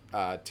was like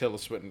Tilda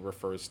Swinton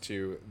refers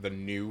to the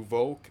new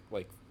Volk,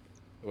 like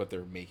what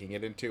they're making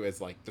it into, as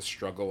like the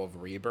struggle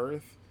of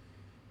rebirth,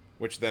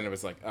 which then it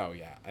was like, oh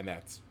yeah, and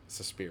that's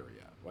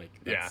Suspiria, like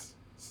that's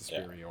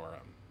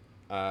Suspiriorum.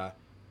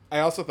 I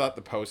also thought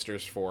the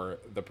posters for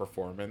the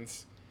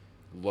performance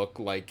look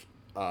like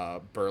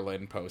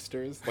Berlin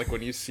posters, like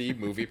when you see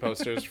movie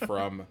posters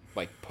from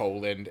like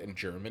Poland and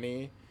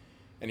Germany,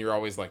 and you're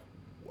always like,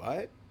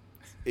 what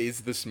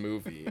is this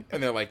movie?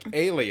 And they're like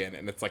Alien,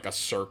 and it's like a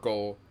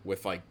circle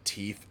with like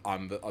teeth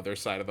on the other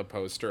side of the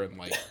poster and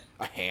like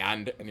a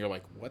hand, and you're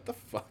like, what the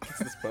fuck is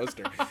this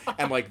poster?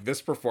 And like this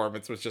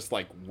performance was just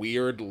like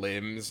weird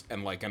limbs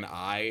and like an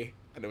eye,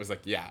 and it was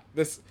like, yeah,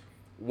 this,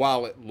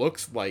 while it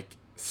looks like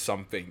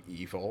something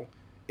evil,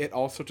 it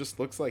also just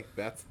looks like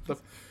that's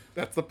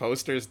the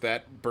posters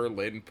that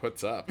Berlin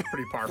puts up.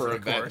 Pretty par for the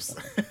course.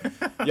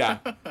 Yeah,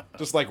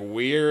 just like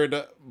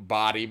weird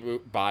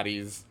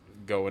bodies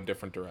go in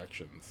different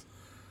directions.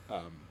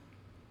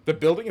 The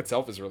building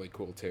itself is really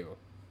cool too.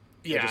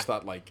 Yeah. I just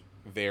thought like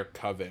their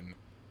coven,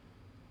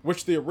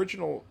 which the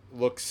original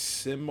looks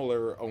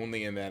similar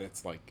only in that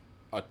it's like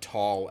a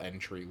tall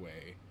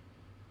entryway,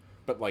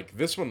 but like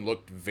this one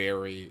looked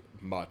very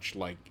much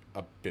like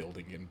a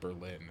building in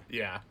Berlin.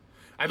 Yeah.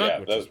 I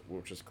thought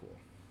which is cool.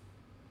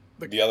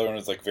 The other one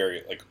was like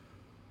very like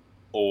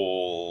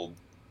old,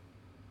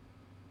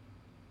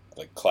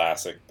 like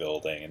classic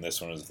building, and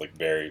this one was like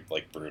very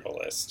like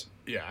brutalist.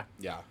 Yeah.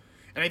 Yeah.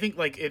 And I think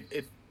like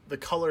it the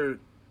color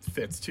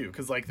fits too,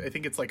 because like I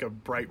think it's like a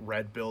bright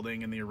red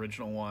building in the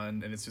original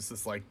one, and it's just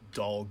this like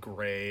dull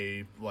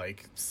gray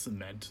like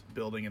cement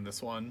building in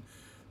this one,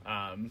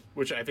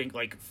 which I think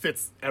like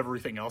fits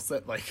everything else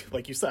that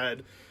like you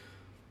said,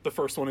 the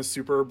first one is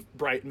super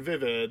bright and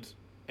vivid,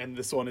 and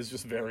this one is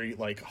just very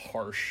like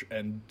harsh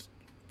and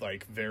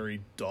like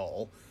very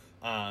dull.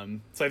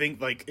 So I think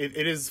like it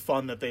is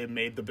fun that they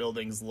made the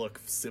buildings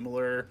look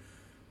similar,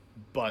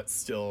 but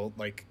still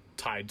like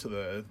tied to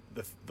the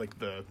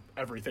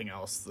everything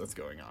else that's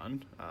going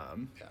on.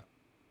 Yeah.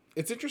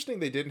 It's interesting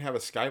they didn't have a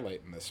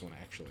skylight in this one,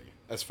 actually,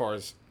 as far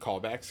as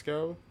callbacks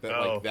go.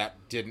 Like that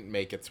didn't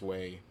make its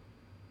way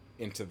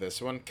into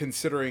this one,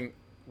 considering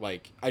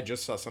like I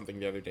just saw something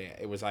the other day.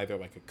 It was either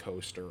like a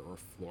coaster or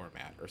floor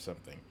mat or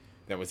something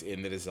that was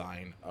in the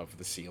design of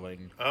the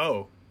ceiling.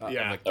 Yeah.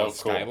 Like the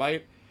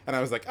skylight. Cool. And I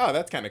was like, oh,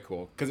 that's kind of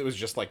cool, because it was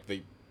just like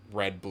the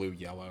red, blue,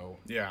 yellow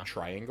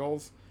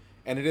triangles.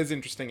 And it is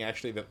interesting,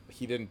 actually, that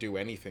he didn't do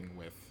anything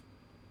with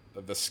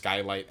the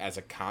skylight as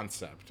a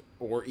concept,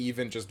 or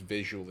even just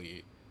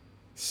visually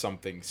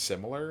something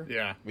similar.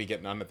 Yeah. We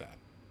get none of that.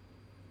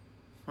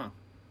 Huh.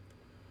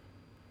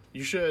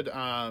 You should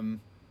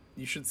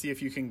see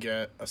if you can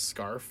get a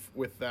scarf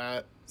with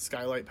that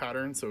skylight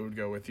pattern, so it would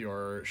go with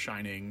your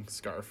Shining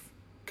scarf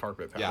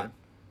carpet pattern. Yeah.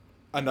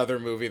 Another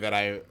movie that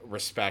I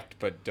respect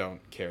but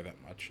don't care that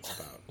much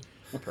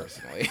about,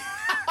 personally.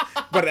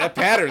 But that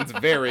pattern's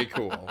very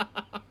cool.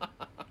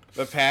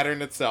 The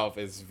pattern itself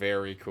is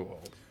very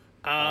cool.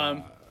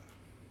 All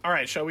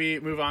right, shall we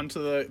move on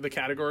to the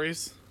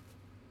categories?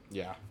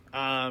 Yeah.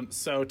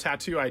 So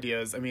tattoo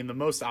ideas. I mean, the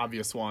most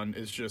obvious one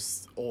is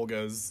just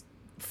Olga's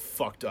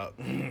fucked up,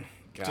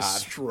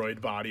 destroyed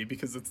body,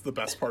 because it's the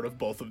best part of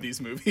both of these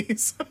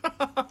movies.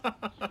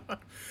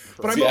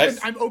 But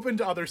I'm open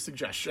to other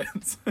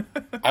suggestions.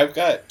 I've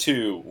got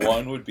two.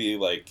 One would be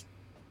like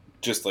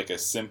just like a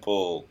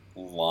simple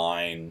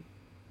line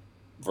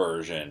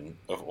version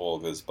of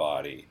Olga's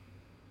body,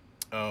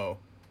 Oh,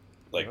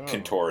 like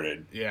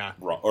contorted, yeah,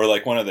 wrong, or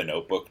like one of the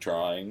Notebook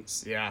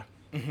drawings. yeah.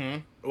 Mm-hmm.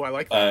 Oh, I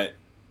like that.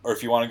 Or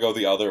if you want to go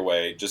the other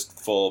way, just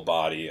full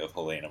body of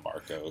Helena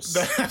Marcos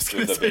I was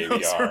gonna with a say baby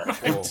those are arm.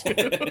 mine,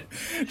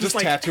 too. Just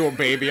like- tattoo a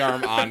baby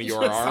arm on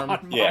your Just arm.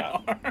 on my Yeah.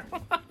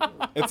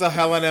 arm. It's a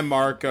Helena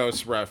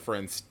Marcos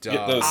reference. Duh.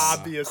 Get those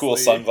Obviously. cool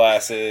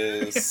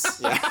sunglasses.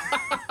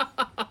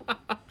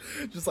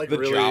 Just like The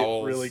really,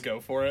 jowls. really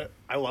go for it.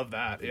 I love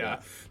that. Yeah. Yeah.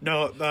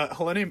 No, the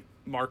Helena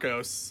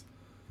Marcos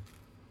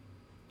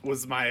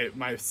was my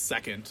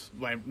second,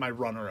 my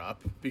runner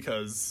up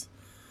because,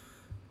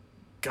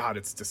 God,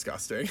 it's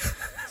disgusting.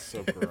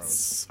 So It's gross.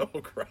 so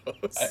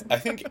gross. I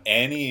think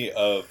any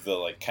of the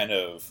like kind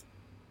of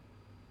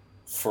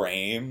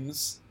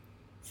frames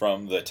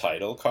from the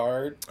title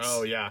cards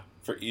Oh yeah,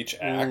 for each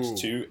act Ooh.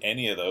 to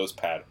any of those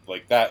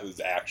like that would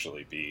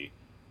actually be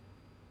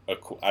a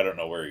cool. I don't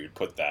know where you'd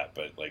put that,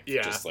 but like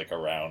Yeah. just like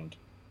around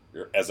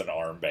as an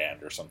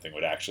armband or something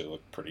would actually look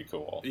pretty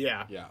cool.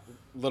 yeah. Yeah,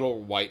 little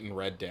white and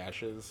red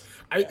dashes.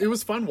 It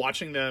was fun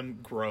watching them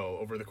grow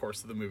over the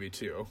course of the movie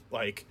too.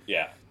 Like,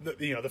 Yeah,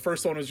 the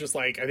first one was just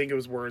like, I think it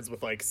was words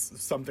with like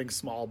something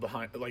small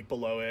behind, like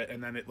below it,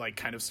 and then it like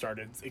kind of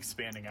started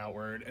expanding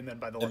outward, and then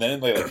by the and then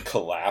they like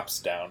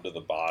collapsed down to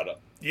the bottom.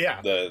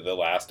 yeah, The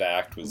last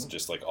act was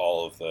just like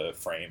all of the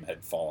frame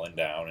had fallen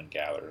down and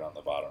gathered on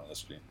the bottom of the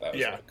screen. That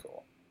was Yeah. really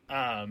cool.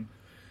 I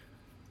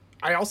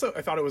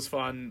thought it was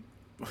fun.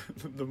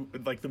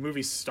 The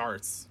movie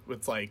starts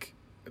with like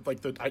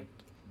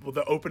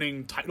the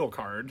opening title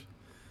card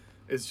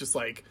is just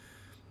like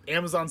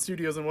Amazon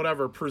Studios and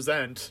whatever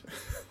present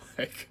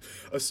like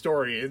a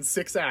story in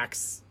 6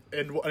 acts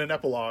and an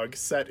epilogue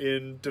set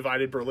in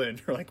divided Berlin.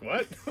 You're like,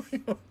 what?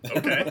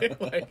 Okay,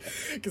 like,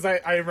 because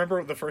I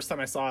remember the first time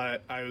I saw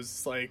it, I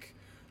was like,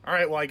 all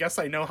right, well, I guess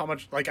I know how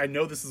much, like, I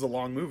know this is a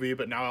long movie,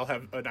 but now I'll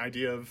have an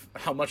idea of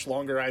how much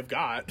longer I've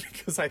got,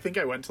 because I think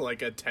I went to,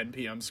 like, a 10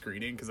 p.m.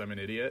 screening, because I'm an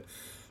idiot.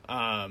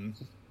 And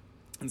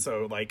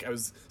so, like, I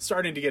was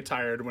starting to get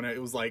tired when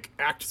it was, like,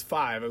 Act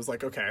 5. I was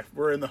like, okay,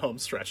 we're in the home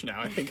stretch now.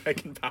 I think I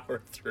can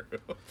power through.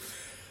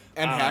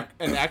 And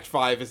Act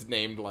 5 is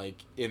named, like,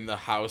 in the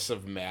House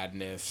of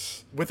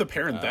Madness. With a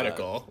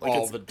parenthetical. Like,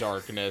 all it's, the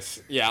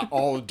darkness. Yeah,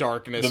 all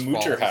darkness. The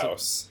Moocher falls.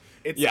 House.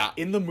 it's yeah.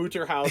 in the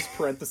Mutter house,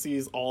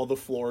 parentheses, all the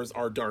floors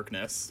are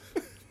darkness.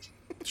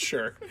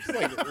 Sure.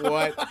 Like,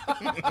 what?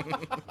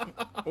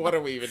 What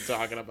are we even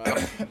talking about?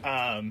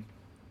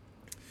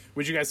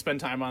 Would you guys spend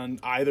time on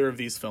either of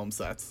these film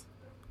sets?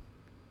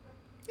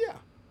 Yeah.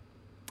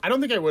 I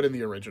don't think I would in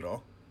the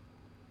original.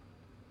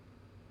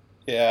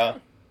 Yeah,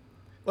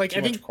 Like, too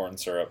I much think, corn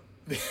syrup.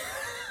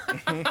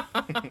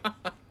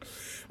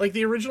 like,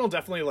 the original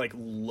definitely, like,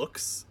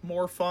 looks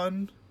more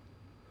fun.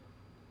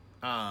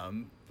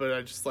 But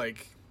I just,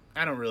 like,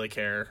 I don't really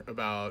care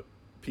about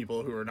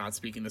people who are not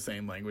speaking the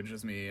same language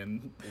as me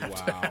and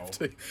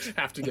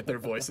have to get their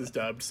voices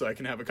dubbed so I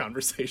can have a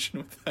conversation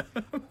with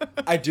them.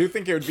 I do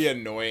think it would be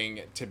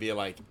annoying to be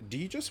like, do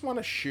you just want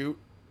to shoot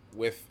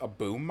with a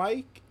boom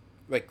mic?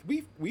 Like,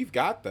 we've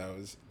got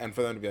those. And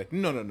for them to be like,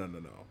 no.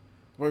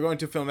 We're going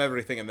to film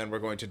everything and then we're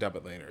going to dub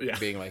it later. Yeah.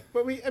 Being like,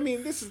 but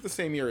this is the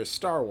same year as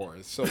Star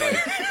Wars. So, like,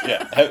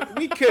 Yeah,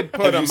 we could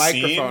put Have a you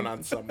microphone seen-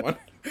 on someone.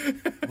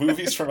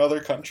 movies from other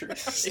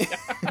countries.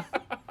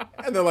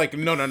 And they're like,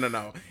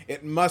 no.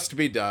 It must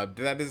be dubbed.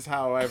 That is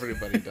how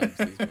everybody dubs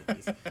these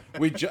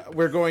movies.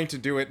 We're going to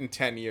do it in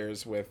 10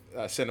 years with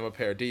Cinema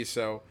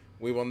Paradiso.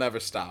 We will never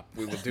stop.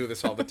 We will do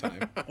this all the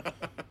time.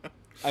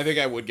 I think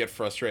I would get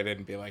frustrated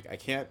and be like, I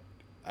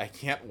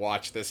can't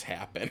watch this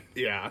happen.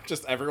 Yeah.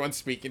 Just everyone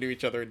speaking to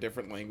each other in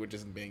different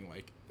languages and being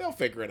like, they'll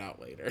figure it out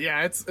later.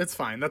 Yeah, it's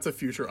fine. That's a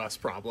future us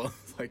problem.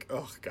 Like,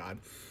 oh, God.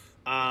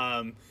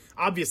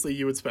 Obviously,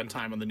 you would spend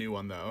time on the new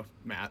one, though,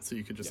 Matt, so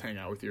you could just hang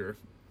out with your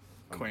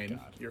Quain,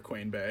 God. your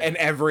Quain Bay.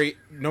 And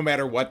no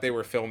matter what they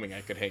were filming,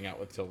 I could hang out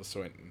with Tilda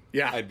Swinton.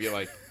 Yeah. I'd be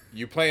like,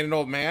 you playing an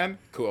old man?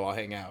 Cool, I'll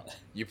hang out.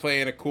 You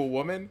playing a cool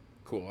woman?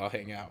 Cool, I'll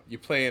hang out. You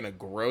playing a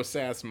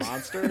gross-ass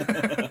monster?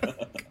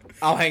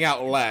 I'll hang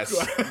out less,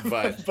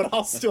 but but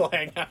I'll still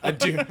hang out.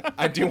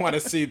 I do want to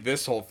see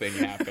this whole thing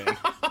happen.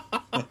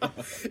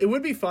 It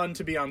would be fun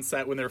to be on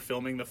set when they're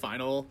filming the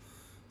final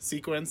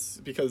sequence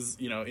because,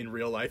 in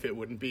real life it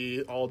wouldn't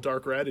be all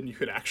dark red and you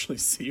could actually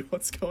see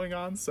what's going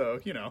on. So,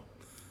 that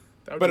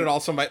would But be- it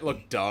also might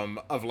look dumb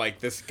of like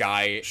this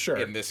guy Sure.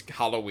 in this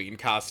Halloween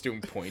costume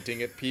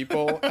pointing at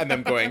people and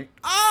them going,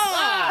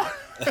 ah!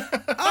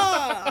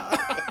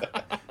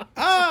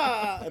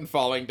 And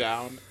falling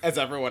down as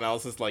everyone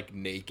else is like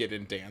naked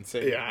and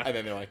dancing. Yeah. And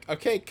then they're like,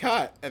 okay,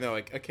 cut. And they're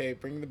like, okay,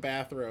 bring the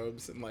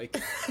bathrobes and like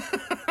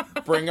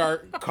bring our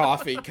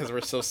coffee because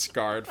we're so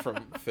scarred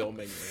from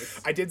filming this.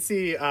 I did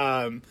see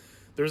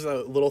there's a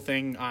little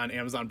thing on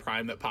Amazon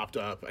Prime that popped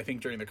up, I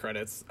think during the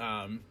credits,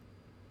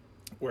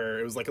 where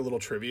it was like a little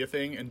trivia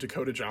thing, and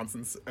Dakota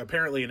Johnson's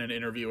apparently in an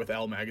interview with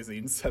Elle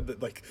magazine said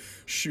that like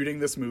shooting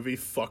this movie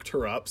fucked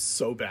her up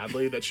so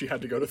badly that she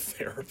had to go to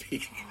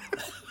therapy.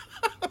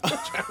 Which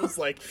I was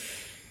like,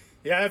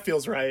 Yeah, that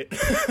feels right.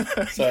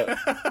 So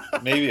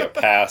maybe a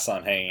pass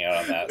on hanging out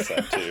on that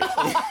set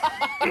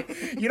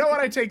too. You know what?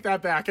 I take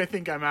that back. I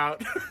think I'm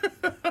out.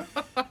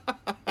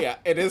 Yeah,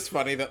 it is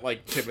funny that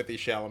like Timothée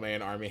Chalamet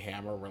and Armie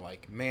Hammer were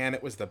like, man,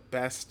 it was the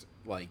best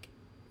like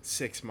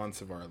 6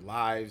 months of our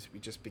lives. We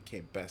just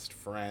became best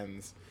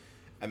friends.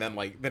 And then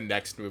like the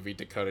next movie,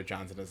 Dakota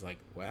Johnson is like,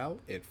 well,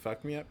 it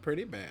fucked me up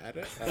pretty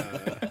bad.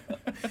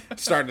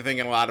 Started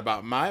thinking a lot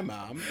about my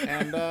mom,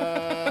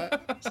 and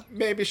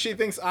maybe she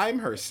thinks I'm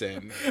her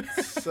sin.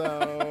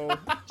 So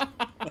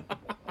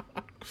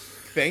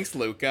thanks,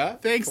 Luca.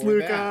 Thanks, for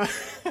Luca.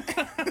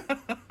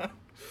 that.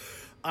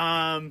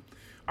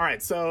 All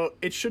right, so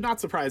it should not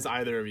surprise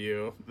either of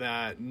you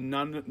that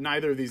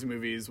neither of these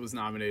movies was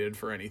nominated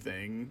for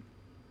anything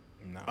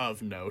No.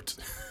 of note,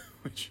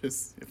 which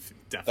is it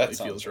That definitely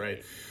sounds feels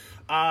right.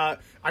 right.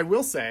 I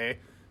will say,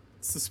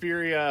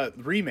 Suspiria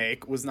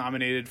remake was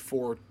nominated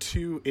for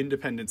 2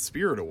 Independent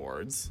Spirit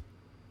Awards.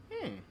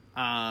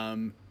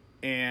 And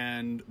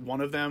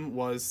one of them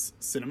was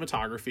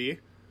cinematography,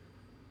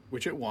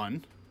 which it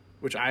won.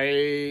 Which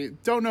I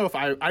don't know if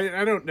I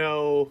don't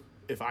know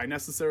if I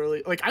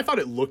necessarily like. I thought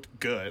it looked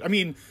good. I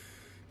mean,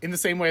 in the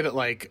same way that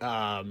like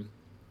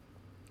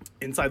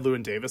Inside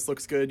Llewyn Davis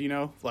looks good, you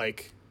know,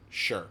 like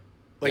Sure.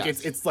 like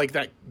Yes. it's like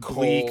that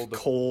bleak, Cold.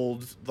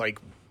 cold, like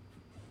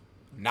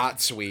Not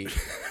sweet.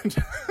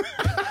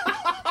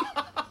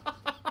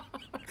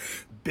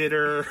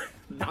 bitter,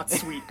 not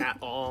sweet at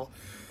all.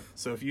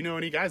 So if you know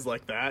any guys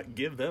like that,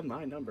 give them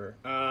my number.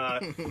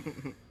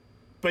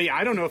 But yeah,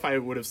 I don't know if I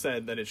would have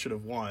said that it should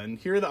have won.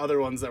 Here are the other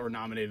ones that were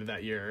nominated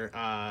that year.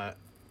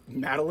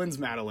 Madeline's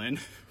Madeline,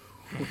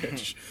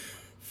 which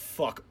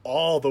fuck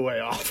all the way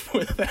off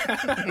with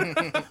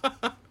that.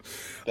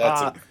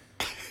 That's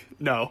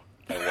No.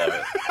 I love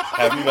it.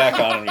 Have me back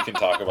on and we can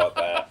talk about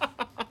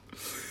that.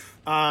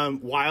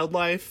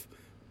 Wildlife,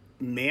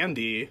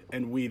 Mandy,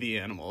 and We the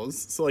Animals.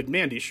 So like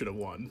Mandy should have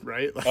won,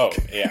 right? Like, Oh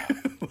yeah,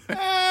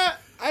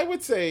 I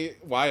would say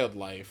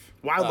Wildlife.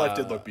 Wildlife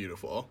did look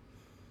beautiful.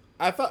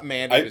 I thought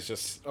Mandy I- was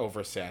just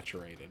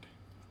oversaturated.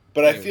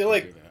 but I Maybe we feel can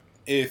like do that.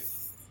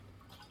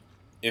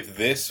 if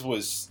this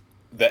was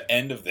the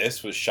end of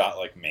this was shot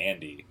like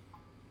Mandy,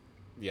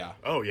 Yeah,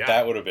 Oh yeah,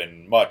 that would have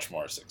been much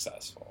more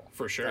successful.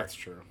 for sure. that's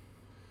true.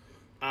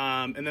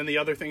 And then the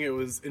other thing, it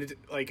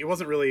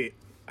wasn't really,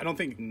 I don't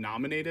think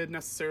nominated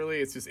necessarily.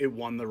 It's just, it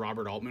won the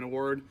Robert Altman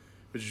Award,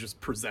 which is just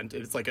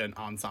presented. It's like an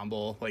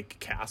ensemble, like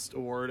cast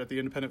award at the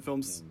Independent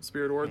Films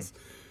Spirit Awards,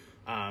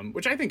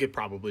 which I think it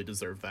probably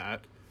deserved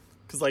that.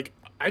 Cause like,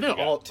 I know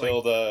Yeah, all,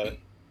 like,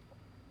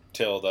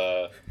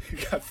 Tilda, you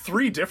got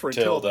 3 different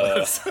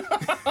Tilda.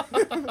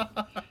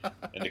 Tildas.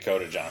 and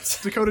Dakota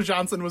Johnson. Dakota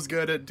Johnson was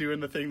good at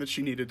doing the thing that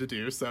she needed to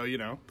do. So, you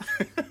know,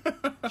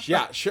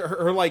 Yeah, sure.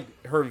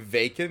 Her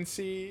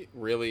vacancy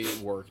really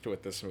worked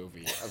with this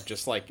movie of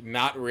just like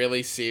not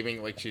really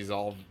seeming like she's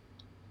all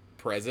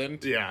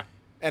present. yeah.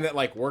 And it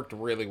like worked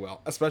really well,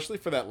 especially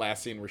for that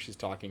last scene where she's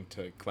talking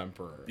to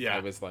Klemperer. Yeah.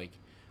 I was like,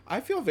 I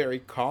feel very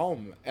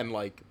calm and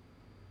like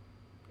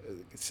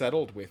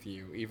settled with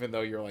you, even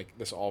though you're like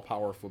this all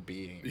powerful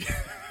being.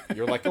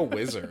 You're like a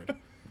wizard.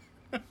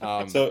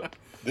 So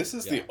this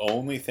is Yeah. the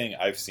only thing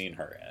I've seen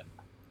her in.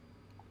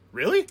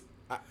 Really?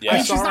 Yeah. I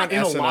mean, saw she's her not on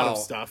in a lot of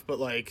SNL. stuff, but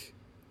like,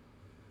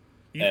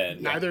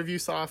 And- neither of you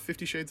saw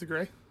 50 Shades of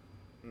Grey?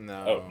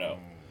 No. Oh, no.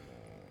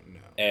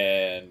 No.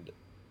 And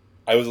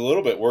I was a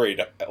little bit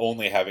worried,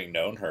 only having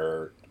known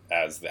her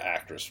as the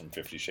actress from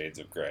 50 Shades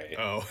of Grey.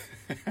 Oh.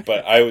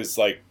 But I was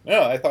like,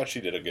 no, I thought she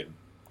did a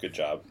good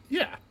job.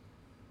 Yeah,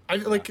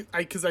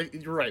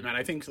 you're right, man.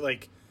 I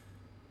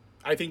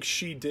think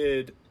she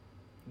did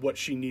what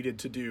she needed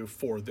to do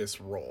for this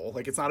role.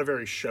 Like, it's not a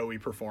very showy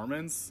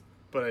performance,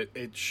 but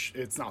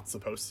it's not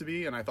supposed to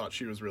be. And I thought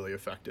she was really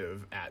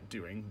effective at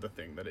doing the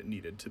thing that it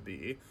needed to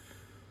be.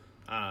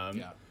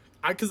 Yeah.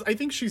 Because I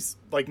think she's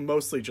like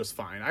mostly just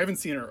fine. I haven't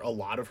seen a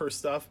lot of her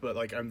stuff, but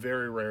like I'm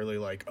very rarely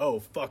like,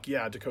 oh fuck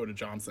yeah, Dakota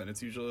Johnson.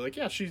 It's usually like,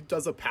 yeah, she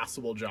does a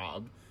passable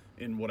job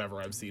in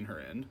whatever I've seen her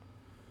in.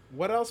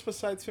 What else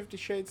besides 50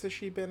 Shades has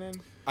she been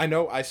in? I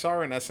know I saw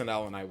her in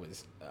SNL and I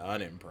was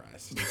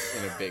unimpressed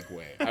in a big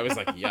way. I was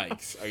like,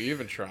 yikes, are you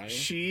even trying?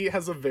 She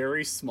has a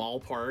very small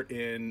part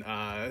in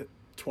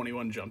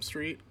 21 Jump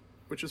Street,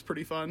 which is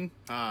pretty fun.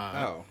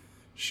 Oh.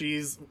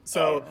 She's I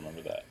so don't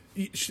remember that.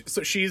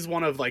 so she's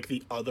one of like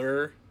the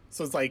other.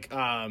 So it's like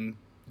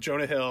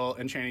Jonah Hill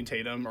and Channing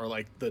Tatum are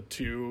like the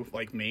 2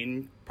 like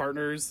main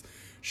partners.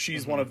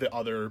 She's one of the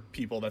other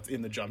people that's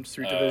in the Jump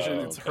Street division.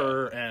 It's okay.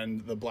 her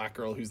and the black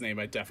girl whose name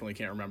I definitely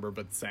can't remember,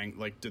 but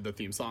did the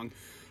theme song.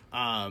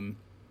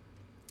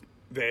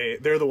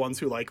 They're the ones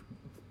who like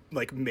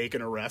make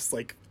an arrest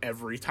like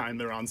every time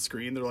they're on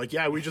screen. They're like,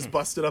 yeah, we just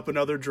busted up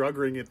another drug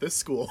ring at this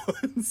school.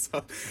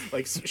 So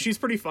like she's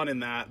pretty fun in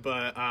that.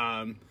 But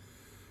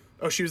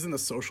she was in The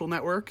Social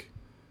Network.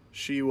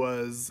 She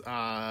was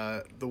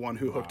the one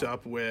who hooked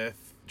up with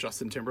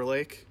Justin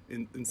Timberlake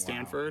in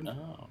Stanford.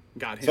 Oh.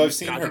 Got him. So I've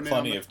seen got her him in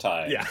plenty on of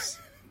times. Yeah.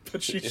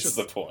 but she's It's just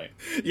the point.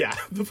 yeah.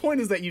 The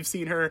point is that you've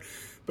seen her,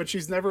 but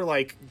she's never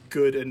like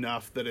good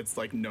enough that it's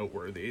like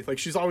noteworthy. Like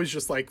she's always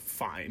just like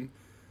fine.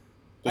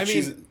 But I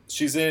mean-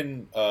 she's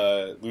in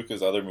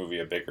Luca's other movie,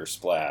 A Bigger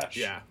Splash.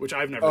 Yeah, which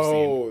I've never seen.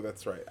 Oh,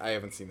 that's right. I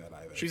haven't seen that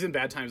either. She's in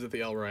Bad Times at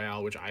the El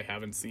Royale, which I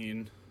haven't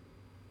seen.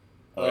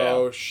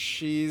 Oh, yeah.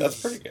 she's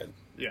That's pretty good.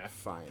 Yeah,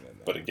 fine in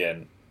that. But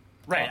again,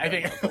 right. I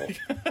not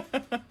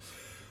that think.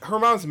 Her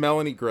mom's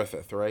Melanie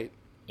Griffith, right?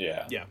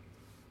 yeah. Yeah.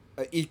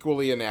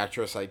 Equally an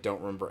actress I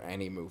don't remember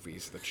any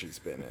movies that she's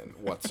been in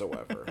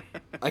whatsoever.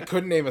 I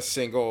couldn't name a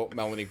single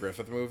Melanie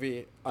Griffith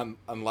movie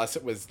unless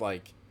it was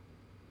like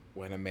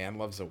When a Man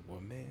Loves a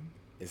Woman.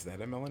 Is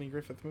that a Melanie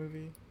Griffith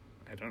movie?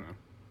 I don't know.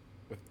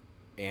 With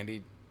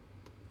Andy...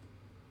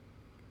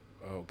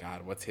 Oh,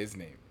 God, what's his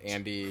name?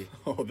 Andy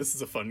Oh, this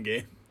is a fun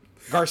game.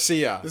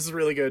 Garcia. This is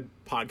really good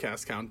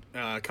podcast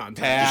content.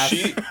 Pass.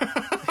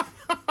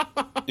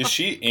 Is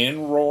she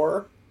in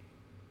Roar?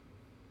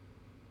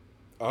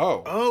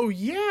 Oh. Oh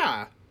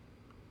yeah.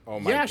 Oh,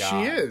 my Yeah, God.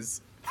 she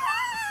is.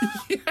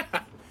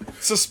 Yeah.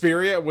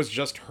 Suspiria was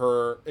just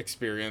her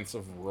experience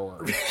of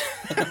Roar.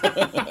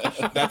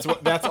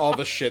 That's all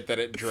the shit that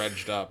it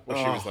dredged up. Where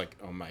she was like,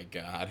 "Oh my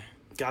God."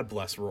 God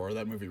bless Roar.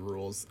 That movie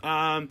rules.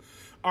 All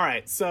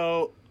right.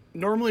 So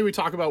normally we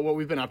talk about what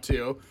we've been up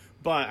to,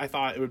 but I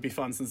thought it would be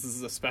fun since this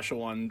is a special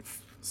one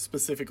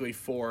specifically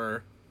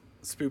for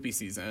spoopy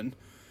season.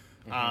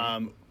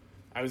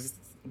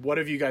 What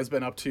have you guys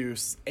been up to,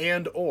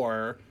 and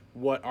or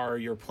what are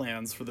your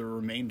plans for the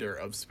remainder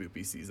of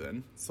spoopy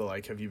season? So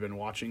like, have you been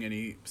watching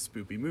any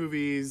spoopy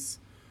movies,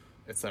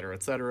 et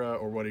cetera,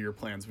 or what are your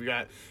plans?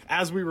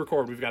 As we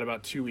record, we've got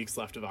about 2 weeks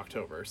left of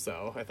October,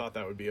 so I thought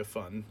that would be a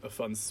fun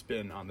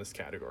spin on this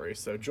category.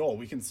 So Joel,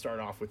 we can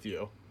start off with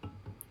you.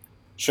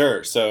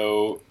 Sure.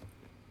 So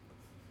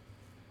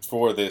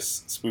for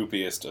this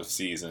spoopiest of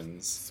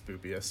seasons,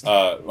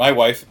 Spoopiest. my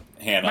wife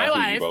Hannah, My who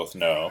wife. you both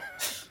know.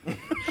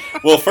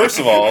 Well, first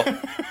of all,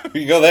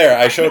 we can go there.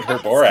 I showed her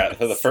Borat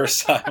for the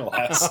first time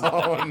last night.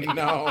 Oh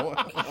no!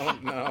 Oh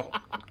no!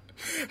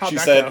 How'd She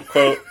that said, go?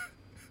 "quote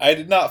I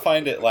did not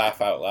find it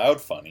laugh out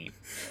loud funny."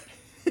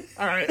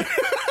 All right.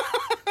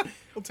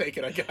 We'll take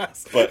it, I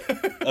guess. But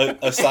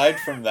aside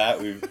from that,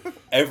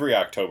 every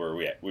October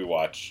we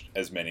watch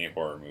as many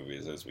horror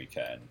movies as we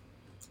can,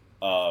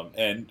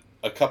 and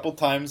a couple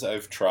times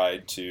I've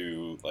tried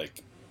to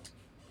like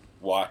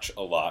watch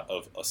a lot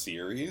of a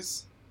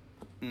series,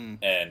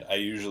 and I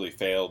usually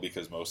fail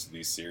because most of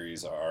these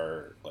series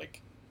are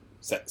like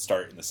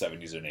start in the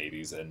 70s and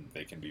 80s, and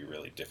they can be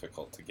really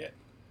difficult to get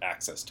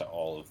access to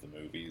all of the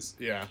movies.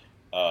 Yeah.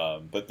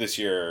 But this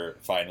year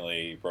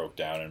finally broke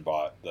down and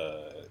bought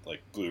the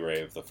like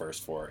Blu-ray of the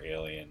first 4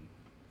 Alien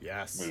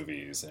Yes.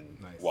 movies and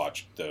Nice.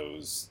 watched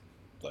those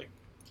like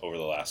over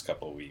the last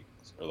couple of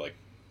weeks, or like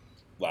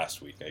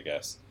last week, I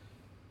guess.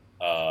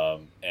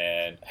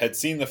 And had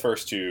seen the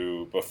first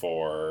 2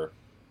 before,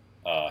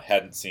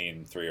 hadn't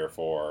seen 3 or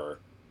 4,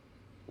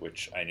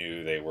 which I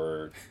knew they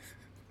were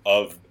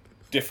of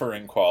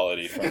differing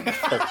quality from the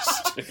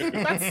first 2.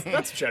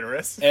 That's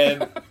generous.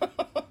 And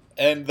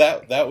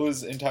that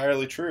was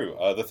entirely true.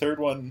 The third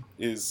one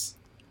is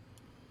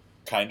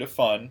kind of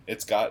fun.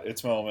 It's got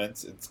its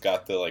moments. It's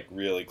got the like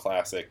really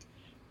classic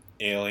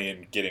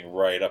alien getting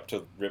right up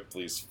to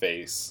Ripley's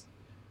face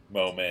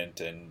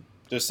moment, and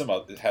there's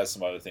it has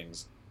some other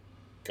things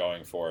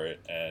going for it.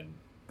 And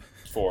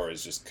 4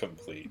 is just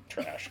complete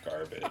trash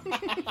garbage.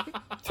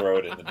 Throw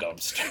it in the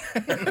dumpster.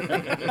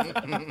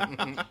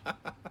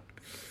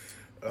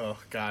 Oh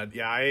God,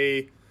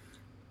 yeah.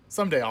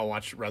 Someday I'll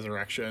watch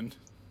Resurrection.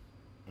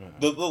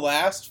 The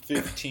last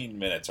 15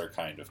 minutes are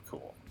kind of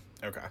cool.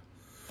 Okay.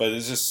 But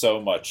there's just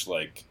so much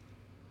like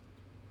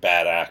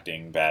bad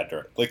acting,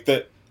 like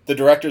the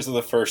directors of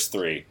the first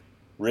 3,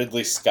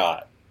 Ridley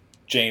Scott,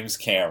 James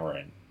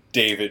Cameron,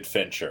 David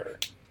Fincher,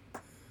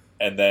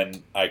 and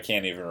then I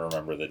can't even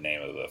remember the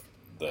name of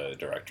the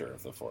director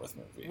of the 4th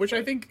movie. Which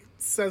I think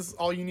says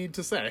all you need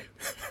to say.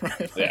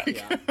 Right? Yeah.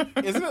 Yeah.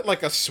 Isn't it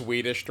like a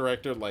Swedish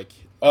director? Like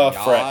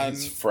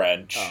He's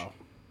French. Oh.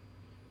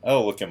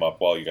 I'll look him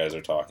up while you guys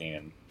are talking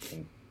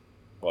and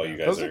while you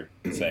guys Those are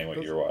saying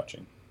what you're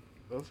watching.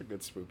 Those are good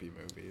spoopy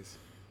movies.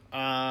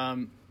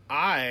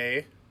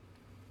 I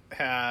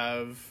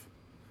have.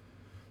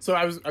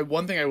 So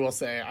one thing I will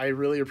say I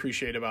really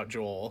appreciate about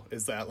Joel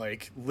is that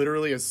like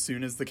literally as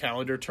soon as the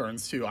calendar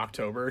turns to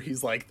October,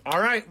 he's like,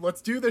 "All right,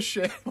 let's do this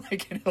shit."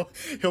 Like, and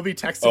he'll be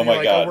texting Oh me my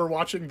like, God. "Oh, we're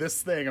watching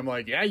this thing." I'm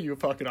like, "Yeah, you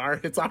fucking are.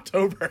 It's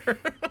October."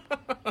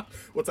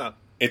 What's up?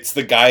 It's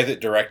the guy that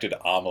directed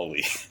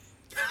Amelie.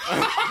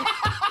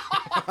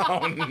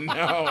 Oh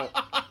no!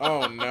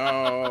 Oh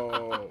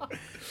no!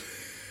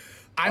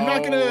 I'm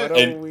not gonna. What a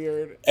And-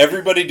 weird.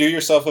 Everybody do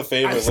yourself a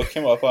favor, look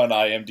him up on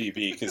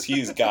IMDb, because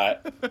he's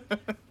got...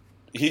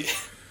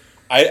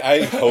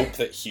 I hope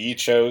that he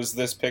chose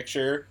this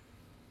picture.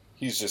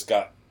 He's just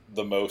got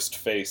the most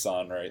face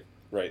on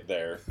right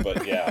there.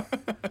 But yeah,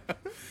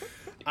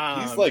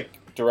 he's like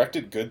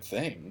directed good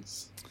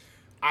things.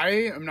 I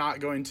am not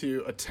going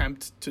to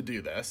attempt to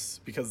do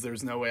this because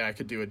there's no way I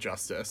could do it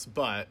justice,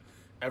 but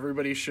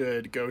everybody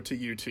should go to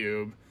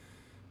YouTube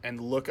and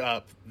look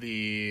up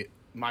the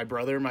My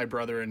Brother,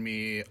 and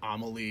Me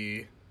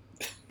Amelie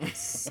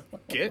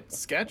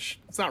sketch.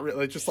 It's not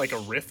really just like a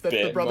riff that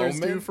the Bit brothers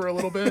do moment. for a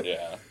little bit.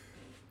 Yeah.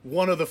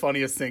 One of the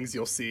funniest things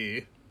you'll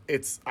see.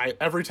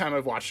 Every time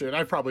I've watched it, and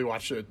I've probably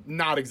watched it,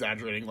 not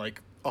exaggerating,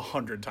 like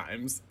 100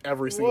 times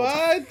every single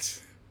time.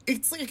 What?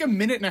 It's like a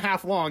minute and a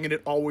half long, and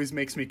it always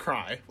makes me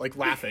cry, like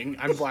laughing.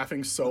 I'm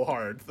laughing so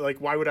hard. Like,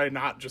 why would I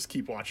not just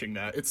keep watching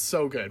that? It's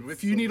so good.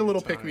 If you need a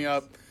little pick me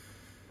up,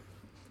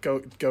 go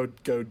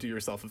do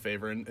yourself a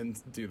favor and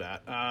do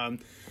that. But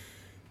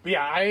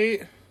yeah,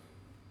 I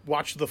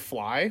watched The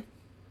Fly,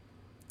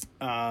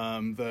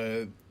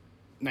 the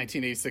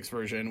 1986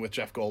 version with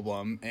Jeff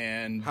Goldblum,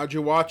 and How'd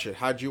you watch it?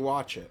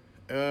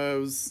 it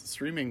was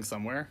streaming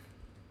somewhere.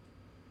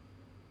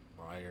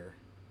 Liar.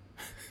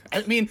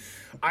 I mean,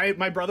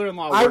 my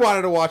brother-in-law. I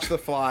wanted to watch The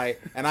Fly,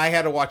 and I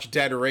had to watch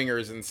Dead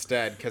Ringers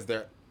instead because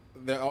that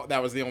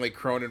was the only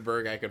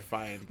Cronenberg I could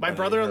find. My that I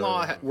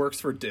brother-in-law heard of. works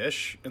for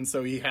Dish, and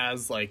so he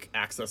has like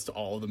access to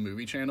all of the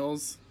movie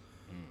channels.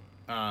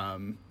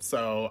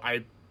 So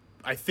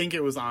I think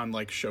it was on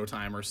like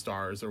Showtime or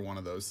Stars or one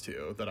of those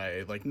two that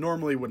I like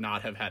normally would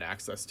not have had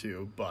access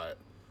to, but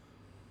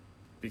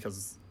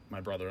because my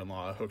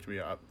brother-in-law hooked me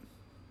up,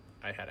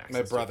 I had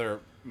access.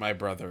 My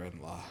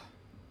brother-in-law.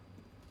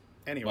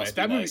 Anyway, Must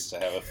be that nice to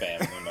have a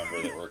family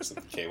member that works at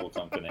the cable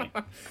company.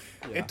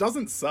 It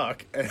doesn't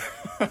suck.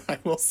 I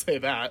will say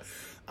that.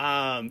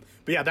 But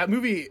yeah, that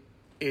movie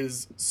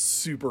is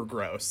super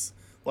gross.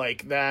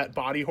 Like that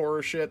body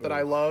horror shit that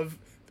I love.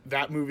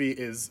 That movie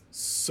is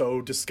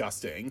so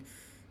disgusting.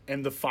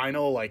 And the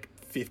final like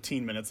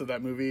 15 minutes of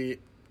that movie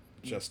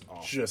Just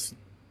awful. just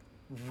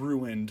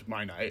ruined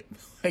my night.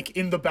 Like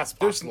in the best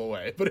possible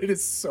way. But it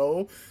is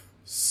so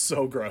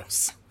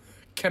gross.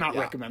 Cannot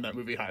Yeah. recommend that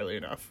movie highly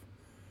enough.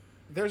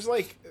 There's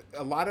like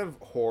a lot of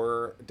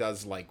horror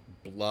does like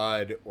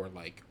blood or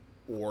like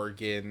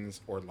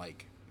organs or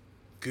like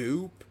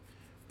goop,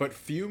 but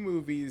few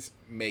movies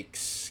make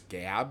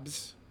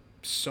scabs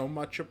so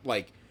much of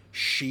like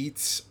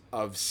sheets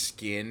of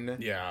skin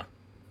Yeah.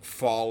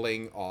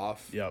 falling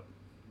off Yep.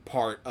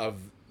 part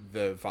of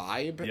the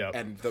vibe. Yep.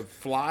 And The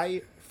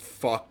Fly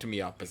fucked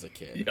me up as a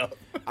kid. Yep.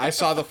 I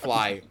saw The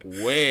Fly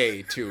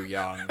way too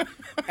young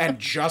and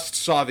just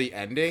saw the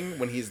ending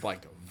when he's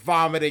like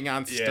vomiting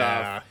on stuff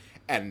Yeah.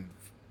 and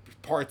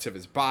parts of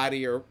his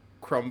body are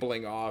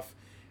crumbling off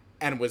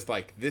and was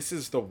like, this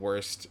is the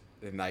worst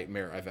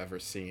nightmare I've ever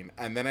seen.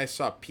 And then I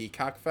saw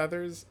peacock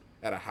feathers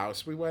at a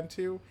house we went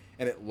to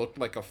and it looked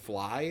like a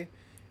fly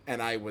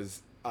and I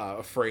was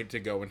afraid to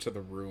go into the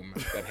room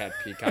that had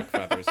peacock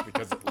feathers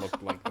because it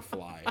looked like the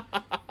fly.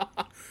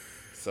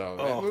 So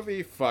that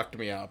movie fucked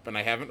me up, and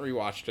I haven't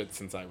rewatched it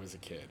since I was a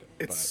kid.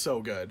 It's but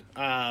so good.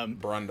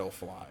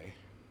 Brundlefly.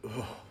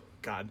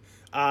 God.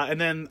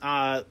 And then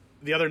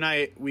the other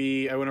night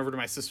I went over to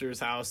my sister's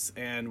house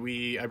and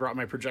I brought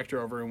my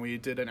projector over and we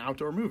did an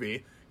outdoor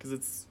movie because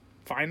it's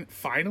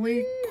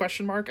finally ?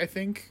 I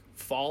think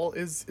fall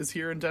is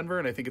here in Denver,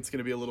 and I think it's going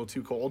to be a little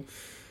too cold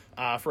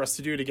for us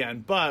to do it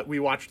again. But we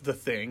watched The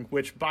Thing,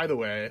 which by the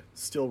way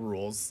still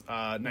rules.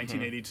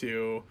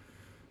 1982.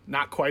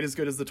 Not quite as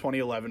good as the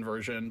 2011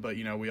 version, but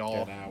you know we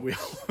all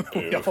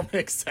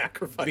make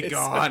sacrifices. Be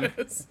gone.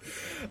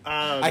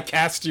 I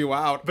cast you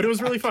out. But it was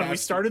really fun. We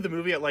started the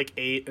movie at like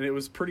 8, and it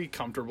was pretty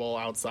comfortable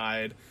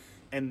outside.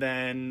 And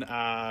then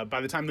by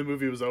the time the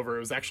movie was over, it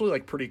was actually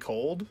like pretty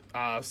cold.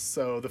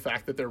 So the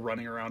fact that they're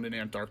running around in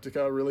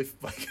Antarctica really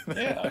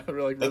Yeah,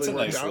 really that's a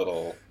worked nice out.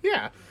 little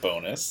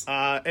bonus.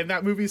 And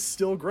that movie's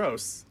still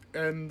gross,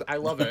 and I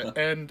love it.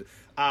 And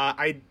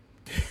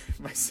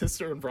my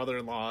sister and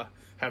brother-in-law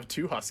have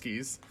 2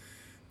 huskies.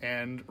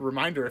 And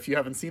reminder, if you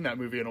haven't seen that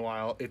movie in a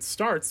while, it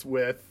starts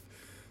with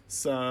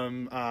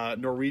some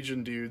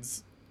Norwegian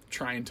dudes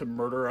trying to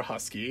murder a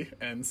husky,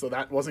 and so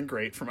that wasn't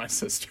great for my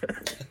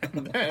sister.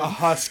 And then, A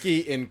husky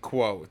in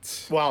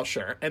quotes. well,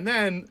 sure. And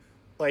then,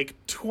 like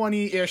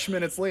 20-ish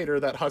minutes later,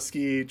 that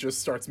husky just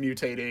starts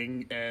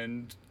mutating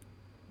and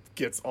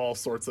gets all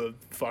sorts of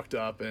fucked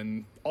up,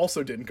 and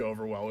also didn't go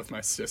over well with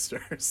my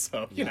sister.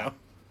 So you know.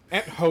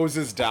 And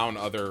hoses down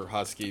other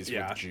huskies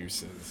Yeah. with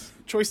juices.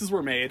 Choices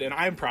were made, and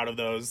I'm proud of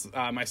those.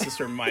 My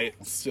sister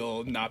might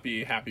still not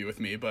be happy with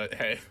me, but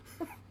hey,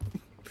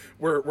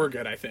 we're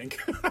good, I think.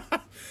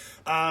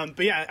 But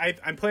yeah,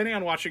 I'm planning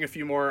on watching a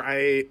few more.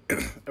 I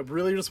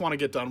really just want to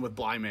get done with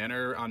Bly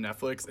Manor on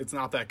Netflix. It's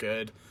not that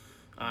good,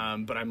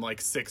 but I'm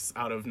like 6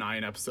 out of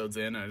 9 episodes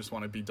in, and I just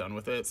want to be done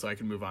with it so I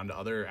can move on to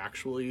other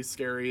actually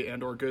scary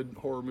and or good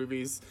horror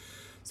movies.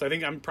 So I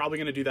think I'm probably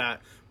going to do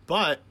that.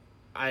 But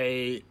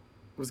I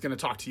was going to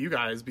talk to you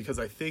guys because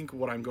I think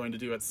what I'm going to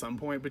do at some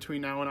point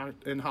between now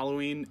and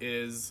Halloween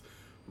is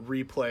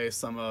replay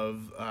some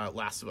of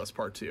Last of Us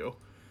Part 2,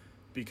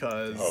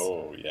 because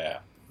Oh yeah.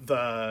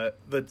 the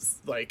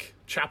like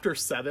chapter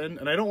 7,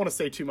 and I don't want to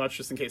say too much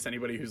just in case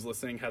anybody who's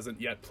listening hasn't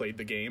yet played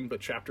the game, but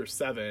chapter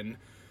 7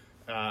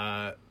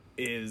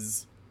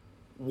 is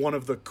one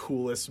of the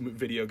coolest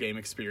video game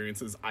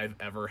experiences I've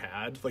ever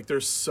had. Like,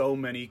 there's so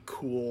many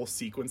cool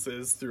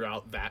sequences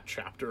throughout that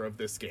chapter of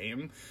this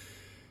game.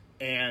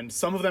 And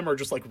some of them are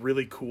just, like,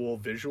 really cool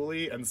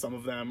visually, and some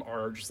of them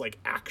are just, like,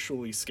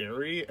 actually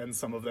scary, and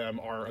some of them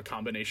are a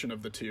combination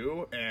of the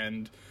two.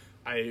 And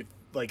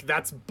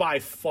that's by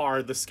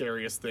far the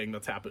scariest thing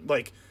that's happened.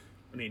 Like,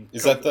 I mean,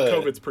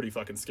 COVID's pretty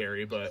fucking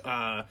scary, but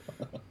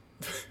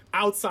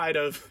outside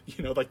of,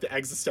 you know, like, the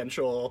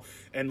existential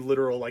and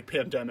literal, like,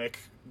 pandemic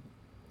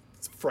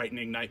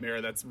frightening nightmare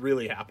that's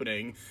really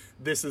happening,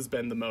 this has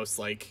been the most,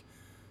 like,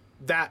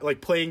 that, like,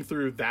 playing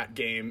through that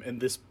game and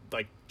this,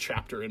 like,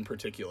 chapter in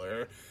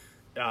particular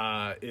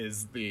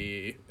is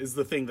the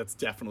thing that's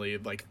definitely,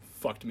 like,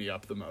 fucked me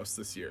up the most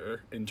this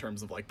year in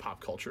terms of, like, pop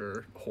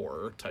culture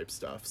horror type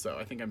stuff. So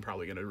I think I'm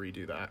probably gonna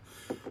redo that.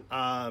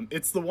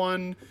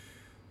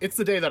 It's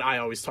the day that I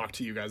always talk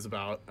to you guys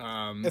about.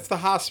 It's the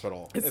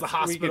hospital. It's the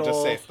hospital. We could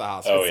just say it's the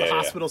hospital. It's the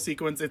hospital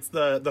sequence. It's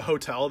the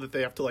hotel that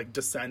they have to, like,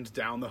 descend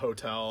down the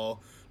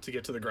hotel to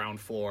get to the ground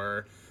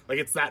floor. Like,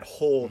 it's that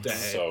whole day.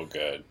 So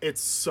good.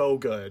 It's so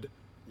good.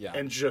 Yeah.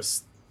 And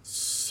just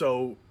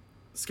so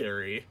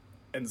scary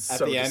and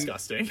so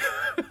disgusting.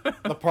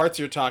 The parts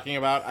you're talking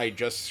about, I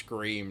just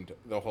screamed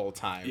the whole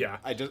time. Yeah.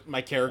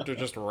 My character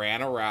just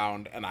ran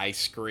around and I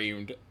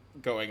screamed,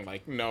 going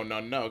like, no,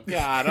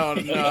 God, oh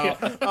no,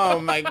 oh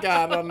my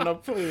God, oh no,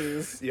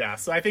 please. Yeah,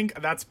 so I think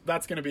that's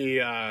going to be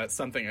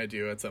something I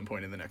do at some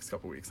point in the next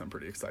couple weeks. I'm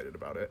pretty excited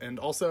about it. And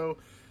also,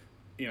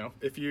 you know,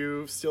 if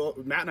you still,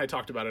 Matt and I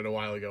talked about it a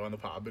while ago on the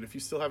pod, but if you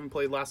still haven't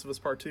played Last of Us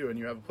Part 2 and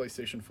you have a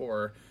PlayStation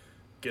 4,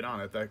 get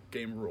on it. That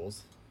game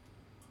rules.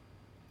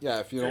 Yeah,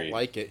 if you don't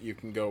like it, you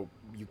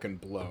can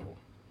blow.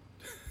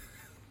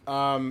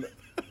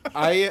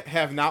 I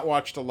have not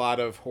watched a lot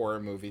of horror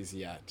movies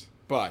yet,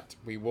 but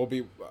we will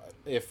be,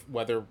 if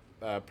weather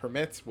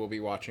permits, we'll be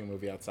watching a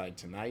movie outside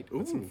tonight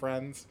with some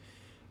friends.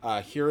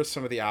 Here are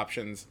some of the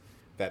options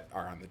that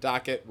are on the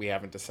docket. We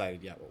haven't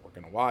decided yet what we're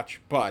going to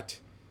watch, but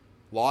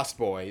Lost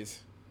Boys,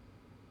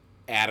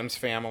 Addams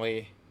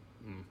Family,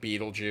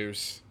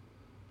 Beetlejuice,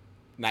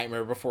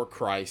 Nightmare Before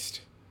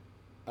Christ,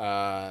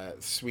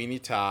 Sweeney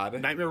Todd.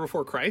 Nightmare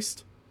Before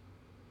Christ?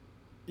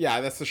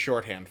 Yeah, that's the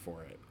shorthand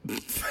for it.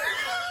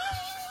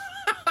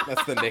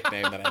 That's the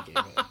nickname that I gave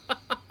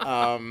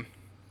it.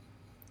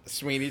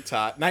 Sweeney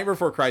Todd. Nightmare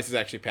Before Christ is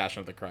actually Passion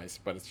of the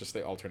Christ, but it's just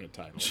the alternate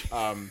title.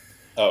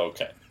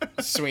 Okay.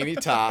 Sweeney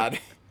Todd,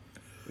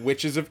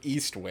 Witches of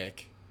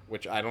Eastwick,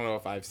 which I don't know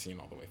if I've seen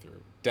all the way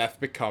through. Death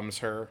Becomes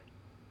Her.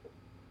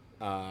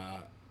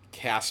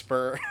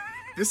 Casper.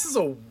 This is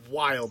a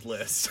wild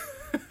list.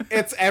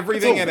 It's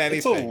everything and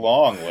anything. It's a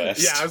long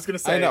list. Yeah, I was going to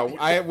say. I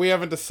know. We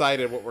haven't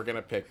decided what we're going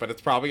to pick, but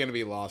it's probably going to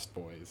be Lost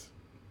Boys.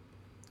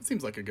 It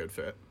seems like a good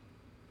fit.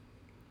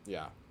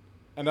 Yeah.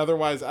 And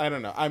otherwise, I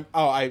don't know.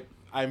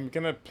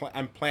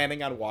 I'm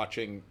planning on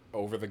watching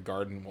Over the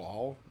Garden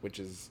Wall, which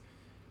is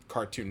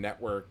Cartoon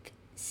Network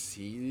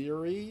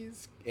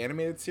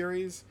animated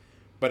series,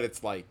 but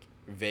it's like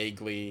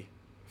vaguely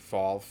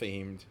fall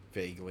themed,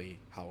 vaguely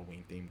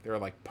Halloween themed. They're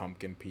like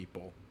pumpkin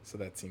people, so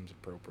that seems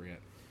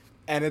appropriate.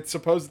 And it's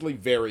supposedly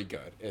very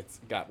good. It's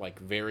got like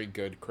very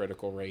good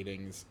critical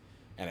ratings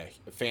and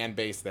a fan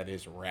base that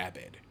is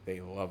rabid.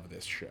 They love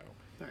this show.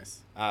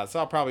 Nice. So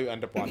I'll probably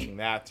end up watching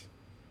that.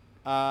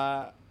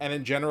 And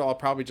in general, I'll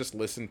probably just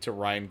listen to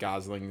Ryan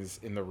Gosling's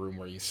In the Room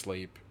Where You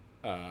Sleep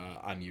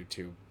on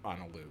YouTube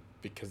on a loop,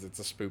 because it's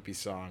a spoopy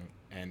song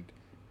and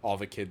all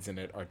the kids in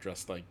it are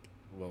dressed like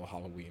little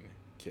Halloween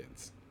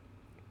kids.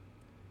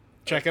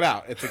 Check it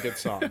out. It's a good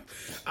song.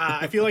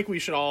 I feel like we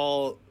should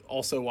all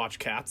also watch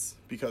Cats,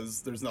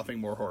 because there's nothing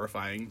more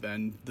horrifying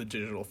than the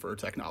digital fur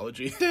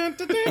technology. The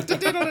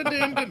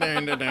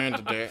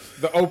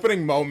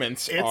opening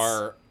moments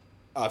are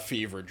a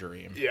fever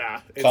dream.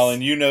 Yeah.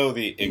 Colin, you know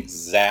the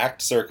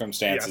exact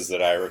circumstances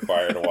that I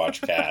require to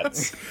watch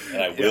Cats.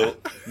 And I will,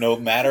 no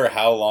matter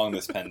how long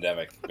this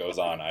pandemic goes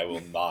on, I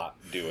will not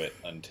do it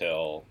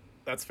until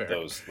that's fair.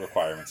 Those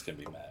requirements can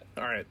be met.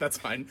 All right, that's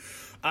fine.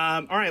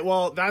 All right,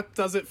 well, that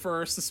does it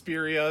for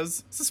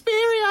Suspiria's.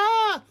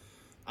 Suspiria!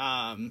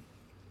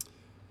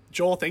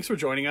 Joel, thanks for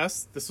joining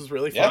us. This was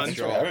really fun. Yeah, thanks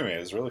for having me. It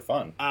was really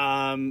fun.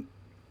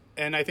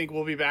 And I think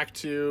we'll be back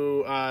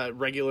to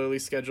regularly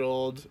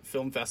scheduled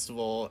film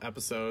festival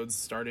episodes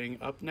starting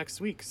up next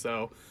week.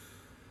 So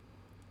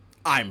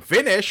I'm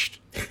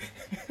finished.